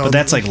 Yeah, no. But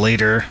that's like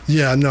later.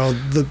 Yeah, no.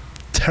 The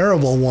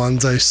terrible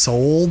ones they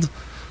sold,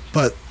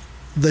 but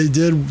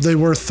they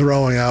were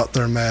throwing out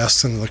their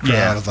masks into the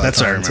crowd at that that's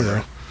time what I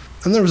remember. too.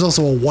 And there was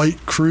also a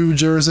white crew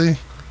jersey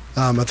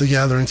at the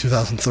Gathering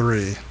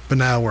 2003, but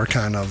now we're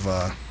kind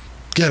of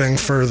getting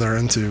further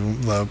into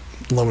the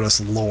Lotus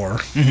lore.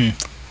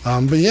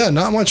 Mm-hmm. But yeah,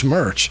 not much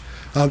merch.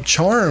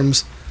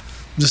 Charms,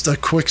 just a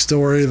quick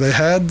story. They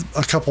had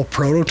a couple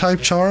prototype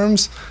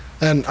charms,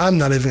 and I'm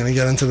not even going to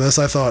get into this.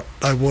 I thought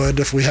I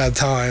would if we had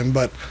time,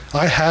 but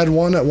I had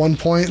one at one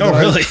point. Oh,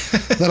 really?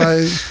 that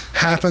I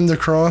happened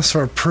across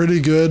for a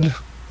pretty good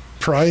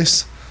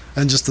price,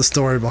 and just the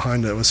story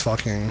behind it was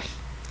fucking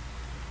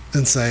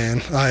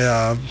insane.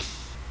 I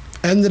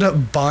ended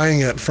up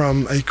buying it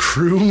from a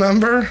crew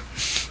member,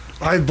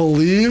 I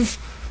believe,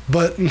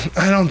 but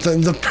I don't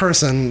think the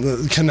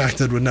person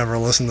connected would never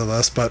listen to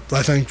this, but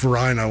I think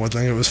Rhino would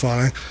think it was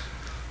funny.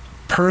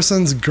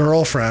 Person's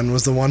girlfriend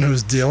was the one who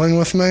was dealing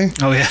with me.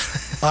 Oh, yeah.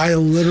 I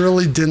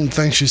literally didn't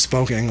think she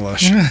spoke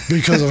English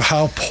because of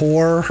how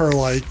poor her,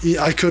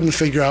 I couldn't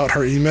figure out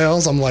her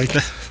emails. I'm like,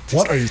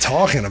 what are you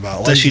talking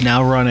about? Does she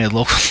now run a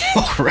local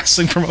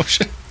wrestling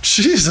promotion?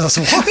 Jesus,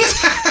 what?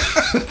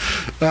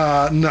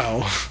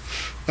 No.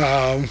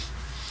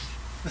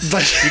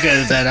 But You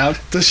got that out?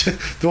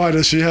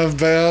 does she have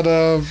bad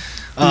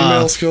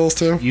email skills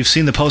too? You've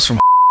seen the post from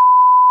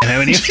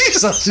haven't you?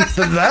 Jesus,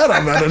 that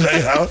I'm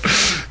editing out.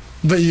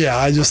 But yeah,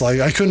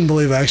 I couldn't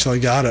believe I actually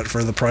got it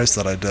for the price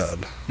that I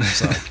did.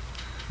 So,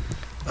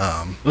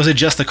 Was it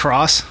just the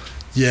cross?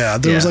 yeah,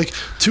 there was like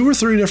 2 or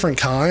 3 different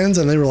kinds,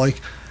 and they were like,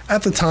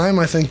 at the time,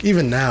 I think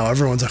even now,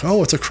 everyone's like,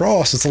 oh, it's a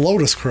cross, it's a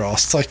Lotus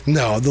cross. It's like,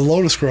 no, the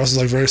Lotus cross is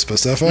like very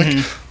specific.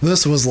 Mm-hmm.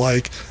 This was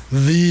like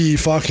the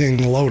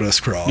fucking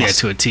Lotus cross. Yeah,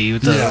 to a T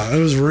with the Yeah, it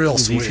was real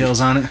sweet.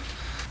 details on it.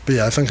 But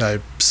yeah, I think I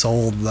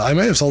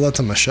may have sold that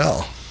to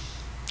Michelle.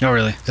 Oh,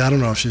 really? Yeah, I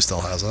don't know if she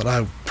still has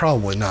it.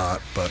 Probably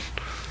not, but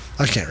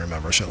I can't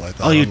remember shit like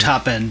that. All you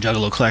top-end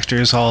Juggalo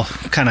collectors all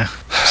kind of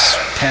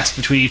pass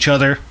between each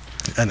other.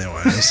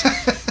 Anyways.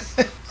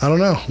 I don't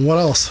know. What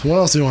else? What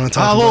else do you want to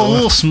talk A about?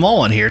 little small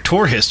one here.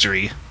 Tour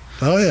history.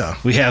 Oh, yeah.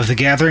 We have The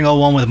Gathering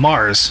 01 with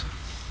Mars.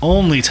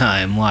 Only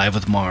time live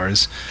with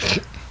Mars.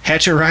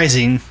 Hatchet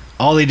Rising,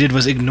 all they did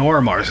was ignore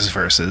Mars's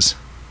verses.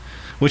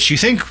 Which you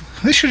think,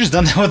 they should have just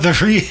done that with the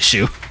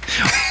reissue.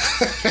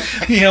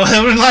 You know,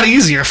 it was a lot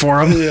easier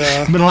for him.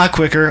 Yeah. Been a lot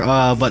quicker.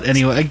 But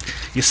anyway,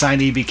 you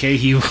signed ABK.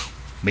 He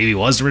maybe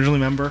was originally a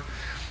member.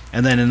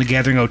 And then in the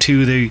Gathering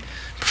 02, they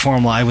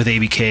performed live with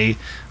ABK.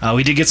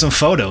 We did get some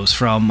photos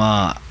from,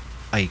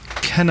 I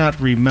cannot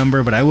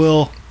remember, but I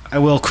will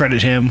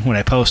credit him when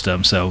I post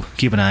them, so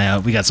keep an eye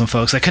out. We got some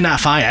folks I could not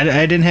find.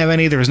 I didn't have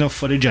any. There was no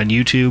footage on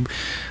YouTube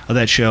of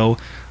that show,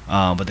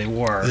 but they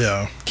wore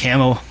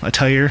camo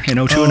attire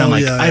in 02, and I'm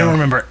like, I don't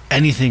remember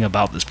anything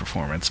about this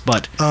performance.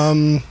 But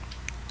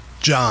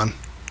John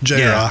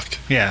J-Rock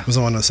was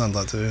the one that sent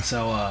that to you.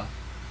 So,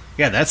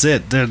 yeah, that's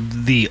it.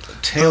 The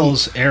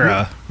Tails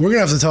era. We're going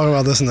to have to talk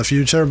about this in the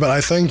future, but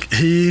I think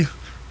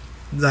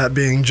that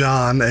being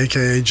John,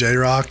 a.k.a.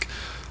 J-Rock,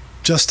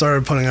 just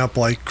started putting up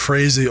like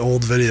crazy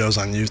old videos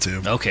on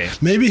YouTube. Okay.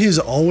 Maybe he's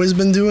always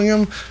been doing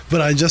them,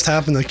 but I just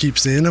happen to keep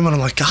seeing them, and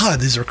I'm like,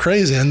 God, these are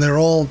crazy, and they're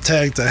all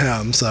tagged to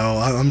him, so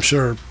I'm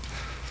sure.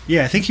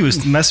 Yeah, I think he was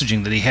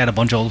messaging that he had a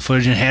bunch of old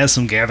footage and has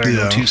some Gathering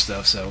 02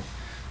 stuff, so.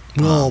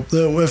 Well,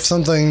 if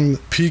something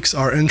piques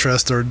our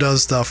interest or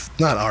does stuff,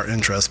 not our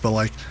interest, but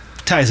like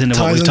ties into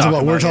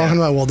what we're talking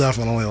about, we'll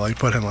definitely like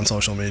put him on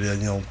social media,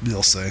 and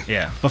you'll see.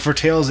 Yeah, but for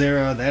Tails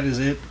era, that is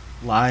it.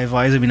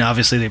 Live-wise, I mean,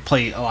 obviously they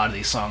play a lot of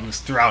these songs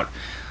throughout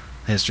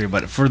history,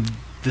 but for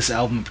this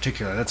album in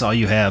particular, that's all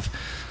you have.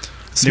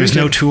 There's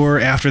no tour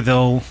after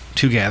the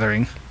 2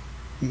 Gathering.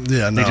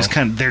 Yeah, no. They just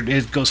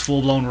it goes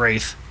full-blown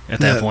Wraith at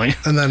that point.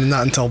 And then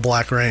not until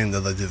Black Rain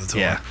did they do the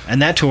tour. Yeah,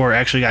 and that tour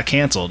actually got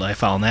canceled. I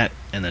found that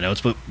in the notes,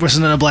 but we're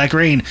in a Black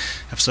Rain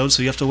episode,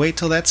 so you have to wait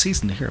till that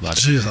season to hear about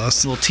it. Jesus.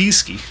 It's a little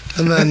teasky.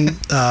 And then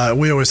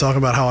we always talk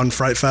about how on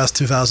Fright Fest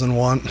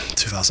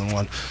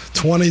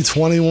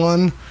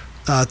 2021,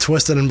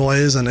 Twisted and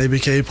Blaze and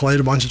ABK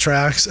played a bunch of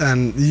tracks,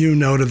 and you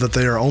noted that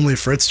they are only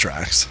Fritz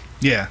tracks.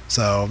 Yeah.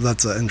 So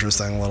that's an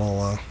interesting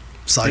little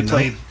side note. They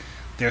played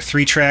their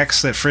 3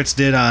 tracks that Fritz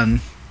did on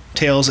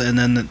Tails, and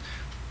then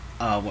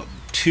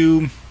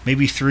 2,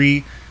 maybe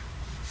 3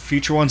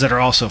 future ones that are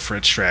also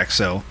Fritz tracks.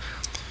 So,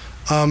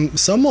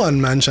 someone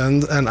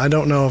mentioned, and I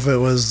don't know if it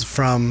was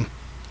from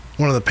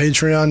one of the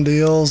Patreon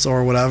deals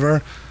or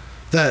whatever,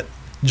 that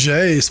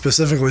Jay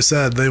specifically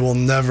said they will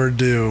never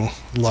do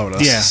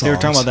Lotus. Yeah, songs. they were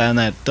talking about that in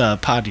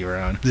that pod you were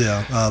on.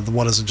 Yeah, the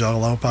What is a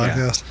Juggalo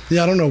podcast.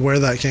 Yeah, I don't know where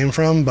that came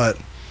from, but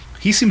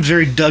he seems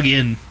very dug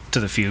in to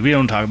the feud. We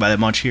don't talk about it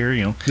much here,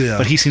 you know. Yeah.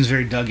 But he seems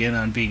very dug in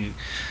on being.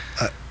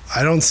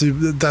 I don't see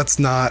that's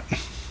not.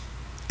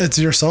 It's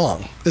your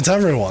song. It's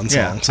everyone's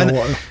song. So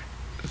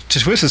to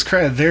Twist's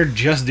credit, they're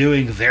just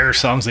doing their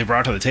songs they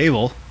brought to the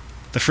table.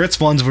 The Fritz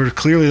ones were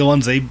clearly the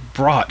ones they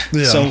brought.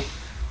 Yeah. So.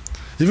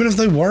 Even if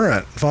they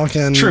weren't,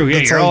 fucking... True,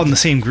 yeah, you're all in the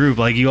same group.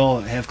 Like, you all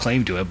have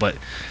claim to it, but...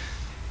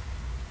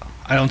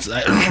 I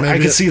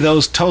could see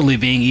those totally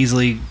being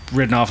easily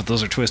written off if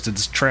those are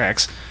Twisted's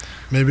tracks.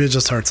 Maybe it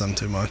just hurts them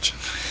too much.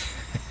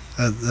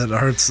 It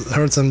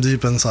hurts him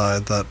deep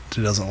inside that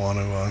he doesn't want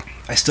to...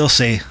 I still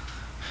say,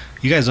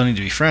 you guys don't need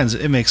to be friends.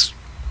 It makes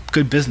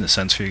good business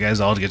sense for you guys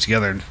all to get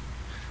together and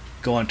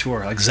go on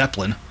tour, like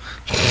Zeppelin.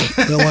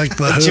 They're like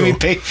the Who.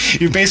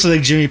 You're basically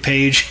like Jimmy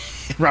Page...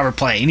 Robert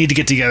Plant, you need to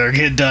get together and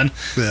get it done.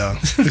 Yeah,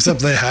 except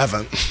they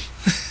haven't.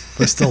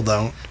 They still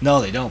don't. No,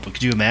 they don't, but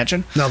could you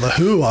imagine? Now, the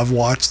Who I've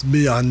watched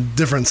be on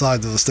different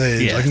sides of the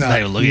stage. Yeah, like not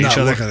even look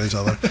at each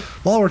other.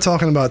 While we're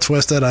talking about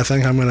Twisted, I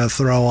think I'm going to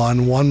throw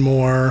on one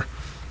more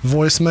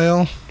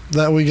voicemail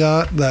that we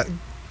got that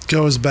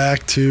goes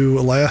back to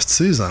last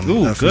season.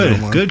 Ooh,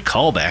 good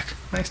callback.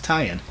 Nice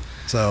tie-in.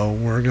 So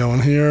we're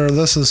going here.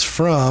 This is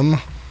from...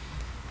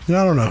 I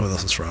don't know who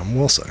this is from.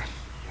 We'll see.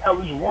 I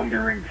was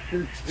wondering,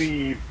 since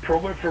the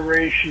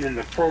proliferation in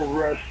the pro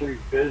wrestling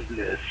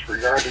business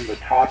regarding the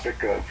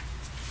topic of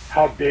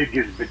how big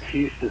is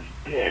Batista's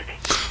dick,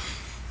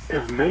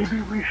 if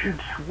maybe we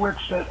should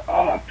switch that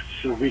up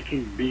so we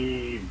can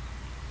be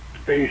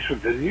faced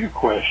with the new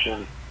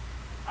question,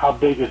 how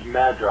big is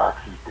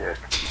Madrox's dick?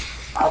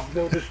 I've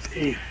noticed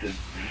a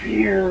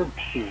severe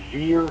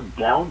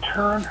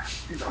downturn,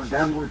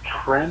 downward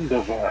trend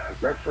of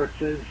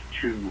references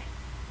to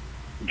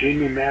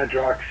Jamie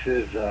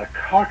Madrox's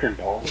cock and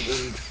balls,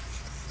 and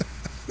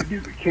maybe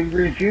we can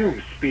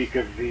resume speak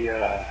of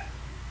the,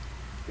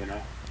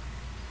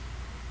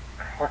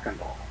 cock and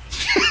balls.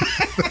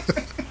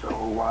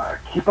 So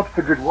keep up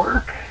the good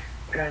work,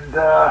 and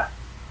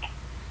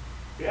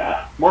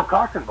more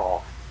cock and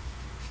balls.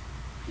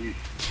 Peace.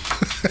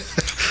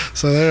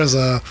 So there's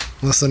a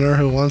listener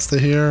who wants to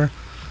hear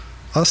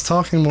us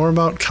talking more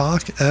about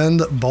cock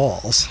and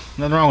balls.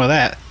 Nothing wrong with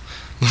that.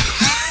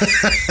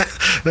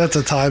 That's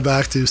a tie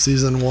back to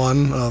season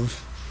 1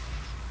 of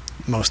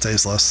Most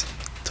Tasteless.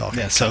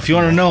 Yeah, so if you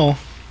want to know,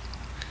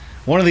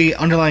 one of the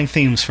underlying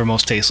themes for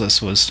Most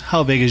Tasteless was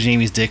how big is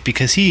Jamie's dick,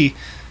 because he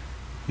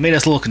made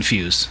us a little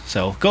confused.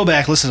 So go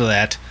back, listen to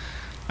that.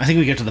 I think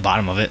we get to the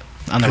bottom of it.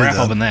 On the wrap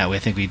up in that, I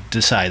think we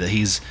decide that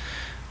he's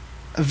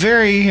a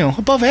very,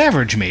 above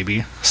average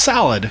maybe,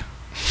 solid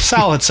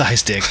Solid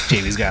size dick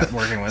Jamie's got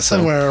working with. So.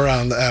 Somewhere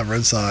around the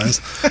average size.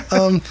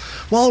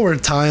 While we're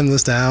tying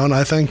this down,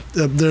 I think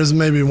there's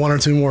maybe one or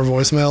two more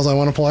voicemails I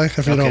want to play,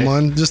 if you don't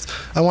mind.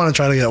 I want to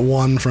try to get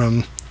one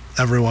from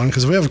everyone,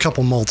 because we have a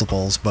couple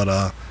multiples,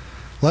 but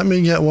let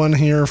me get one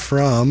here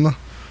from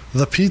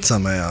the Pizza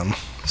Man.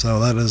 So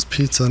that is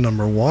pizza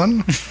number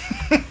 1.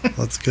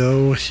 Let's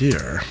go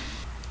here.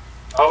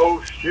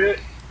 Oh shit,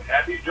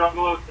 happy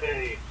Jungle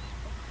Day.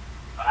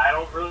 I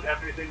don't really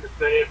have anything to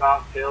say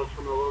about Tales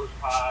from the Lotus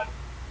Pod.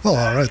 Well,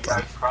 all right You guys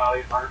then.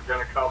 probably aren't going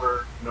to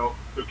cover no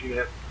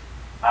spookiness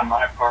on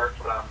my part,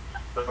 but I'm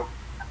stoked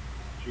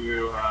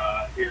to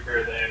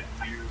hear that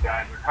you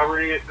guys are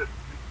covering it this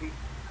season.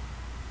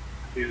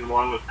 Season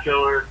 1 was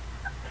killer.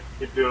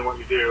 Keep doing what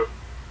you do.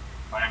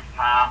 My name's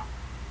Tom.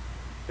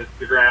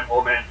 Instagram,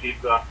 Old Man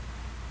Pizza.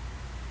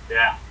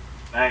 Yeah,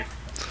 thanks.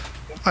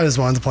 I just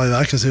wanted to play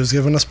that because he was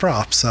giving us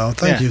props. So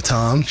thank you,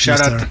 Tom. Shout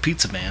out Mr. to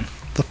Pizza Man.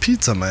 The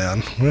Pizza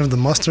Man. We have the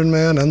Mustard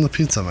Man and the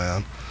Pizza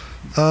Man.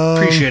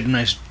 Appreciate a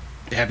nice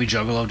happy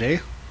Juggalo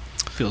day.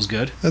 Feels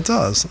good. It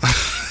does.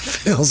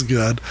 Feels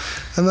good.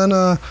 And then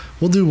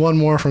we'll do one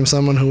more from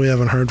someone who we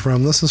haven't heard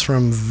from. This is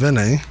from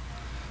Vinny.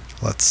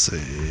 Let's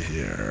see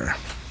here.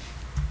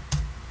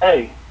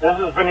 Hey, this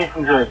is Vinny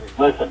from Jersey.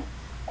 Listen,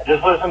 I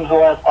just listened to the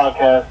last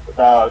podcast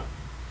about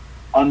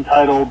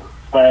Untitled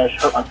 /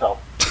 Hurt Myself.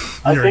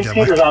 I You're think a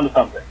Peter's gimmick. onto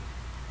something.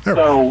 There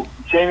So,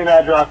 Jamie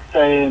Madrock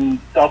saying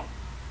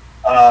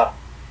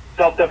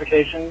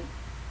self-defecation,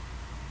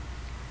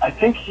 I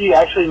think he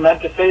actually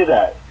meant to say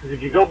that. Because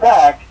if you go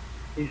back,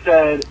 he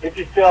said, if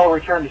you fail,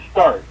 return to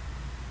start.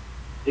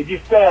 If you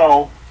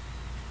fail,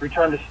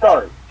 return to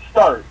start.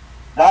 Start.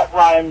 That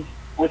rhymes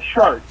with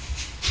shart.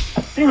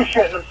 He was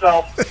shitting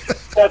himself.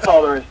 That's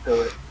all there is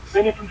to it.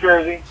 Vinny from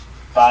Jersey.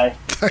 Bye.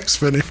 Thanks,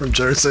 Vinny from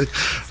Jersey.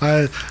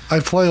 I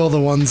play all the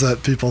ones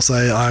that people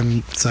say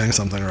I'm saying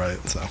something right.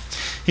 So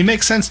He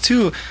makes sense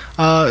too.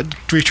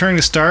 Returning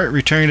to start,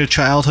 returning to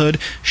childhood,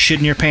 shit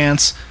in your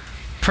pants.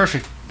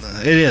 Perfect.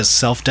 It is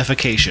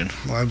self-defecation.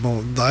 I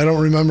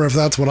don't remember if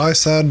that's what I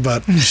said,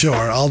 but sure,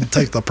 I'll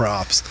take the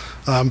props.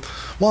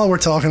 While we're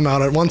talking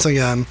about it, once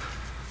again,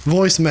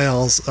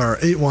 voicemails are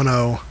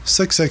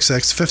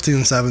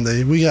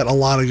 810-666-1570. We get a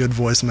lot of good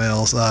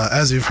voicemails.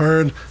 As you've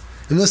heard,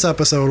 in this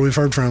episode, we've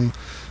heard from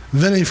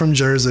Vinny from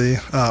Jersey.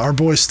 Our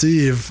boy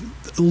Steve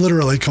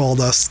literally called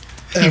us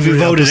every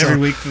voted episode.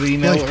 every week for the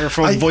email or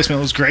for the voicemail.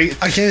 It was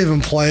great. I can't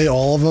even play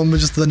all of them, but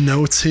just the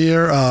notes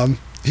here.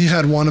 He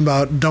had one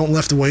about don't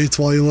lift weights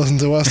while you listen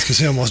to us because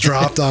he almost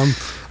dropped them.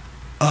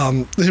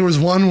 There was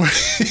one where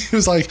he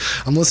was like,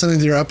 I'm listening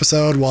to your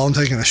episode while I'm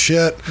taking a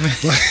shit.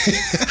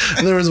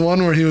 There was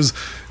one where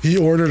he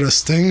ordered a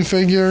Sting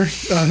figure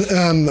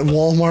on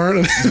Walmart.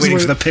 And he was Waiting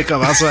for the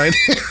pickup outside.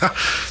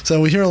 So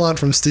we hear a lot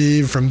from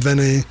Steve, from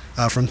Vinny,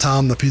 from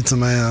Tom the Pizza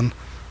Man.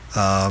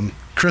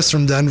 Chris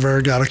from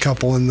Denver got a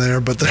couple in there,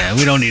 but yeah,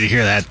 we don't need to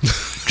hear that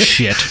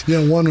shit.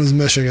 Yeah, one was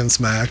Michigan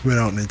Smack. We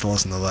don't need to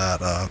listen to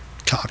that.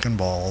 Cock and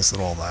balls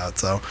and all that.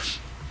 So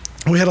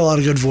we had a lot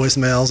of good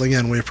voicemails.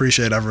 Again, we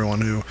appreciate everyone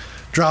who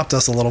dropped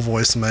us a little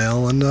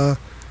voicemail, and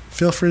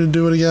feel free to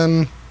do it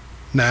again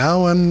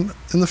now and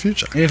in the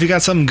future. And if you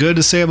got something good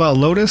to say about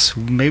Lotus,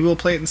 maybe we'll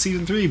play it in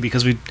season 3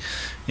 because we,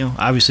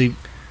 obviously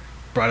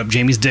brought up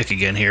Jamie's dick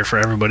again here for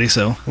everybody.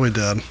 So we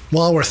did.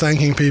 While we're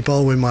thanking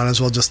people, we might as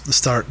well just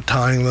start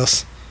tying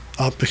this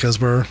up because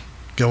we're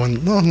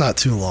going, well, not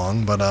too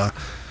long, but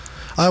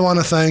I want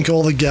to thank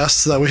all the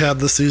guests that we had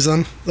this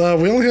season. We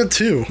only had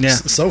 2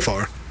 so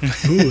far.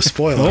 Ooh,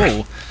 spoiler.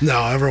 Oh.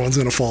 No, everyone's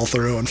going to fall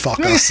through and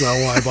fuck us, so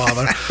why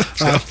bother?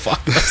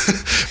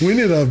 We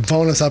need a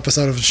bonus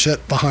episode of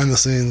shit behind the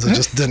scenes. It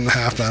just didn't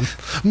happen.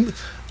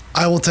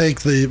 I will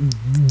take the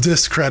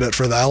discredit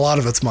for that. A lot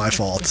of it's my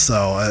fault,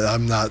 so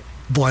I'm not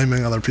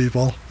blaming other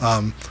people.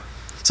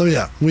 So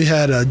yeah, we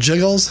had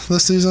Jiggles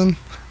this season,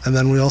 and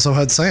then we also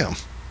had Sam.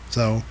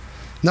 So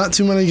not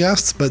too many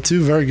guests, but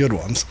 2 very good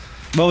ones.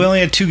 Well, we only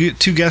had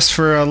two guests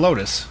for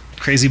Lotus,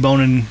 Crazy Bone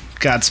and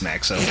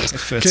Godsmack. So it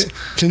fits.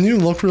 Can you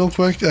look real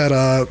quick at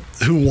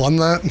who won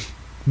that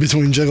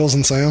between Jiggles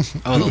and Sam?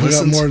 Oh, the Who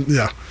got listens?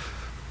 yeah.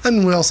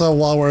 And we also,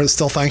 while we're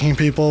still thanking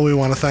people, we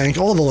want to thank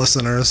all the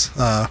listeners,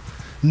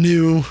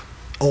 new,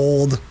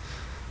 old.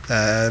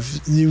 If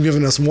you've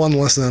given us 1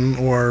 listen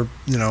or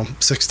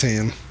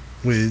 16,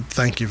 we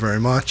thank you very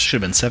much.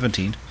 Should have been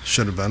 17.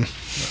 Should have been.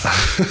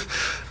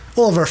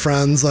 All of our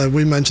friends,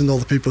 we mentioned all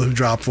the people who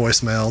drop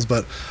voicemails,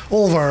 but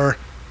all of our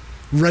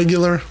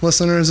regular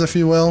listeners, if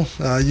you will,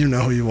 you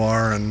know who you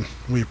are, and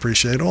we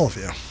appreciate all of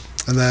you.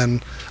 And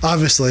then,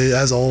 obviously,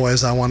 as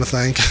always, I want to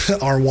thank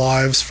our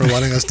wives for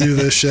letting us do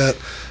this shit.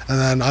 And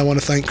then I want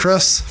to thank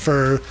Chris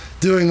for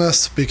doing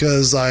this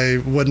because I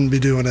wouldn't be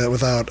doing it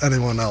without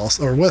anyone else,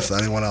 or with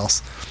anyone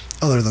else,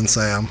 other than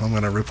Sam. I'm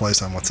going to replace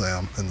him with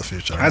Sam in the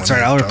future. That's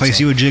right. I'll replace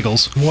you with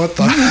Jiggles. What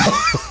the hell?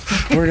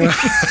 We're going to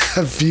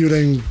have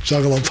feuding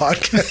Juggalo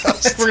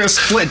podcast. We're going to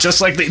split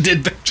just like they did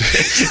in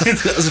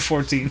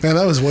 2014. Man,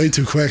 that was way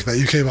too quick that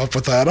you came up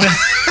with that.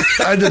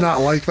 I did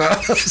not like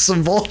that. That was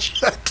some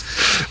bullshit.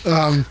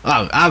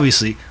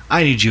 Obviously,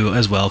 I need you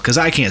as well because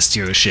I can't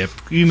steer a ship.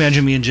 You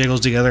imagine me and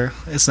Jiggles together?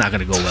 It's not going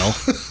to go well.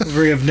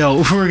 We're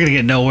going to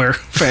get nowhere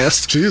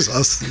fast.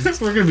 Jesus.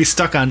 We're going to be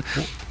stuck on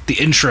the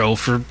intro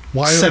for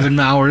 7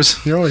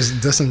 hours. You're always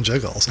dissing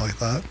Jiggles like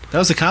that. That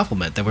was a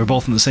compliment that we're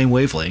both in the same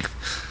wavelength.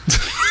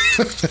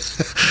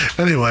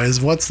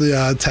 Anyways, what's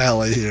the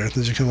tally here?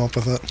 Did you come up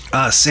with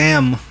it?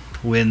 Sam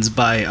wins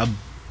by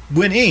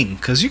winning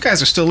because you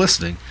guys are still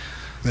listening.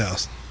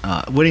 Yes.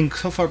 Winning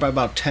so far by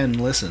about 10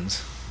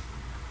 listens.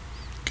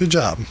 Good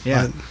job.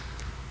 Yeah.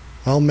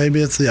 Well,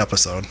 maybe it's the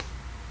episode.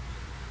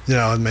 You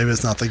know, maybe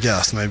it's not the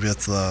guest. Maybe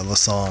it's the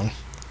song.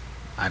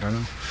 I don't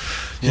know.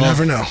 You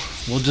never know.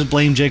 We'll just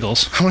blame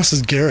Jiggles. How much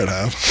does Garrett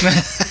have?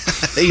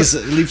 He's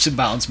leaps and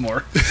bounds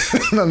more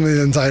than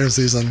the entire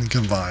season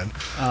combined.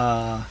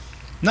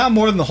 Not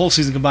more than the whole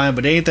season combined,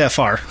 but it ain't that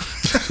far.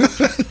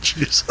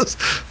 Jesus.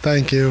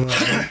 Thank you.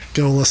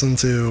 Go listen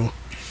to,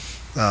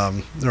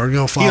 or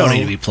go follow. You don't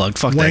need to be plugged.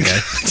 Fuck that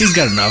guy. He's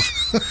got enough.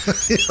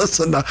 He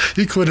has enough.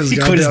 He quit his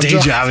day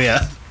job,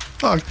 yeah.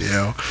 Fuck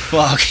you.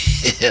 Fuck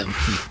him,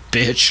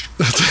 bitch.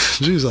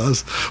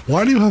 Jesus.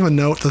 Why do you have a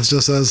note that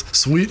just says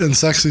sweet and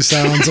sexy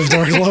sounds of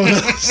Dark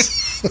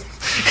Lotus?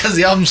 Because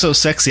the album's so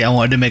sexy, I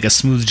wanted to make a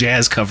smooth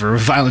jazz cover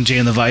of Violent J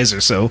and the Visor,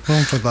 so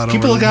I'll put that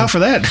keep a look out for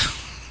that.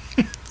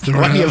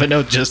 Why do you have a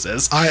note just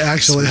as I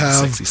actually have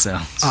sexy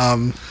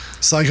sounds?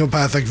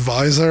 Psychopathic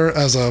Visor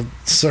as a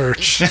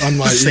search on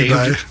my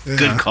eBay. Yeah.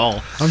 Good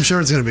call. I'm sure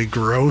it's going to be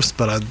gross,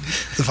 but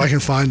if I can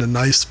find a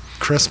nice,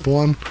 crisp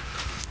one,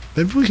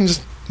 maybe we can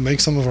just make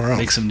some of our own.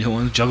 Make some new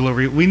ones. Juggler.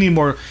 We need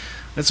more.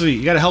 That's what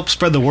you got to help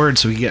spread the word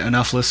so we get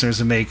enough listeners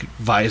to make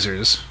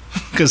visors.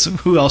 Because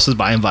who else is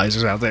buying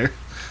visors out there?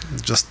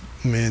 Just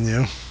me and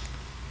you.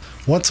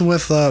 What's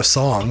with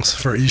songs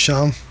for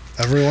Isham?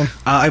 Everyone?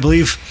 I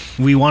believe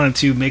we wanted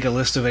to make a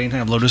list of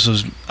anytime Lotus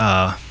was.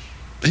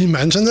 He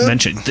mentioned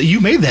it? You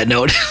made that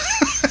note.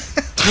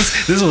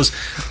 This was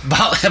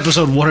about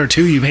episode 1 or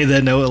 2. You made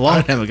that note a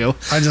long time ago.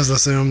 I just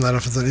assumed that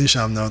if it's an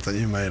Isham note that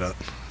you made it.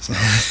 So.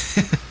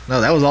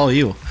 No, that was all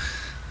you.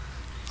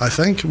 I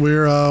think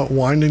we're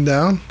winding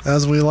down,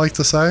 as we like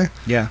to say.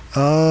 Yeah.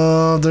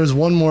 There's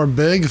one more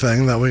big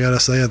thing that we got to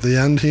say at the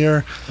end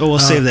here. Oh, we'll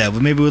save that.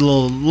 But maybe with a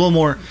little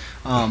more,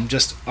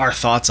 just our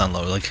thoughts on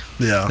Low. Like,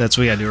 yeah, that's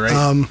what we got to do,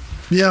 right?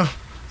 Yeah.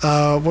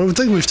 Well, I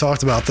think we've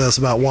talked about this,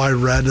 about why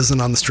Red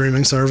isn't on the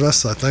streaming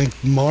service. I think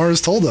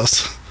Mars told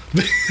us.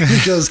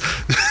 Because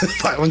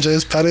Violent J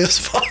is petty as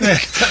fuck.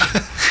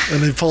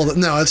 And he pulled it.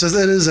 No, it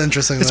is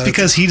interesting. It's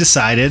because he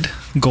decided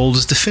gold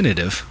is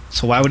definitive.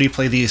 So why would he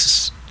play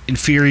this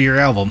inferior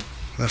album?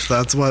 If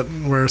that's what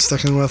we're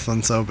sticking with,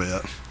 then so be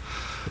it.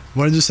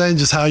 What did you say?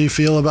 Just how you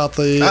feel about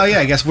the... Oh,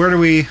 yeah, I guess. Where do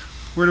we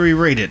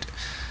rate it?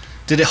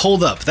 Did it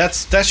hold up? That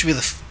should be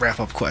the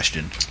wrap-up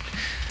question.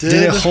 Did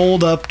it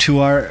hold up to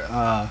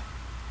our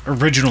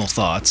original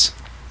thoughts?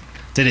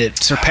 Did it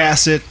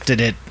surpass it? Did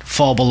it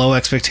fall below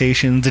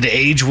expectations? Did it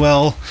age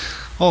well?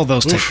 All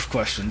those type of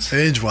questions.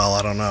 Age well,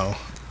 I don't know.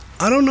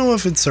 I don't know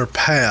if it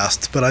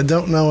surpassed, but I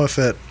don't know if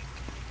it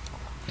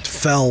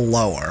fell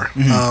lower.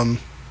 Mm-hmm.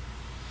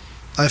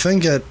 I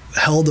think it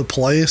held a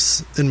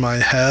place in my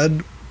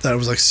head that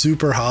was like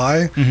super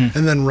high,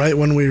 and then right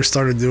when we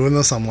started doing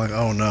this, I'm like,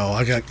 oh no,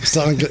 I got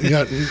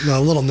a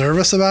little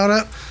nervous about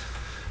it.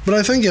 But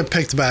I think it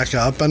picked back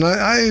up, and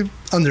I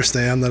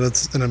understand that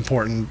it's an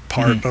important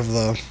part of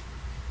the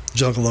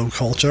Juggalo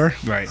culture.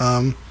 Right.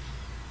 I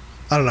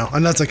don't know,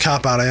 and that's a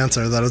cop-out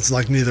answer, that it's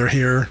like neither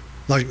here,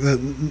 like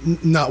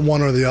not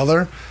one or the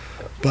other.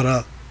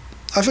 But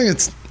I think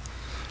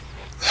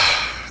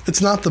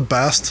it's not the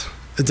best.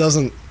 It's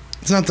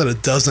not that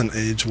it doesn't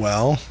age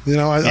well. You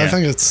know, I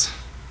think it's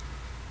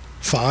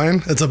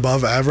fine. It's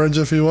above average,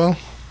 if you will.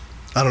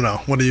 I don't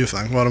know. What do you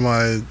think?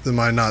 Am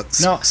I not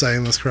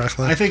saying this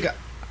correctly? I think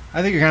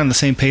you're kind of on the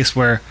same pace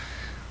where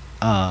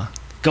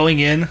going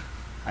in,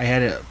 I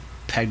had it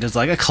pegged as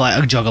like a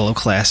Juggalo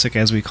classic,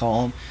 as we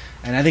call them,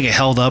 and I think it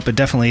held up. It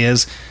definitely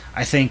is.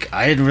 I think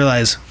I didn't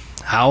realize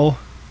how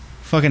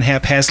fucking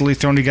haphazardly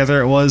thrown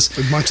together it was.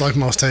 Much like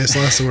most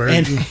Tasteless.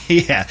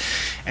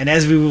 And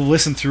as we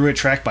listened through it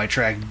track by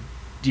track,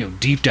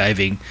 deep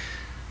diving,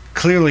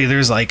 clearly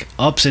there's like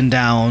ups and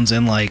downs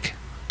and like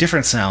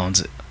different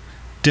sounds,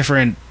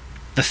 the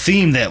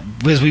theme that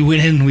as we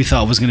went in we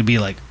thought was going to be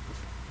like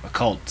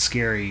occult,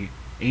 scary,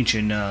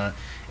 ancient,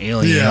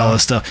 alien, all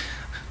this stuff.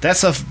 That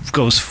stuff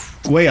goes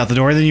way out the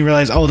door. And then you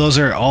realize, oh, those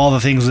are all the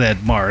things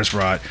that Mars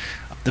brought.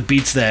 The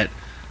beats that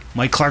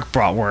Mike Clark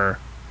brought were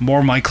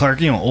more Mike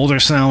Clark, older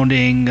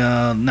sounding,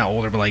 not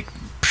older, but like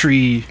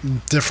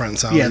different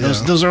sounding. Yeah,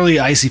 those early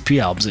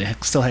ICP albums, they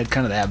still had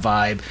kind of that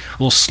vibe, a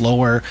little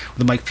slower.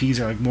 The Mike P's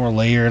are like more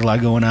layered, a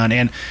lot going on.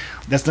 And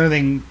that's another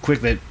thing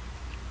quick that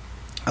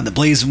on the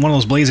Blaze, one of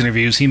those Blaze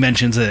interviews, he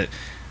mentions that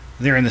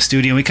they're in the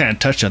studio. We kind of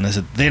touched on this.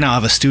 That they now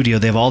have a studio.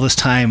 They have all this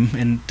time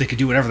and they could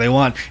do whatever they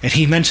want. And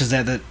he mentions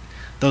that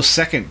those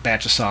second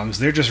batch of songs,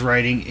 they're just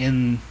writing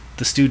in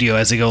the studio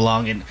as they go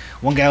along. And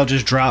one guy will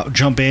just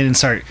jump in and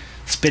start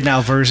spitting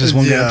out verses.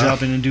 One guy will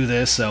jump in and do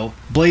this. So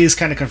Blaze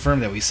kind of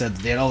confirmed that. We said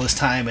that they had all this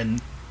time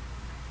and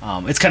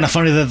It's kind of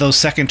funny that those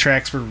second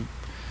batch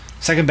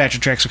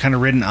of tracks were kind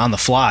of written on the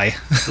fly,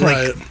 like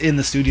Right. in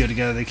the studio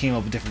together. They came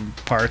up with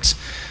different parts,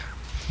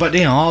 but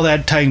all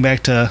that tying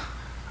back to,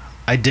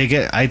 I dig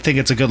it. I think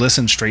it's a good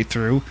listen straight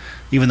through,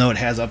 even though it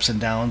has ups and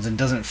downs and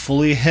doesn't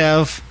fully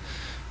have.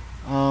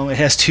 It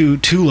has two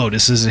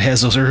Lotuses. It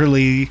has those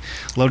early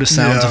Lotus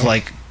sounds of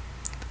like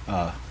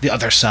the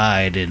other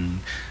side, and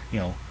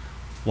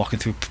walking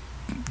through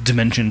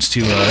dimensions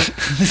to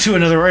to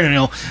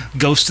another,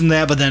 ghost in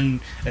that. But then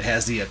it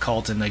has the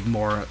occult and like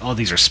more. Oh,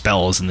 these are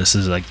spells, and this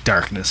is like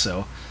darkness.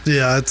 So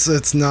Yeah,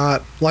 it's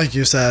not like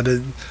you said.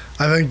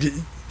 I think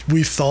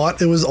we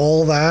thought it was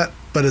all that,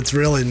 but it's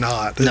really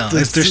not. no,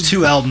 there's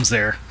two albums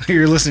there.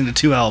 You're listening to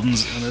two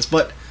albums on this,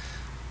 but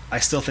I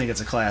still think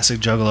it's a classic.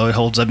 Juggalo, it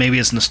holds up. Maybe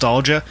it's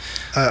nostalgia.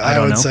 I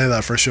don't would know. say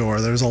that for sure.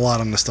 There's a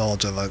lot of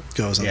nostalgia that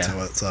goes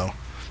into it. So,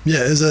 yeah,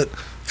 is it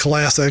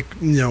classic,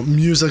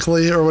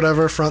 musically or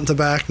whatever, front to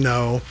back?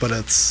 No, but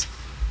it's...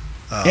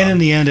 and in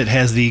the end, it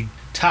has the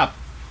top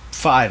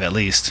 5 at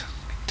least.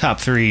 Top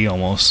 3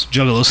 almost.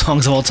 Juggalo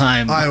songs of all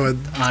time I would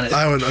on it.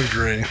 I would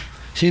agree.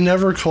 He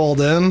never called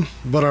in,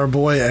 but our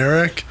boy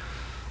Eric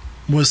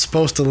was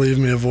supposed to leave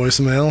me a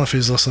voicemail if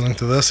he's listening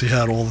to this. He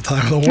had all the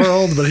time in the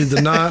world, but he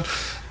did not.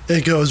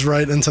 It goes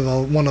right into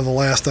one of the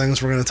last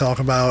things we're going to talk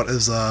about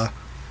is the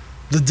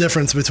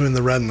difference between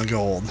the red and the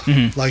gold.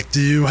 Mhm. Like, do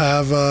you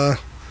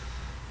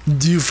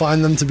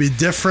find them to be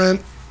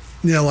different?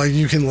 Like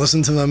you can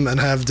listen to them and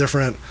have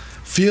different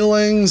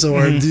feelings,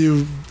 or do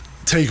you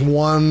take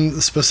one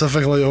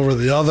specifically over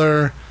the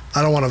other?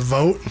 I don't want to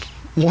vote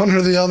one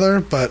or the other,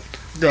 but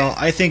No,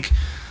 I think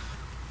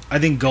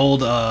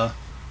gold.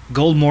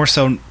 Gold more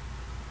so.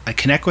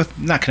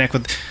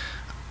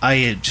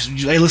 I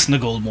listen to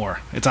gold more.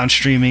 It's on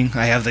streaming.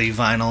 I have the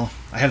vinyl.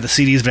 I have the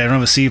CDs, but I don't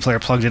have a CD player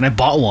plugged in. I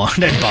bought one.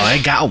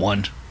 I got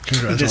one.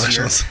 Congratulations.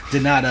 This year.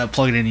 Did not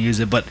plug it in and use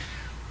it, but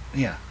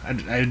yeah,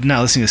 I'm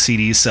not listening to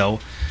CDs, so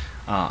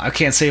I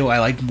can't say I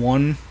like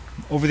one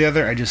over the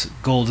other.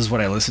 Gold is what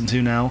I listen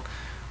to now.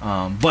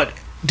 But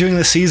during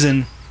the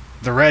season,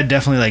 the red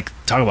definitely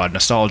talk about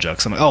nostalgia.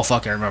 Because I'm like, oh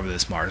fuck, I remember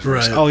this Mars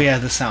verse. Right. Oh yeah,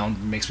 this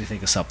sound makes me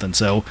think of something.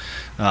 So,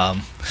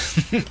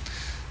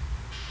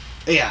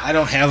 yeah, I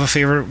don't have a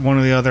favorite one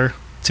or the other.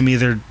 To me,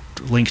 they're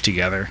linked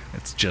together.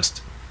 It's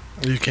just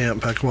you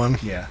can't pick one.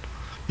 yeah,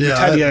 Yeah,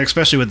 tied together,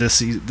 especially with this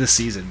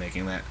season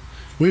making that.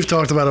 We've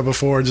talked about it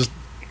before. Just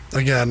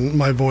again,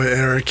 my boy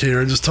Eric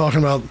here, just talking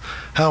about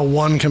how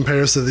one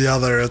compares to the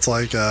other. It's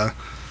like to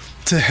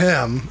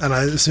him, and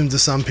I assume to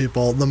some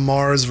people, the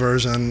Mars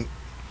version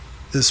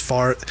is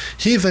far.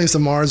 He thinks the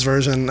Mars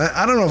version.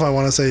 I don't know if I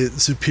want to say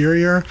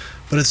superior,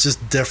 but it's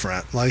just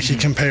different. Like he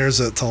compares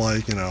it to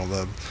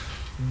the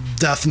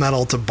death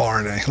metal to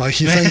Barney. Like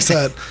he thinks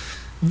that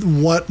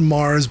what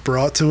Mars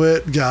brought to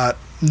it got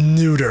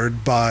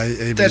neutered by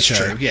ABK. That's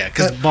true. Yeah,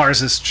 because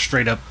Mars is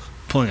straight up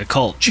pulling a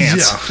cult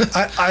chance.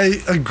 Yeah, I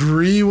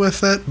agree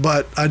with it,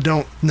 but I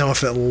don't know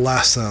if it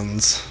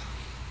lessens.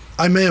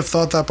 I may have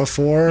thought that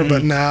before,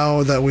 but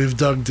now that we've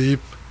dug deep,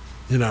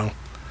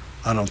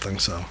 I don't think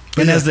so.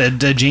 But And yeah, as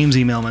the James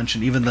email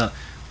mentioned, even the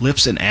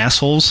lips and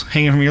assholes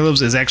hanging from your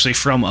lips is actually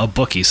from a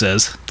book, he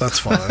says. that's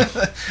fine.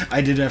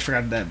 I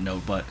forgot that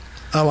note, but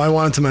I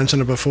wanted to mention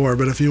it before,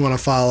 but if you want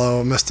to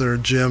follow Mr.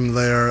 Jim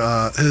there,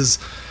 his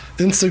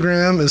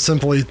Instagram is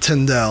simply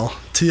Tindell,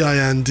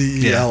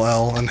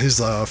 Tindell, and he's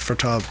a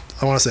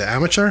I want to say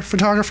amateur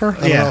photographer.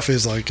 I don't know if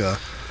he's a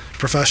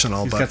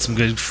professional, he's but got some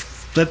good...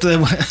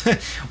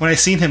 when I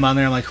seen him on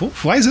there, I'm like,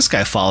 why is this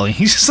guy following?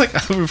 He's just like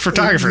a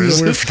photographer. He's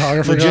a weird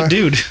photographer Legit guy?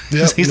 dude.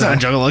 Yep, He's not no. a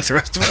juggler like the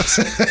rest of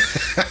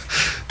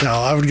us. no,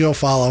 I would go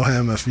follow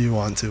him if you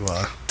want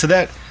to. To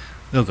that...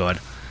 Oh, go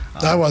ahead.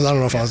 I don't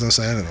know if I was going to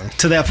say anything.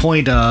 To that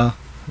point,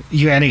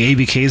 you're adding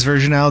ABK's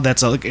version now.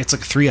 It's like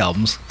 3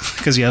 albums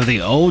because you have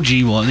the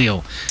OG one,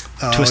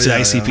 Twisted yeah,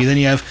 ICP. yeah. Then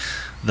you have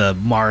the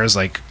Mars,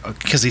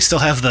 because they still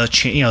have the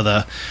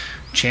the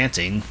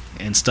chanting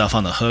and stuff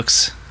on the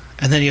hooks.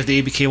 And then you have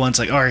the ABK ones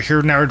all right,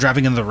 here now we're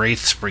dropping in the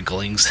Wraith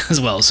sprinklings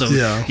as well. So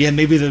Yeah.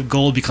 maybe the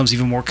gold becomes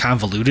even more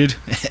convoluted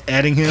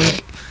adding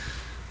him.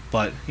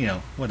 But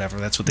whatever.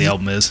 That's what the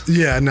album is.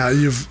 Yeah, now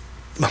you've.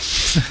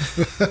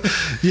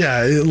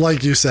 Yeah,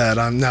 like you said,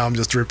 I'm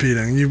just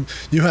repeating.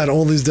 You had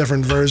all these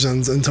different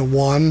versions into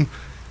one,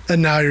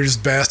 and now you're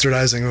just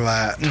bastardizing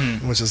that,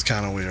 which is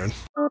kind of weird.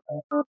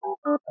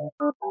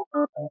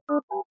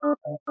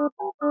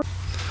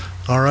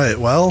 All right,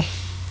 well,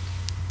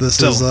 this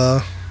So, is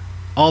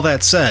All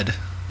that said,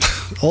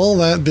 all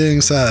that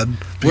being said.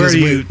 Where because do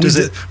you- we does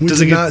did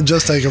it get- not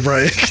just take a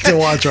break to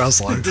watch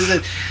wrestling.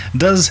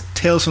 does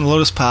Tales from the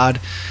Lotus Pod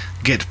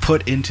get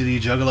put into the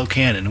Juggalo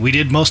canon? We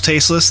did Most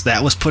Tasteless.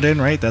 That was put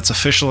in, right? That's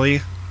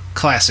officially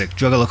classic.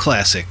 Juggalo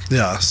classic.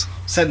 Yes.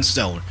 Set in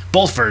stone.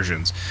 Both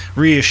versions.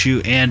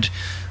 Reissue and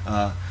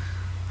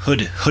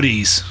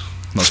hoodies.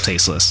 Most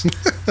Tasteless.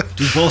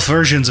 Do both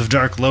versions of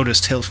Dark Lotus,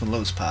 Tales from the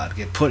Lotus Pod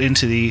get put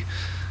into the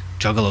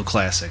Juggalo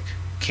classic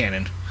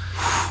canon?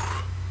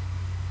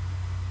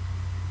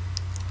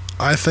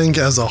 I think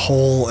as a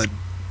whole, it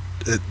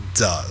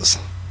does.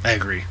 I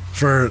agree.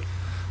 For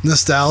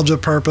nostalgia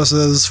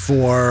purposes,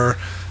 for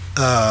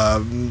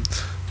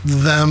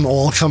them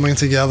all coming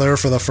together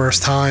for the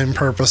first time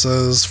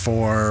purposes,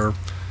 for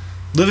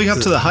living up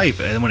to the hype.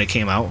 And when it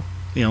came out,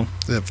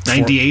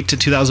 98 to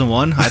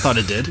 2001, I thought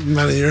it did.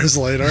 Many years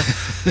later.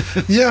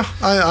 Yeah,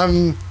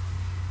 I'm.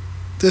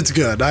 It's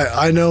good.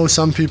 I know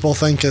some people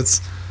think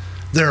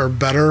there are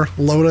better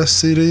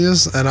Lotus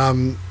CDs, and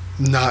I'm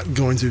not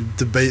going to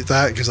debate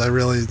that because I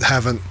really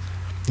haven't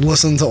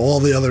listened to all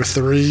the other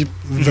three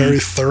very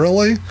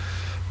thoroughly.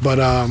 But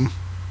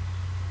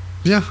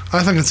yeah,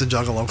 I think it's a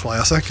Juggalo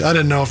classic. I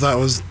didn't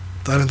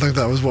think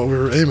that was what we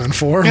were aiming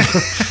for.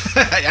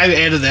 I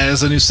added that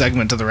as a new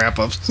segment to the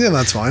wrap-ups. Yeah,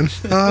 that's fine.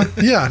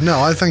 Yeah, no,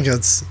 I think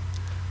it's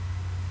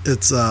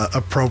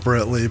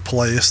appropriately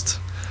placed.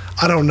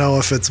 I don't know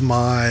if it's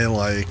my,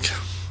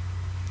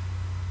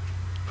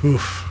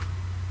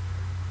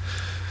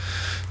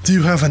 do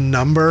you have a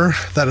number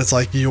that it's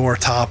like your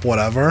top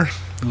whatever?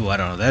 Ooh, I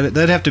don't know.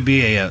 That'd have to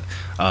be a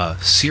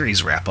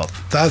series wrap-up.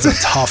 That's a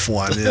tough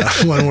one, yeah,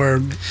 when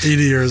we're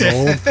 80 years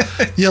old.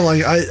 Yeah,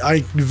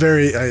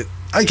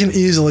 I can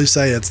easily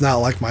say it's not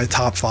like my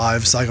top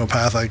 5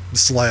 psychopathic /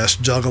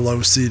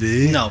 Juggalo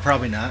CD. No,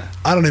 probably not.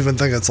 I don't even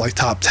think it's like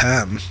top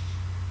 10.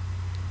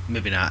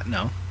 Maybe not,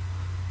 no.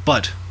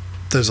 But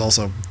there's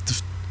also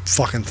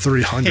fucking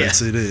 300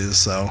 CDs,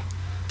 so.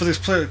 But there's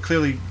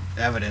clearly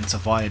evidence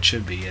of why it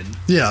should be. And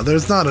yeah,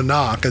 there's not a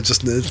knock.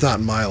 It's not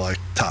in my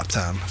top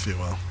 10, if you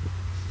will.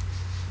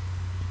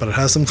 But it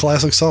has some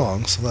classic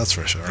songs, that's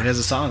for sure. It has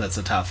a song that's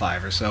a top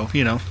 5 or so.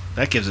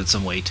 That gives it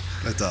some weight.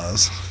 It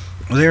does.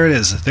 Well, there it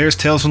is. There's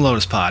Tales from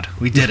Lotus Pod.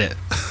 We did it.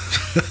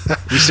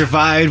 We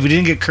survived. We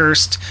didn't get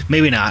cursed.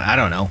 Maybe not. I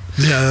don't know.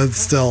 Yeah, there's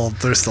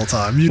still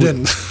time. You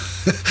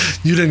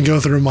didn't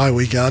go through my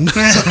weekend,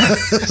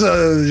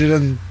 so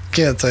you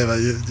can't say that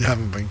you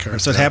haven't been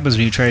cursed. That's what happens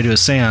when you try to do a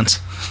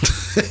seance.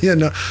 Yeah,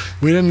 no,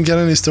 we didn't get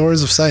any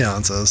stories of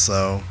seances,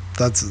 so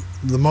that's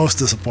the most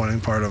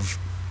disappointing part of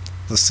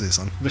this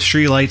season. The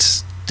street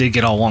lights did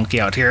get all wonky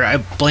out here. I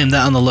blame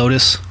that on the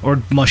Lotus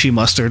or Mushy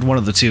Mustard, one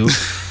of the two.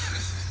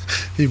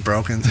 He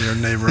broke into your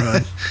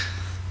neighborhood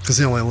because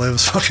he only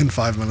lives fucking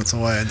 5 minutes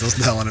away and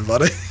doesn't tell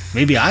anybody.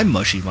 Maybe I'm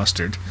Mushy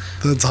Mustard.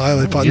 That's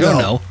highly possible. You don't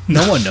know.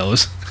 No one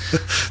knows.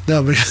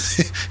 No,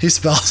 because he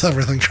spells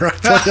everything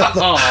correctly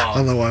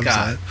on the website.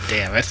 God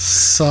damn it.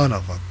 Son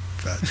of a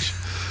bitch.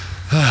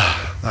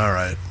 All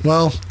right.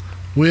 Well,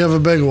 we have a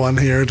big one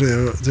here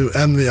to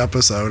end the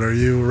episode. Are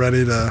you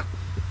ready to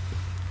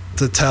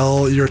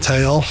tell your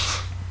tale?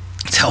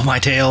 Tell my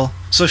tale.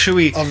 So should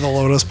we... Of the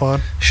Lotus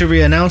Pod? Should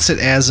we announce it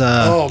as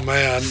a... Oh,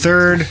 man.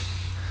 Third...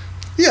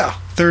 Yeah.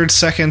 Third,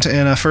 second,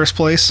 and first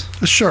place?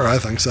 Sure, I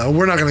think so.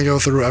 We're not going to go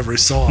through every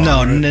song.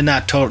 No, right?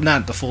 not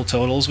the full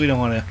totals. We don't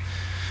want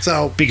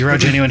to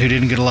begrudge anyone who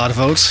didn't get a lot of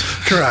votes.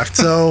 Correct.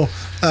 So,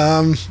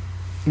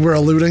 we're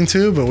alluding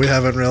to, but we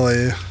haven't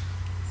really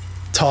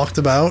talked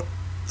about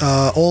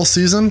all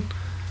season.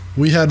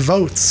 We had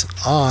votes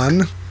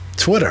on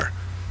Twitter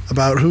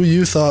about who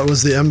you thought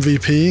was the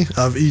MVP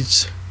of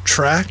each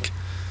track.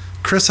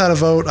 Chris had a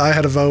vote, I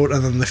had a vote,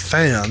 and then the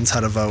fans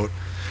had a vote.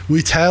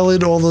 We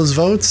tallied all those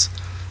votes,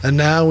 and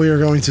now we are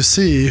going to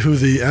see who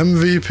the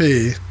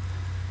MVP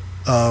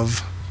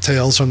of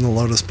Tales from the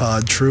Lotus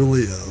Pod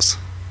truly is.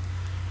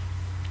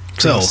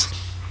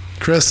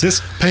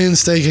 Chris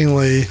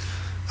painstakingly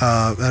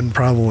and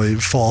probably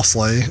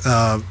falsely,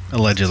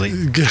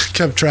 allegedly,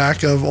 kept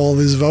track of all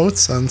these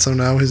votes, and so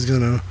now he's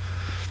gonna.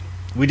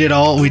 We did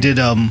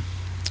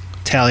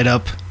tallied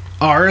up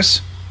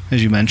ours,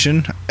 as you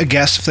mentioned. A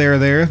guest, if they were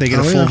there, they get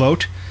a full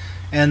vote,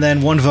 and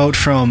then one vote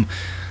from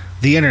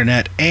the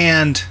internet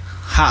and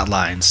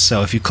hotlines.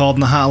 So if you called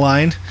in the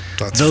hotline,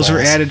 those were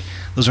added.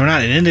 Those were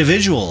not an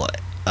individual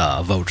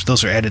vote.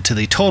 Those are added to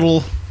the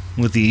total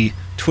with the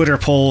Twitter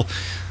poll,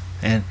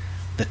 and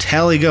the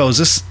tally goes.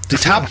 The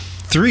top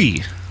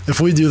 3. If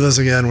we do this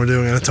again, we're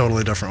doing it a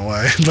totally different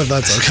way, but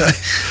that's okay.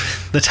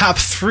 The top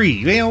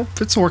 3,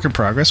 it's a work in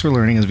progress. We're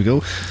learning as we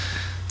go.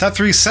 Top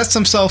 3 sets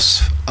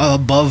themselves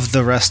above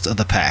the rest of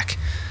the pack.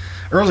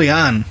 Early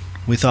on,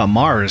 we thought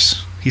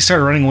Mars. He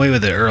started running away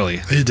with it early.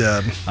 He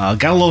did.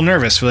 Got a little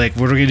nervous. We're like,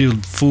 what are we going to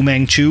do? Fu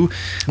Manchu?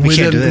 We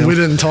can't do that. We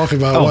didn't talk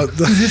about what...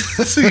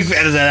 So you've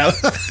added that out.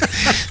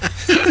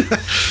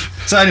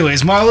 So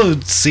anyways,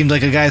 Marlo seemed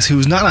like a guy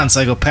who's not on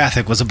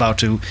Psychopathic was about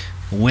to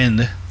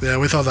win. Yeah,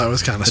 we thought that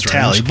was kind of strange.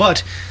 Tally.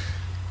 But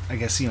I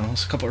guess,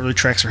 there's a couple early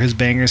tracks for his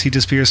bangers. He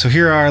disappears. So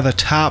here are the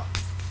top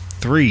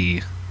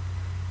 3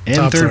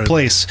 in third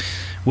place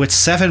with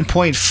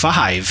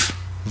 7.5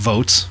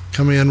 votes.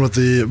 Coming in with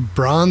the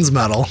bronze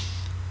medal.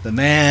 The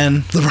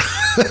man with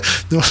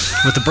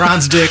the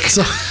bronze dick.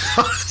 So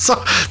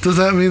does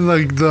that mean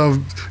like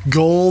the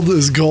gold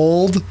is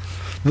gold,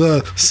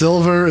 the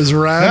silver is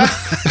red?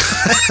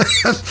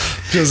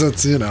 Because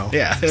it's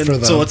yeah.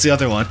 So what's the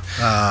other one?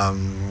 I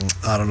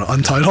don't know.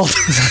 Untitled.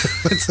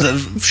 It's the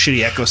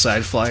shitty Echo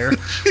Side flyer.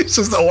 It's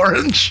just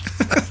orange.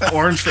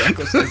 Orange for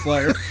Echo Side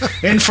flyer,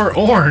 and for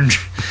orange,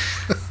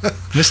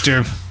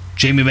 Mr.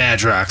 Jamie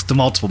Madrox, the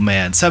multiple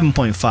man,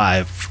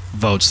 7.5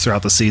 votes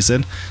throughout the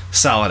season.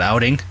 Solid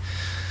outing.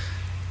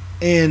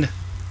 In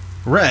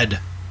red,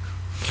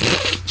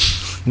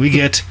 we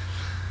get...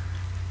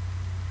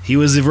 He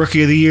was the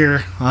Rookie of the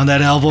Year on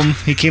that album.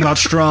 He came out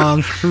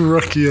strong.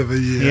 Rookie of the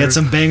Year. He had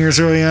some bangers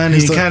early on.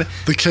 He's He kind of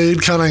the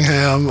Cade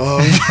Cunningham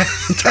of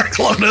Dark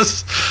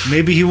Lotus.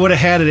 maybe he would have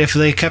had it if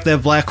they kept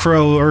that Black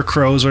Crow or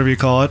Crows, whatever you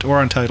call it,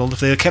 or Untitled. If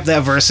they had kept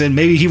that verse in,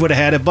 maybe he would have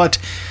had it. But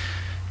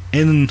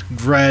in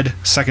red,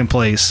 second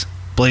place,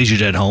 Blaze You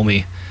Dead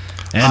Homie.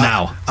 And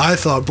now I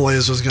thought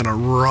Blaze was going to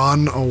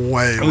run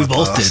away. we with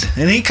both us. did,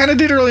 and he kind of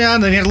did early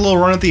on. Then he had a little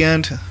run at the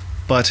end,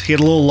 but he had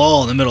a little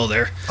lull in the middle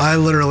there. I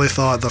literally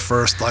thought the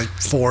first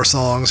 4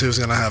 songs he was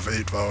going to have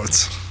 8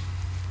 votes.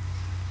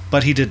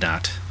 But he did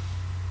not.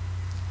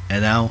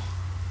 And now,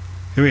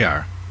 here we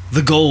are.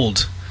 The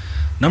gold,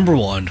 number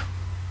 1,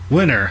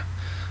 winner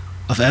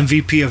of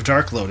MVP of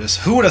Dark Lotus.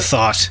 Who would have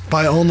thought?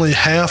 By only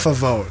half a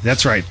vote.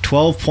 That's right,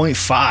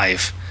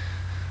 12.5.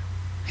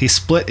 He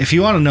split, if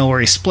you want to know where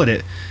he split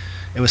it,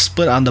 it was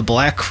split on the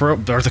Black Crow,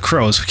 or the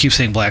Crows. We keep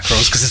saying Black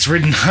Crows because it's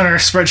written on our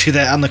spreadsheet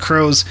that on the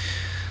Crows,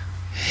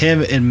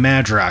 him and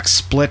Madrox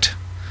split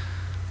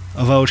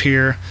a vote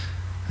here.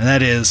 And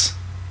that is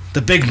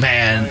the big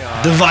man,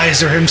 the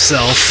Visor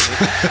himself.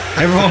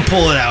 Everyone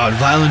pull it out.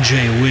 Violent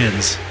J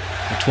wins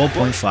with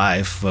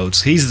 12.5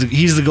 votes. He's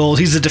the gold.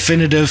 He's the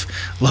definitive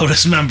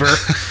Lotus member.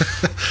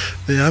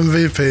 The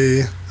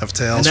MVP of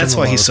Tales And that's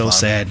from the why he's Lotus so Pod.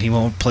 sad. He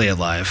won't play it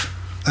live.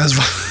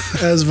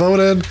 As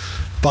voted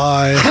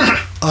by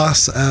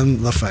us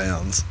and the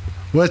fans.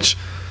 Which,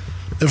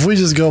 if we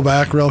just go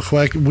back real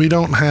quick, we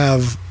don't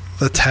have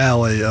the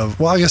tally of...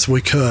 Well, I guess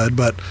we could,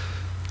 but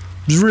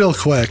just real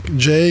quick.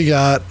 Jay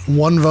got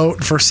 1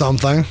 vote for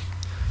Something,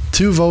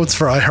 2 votes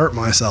for I Hurt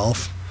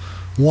Myself,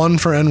 1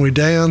 for And We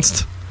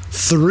Danced,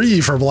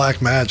 3 for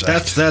Black Magic.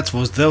 That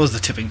was the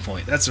tipping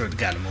point. That's what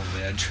got him over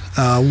the edge.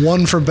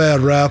 1 for Bad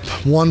Rep,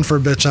 1 for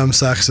Bitch I'm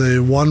Sexy,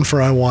 1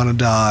 for I Wanna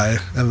Die,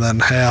 and then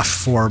half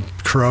for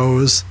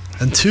Crows,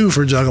 and 2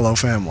 for Juggalo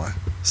Family.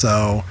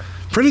 So,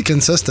 pretty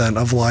consistent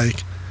of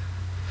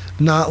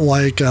not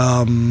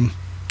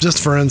just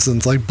for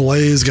instance,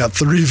 Blaze got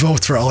 3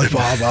 votes for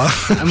Alibaba.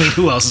 I mean,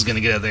 who else is going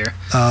to get it there?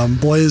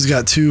 Blaze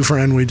got 2 for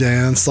And We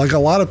Dance. A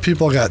lot of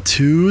people got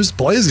 2s.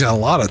 Blaze got a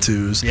lot of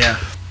 2s. Yeah.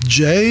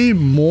 Jay,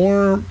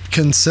 more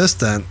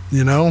consistent, He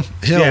had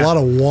a lot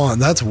of 1.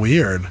 That's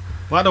weird.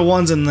 A lot of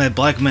 1s in the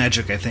Black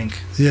Magic, I think.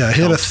 Yeah,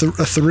 he had a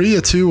 3,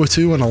 a 2, a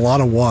 2, and a lot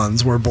of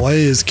 1s, where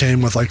Blaze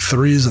came with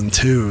 3s and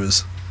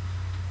 2s.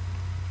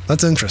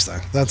 That's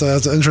interesting. That's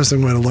an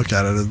interesting way to look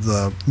at it,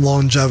 the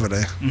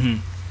longevity,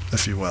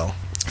 if you will.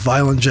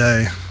 Violent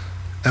J,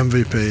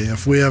 MVP.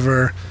 If we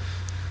ever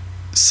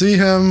see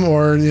him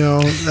or,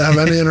 have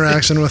any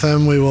interaction with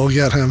him, we will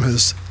get him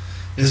his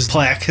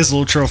plaque, his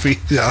little trophy.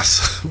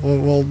 Yes,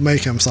 we'll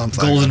make him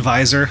something. Golden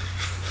Visor.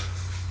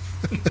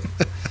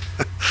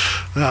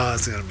 Oh,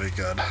 that's going to be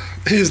good.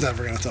 He's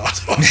never going to talk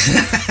to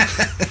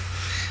us.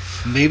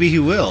 Maybe he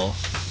will.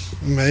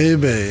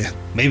 Maybe.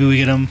 Maybe we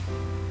get him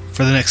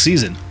for the next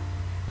season.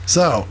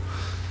 So,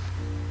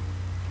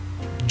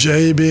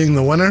 Jay being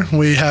the winner,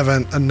 we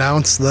haven't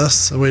announced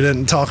this. We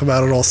didn't talk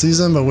about it all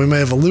season, but we may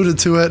have alluded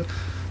to it,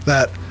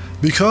 that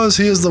because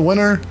he is the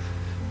winner,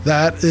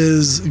 that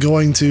is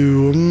going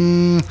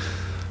to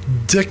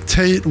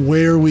dictate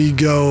where we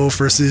go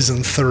for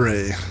season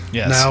 3.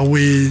 Yes. Now,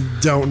 we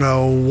don't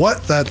know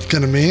what that's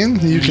going to mean.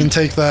 You can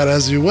take that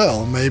as you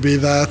will. Maybe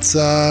that's...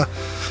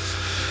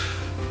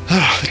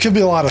 it could be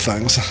a lot of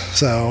things.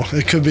 So,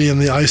 it could be in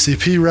the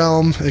ICP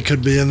realm. It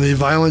could be in the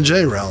Violent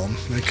J realm.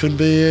 It could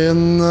be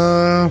in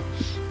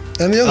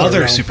any other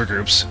realm.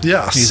 Supergroups.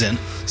 Yes. He's in.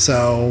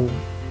 So,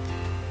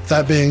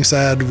 that being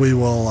said, we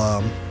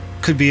will...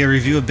 could be a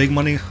review of Big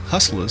Money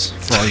Hustlers,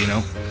 for all you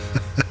know.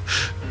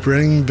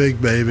 Bring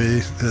Big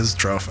Baby his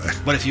trophy.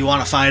 But if you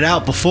want to find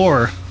out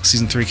before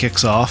season 3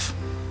 kicks off,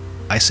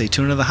 I say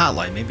tune into the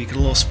hotline. Maybe you get a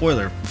little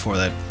spoiler before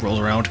that rolls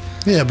around.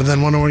 Yeah, but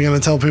then when are we going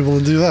to tell people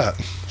to do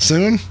that?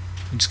 Soon?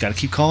 You just got to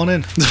keep calling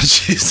in.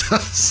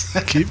 Jesus.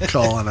 Keep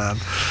calling in.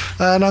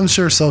 And I'm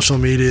sure social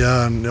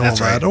media and all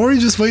That's that. right. Or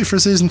you just wait for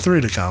season 3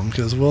 to come,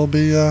 because we'll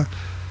be,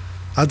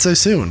 I'd say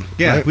soon.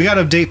 Yeah, right? we got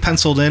a date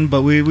penciled in,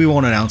 but we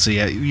won't announce it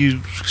yet. You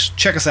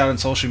check us out on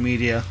social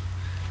media.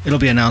 It'll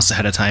be announced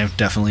ahead of time,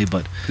 definitely,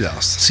 but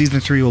yes.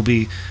 Season 3 will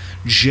be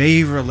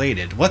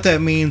J-related. What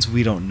that means,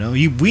 we don't know.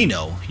 We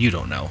know. You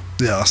don't know.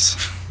 Yes.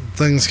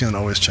 Things can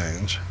always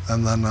change.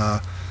 And then,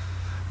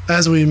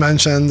 as we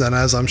mentioned, and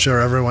as I'm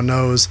sure everyone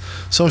knows,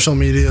 social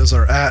medias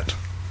are at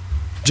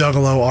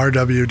Juggalo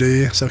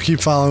RWD, so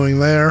keep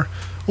following there,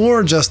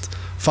 or just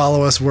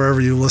follow us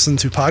wherever you listen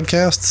to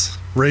podcasts.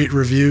 Rate,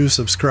 review,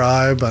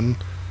 subscribe, and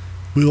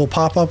we will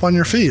pop up on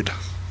your feed.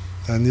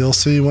 And you'll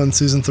see when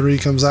season 3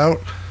 comes out.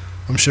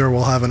 I'm sure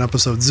we'll have an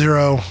episode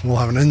 0. We'll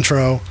have an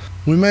intro.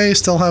 We may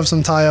still have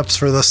some tie-ups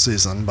for this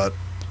season, but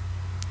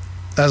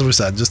as we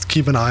said, just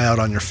keep an eye out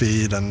on your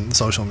feed and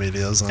social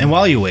medias. And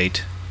while you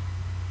wait,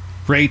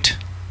 rate.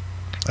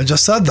 I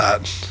just said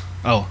that.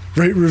 Oh.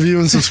 Rate, review,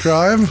 and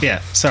subscribe? Yeah,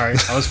 sorry.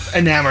 I was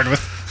enamored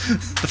with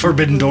the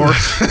Forbidden Door.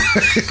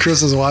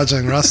 Chris is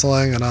watching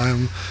wrestling, and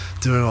I'm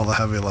doing all the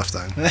heavy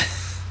lifting.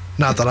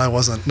 Not that I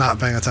wasn't not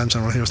paying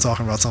attention when he was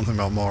talking about something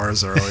about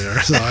Mars earlier,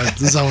 so I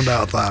zoned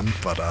out then,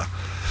 but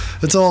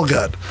it's all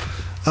good.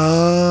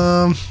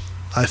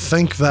 I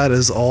think that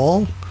is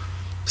all.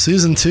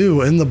 Season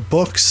 2 in the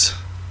books,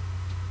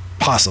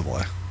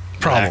 possibly.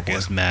 Probably. Black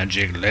is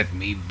magic, let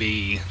me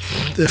be.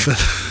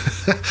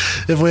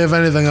 If we have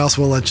anything else,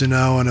 we'll let you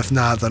know, and if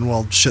not, then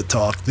we'll shit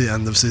talk the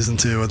end of season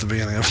 2 at the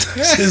beginning of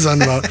next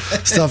season about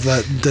stuff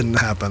that didn't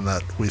happen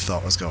that we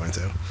thought was going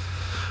to.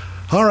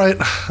 All right,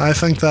 I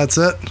think that's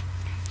it.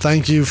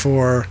 Thank you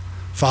for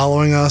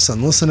following us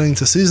and listening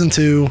to season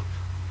 2,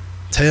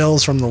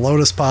 Tales from the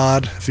Lotus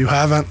Pod. If you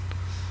haven't,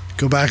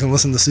 go back and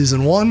listen to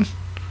season 1,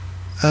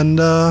 and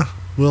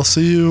we'll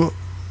see you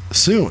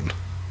soon.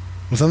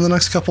 Within the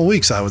next couple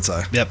weeks, I would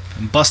say. Yep.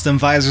 And bust them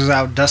visors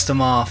out, dust them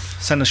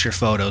off, send us your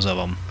photos of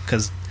them,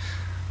 because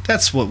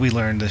that's what we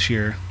learned this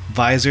year.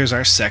 Visors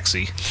are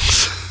sexy.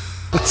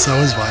 So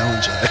is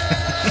Violent J.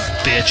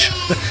 Bitch.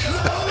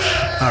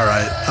 All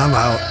right, I'm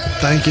out.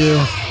 Thank you,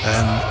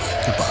 and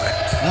goodbye.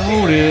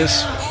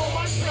 Lotus.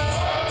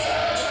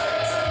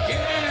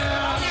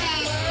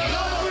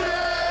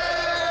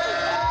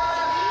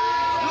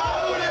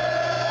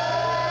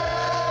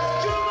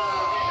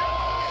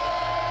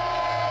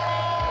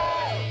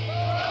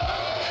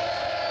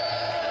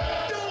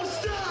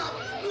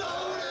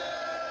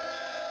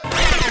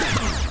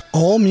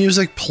 All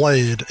music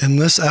played in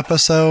this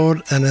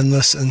episode and in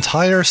this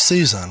entire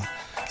season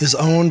is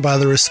owned by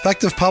the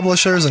respective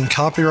publishers and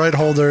copyright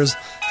holders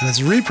and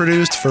is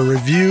reproduced for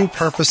review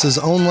purposes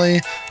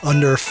only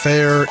under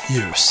fair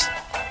use.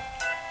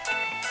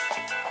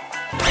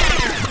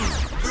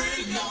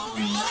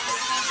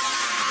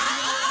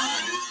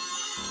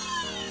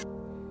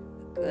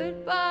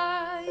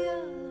 Goodbye,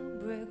 yellow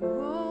brick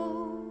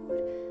road,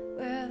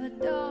 where the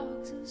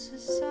dogs of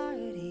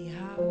society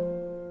howl.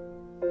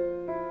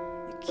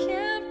 You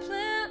can't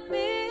plant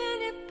me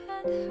in your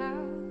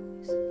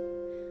penthouse.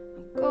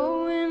 I'm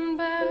going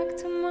back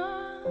to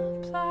my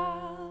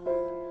plow,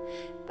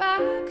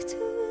 back to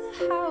the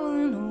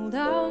howling old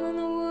owl in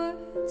the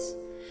woods,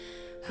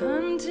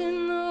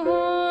 hunting the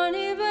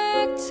horny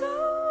back-toad.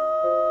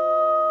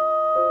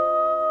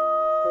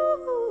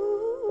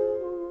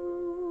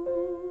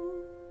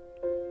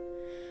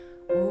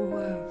 Oh,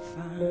 where I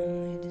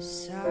finally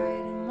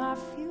decided my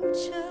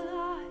future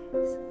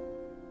lies.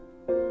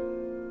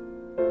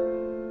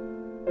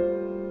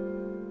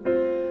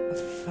 I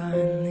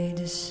finally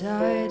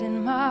decided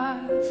my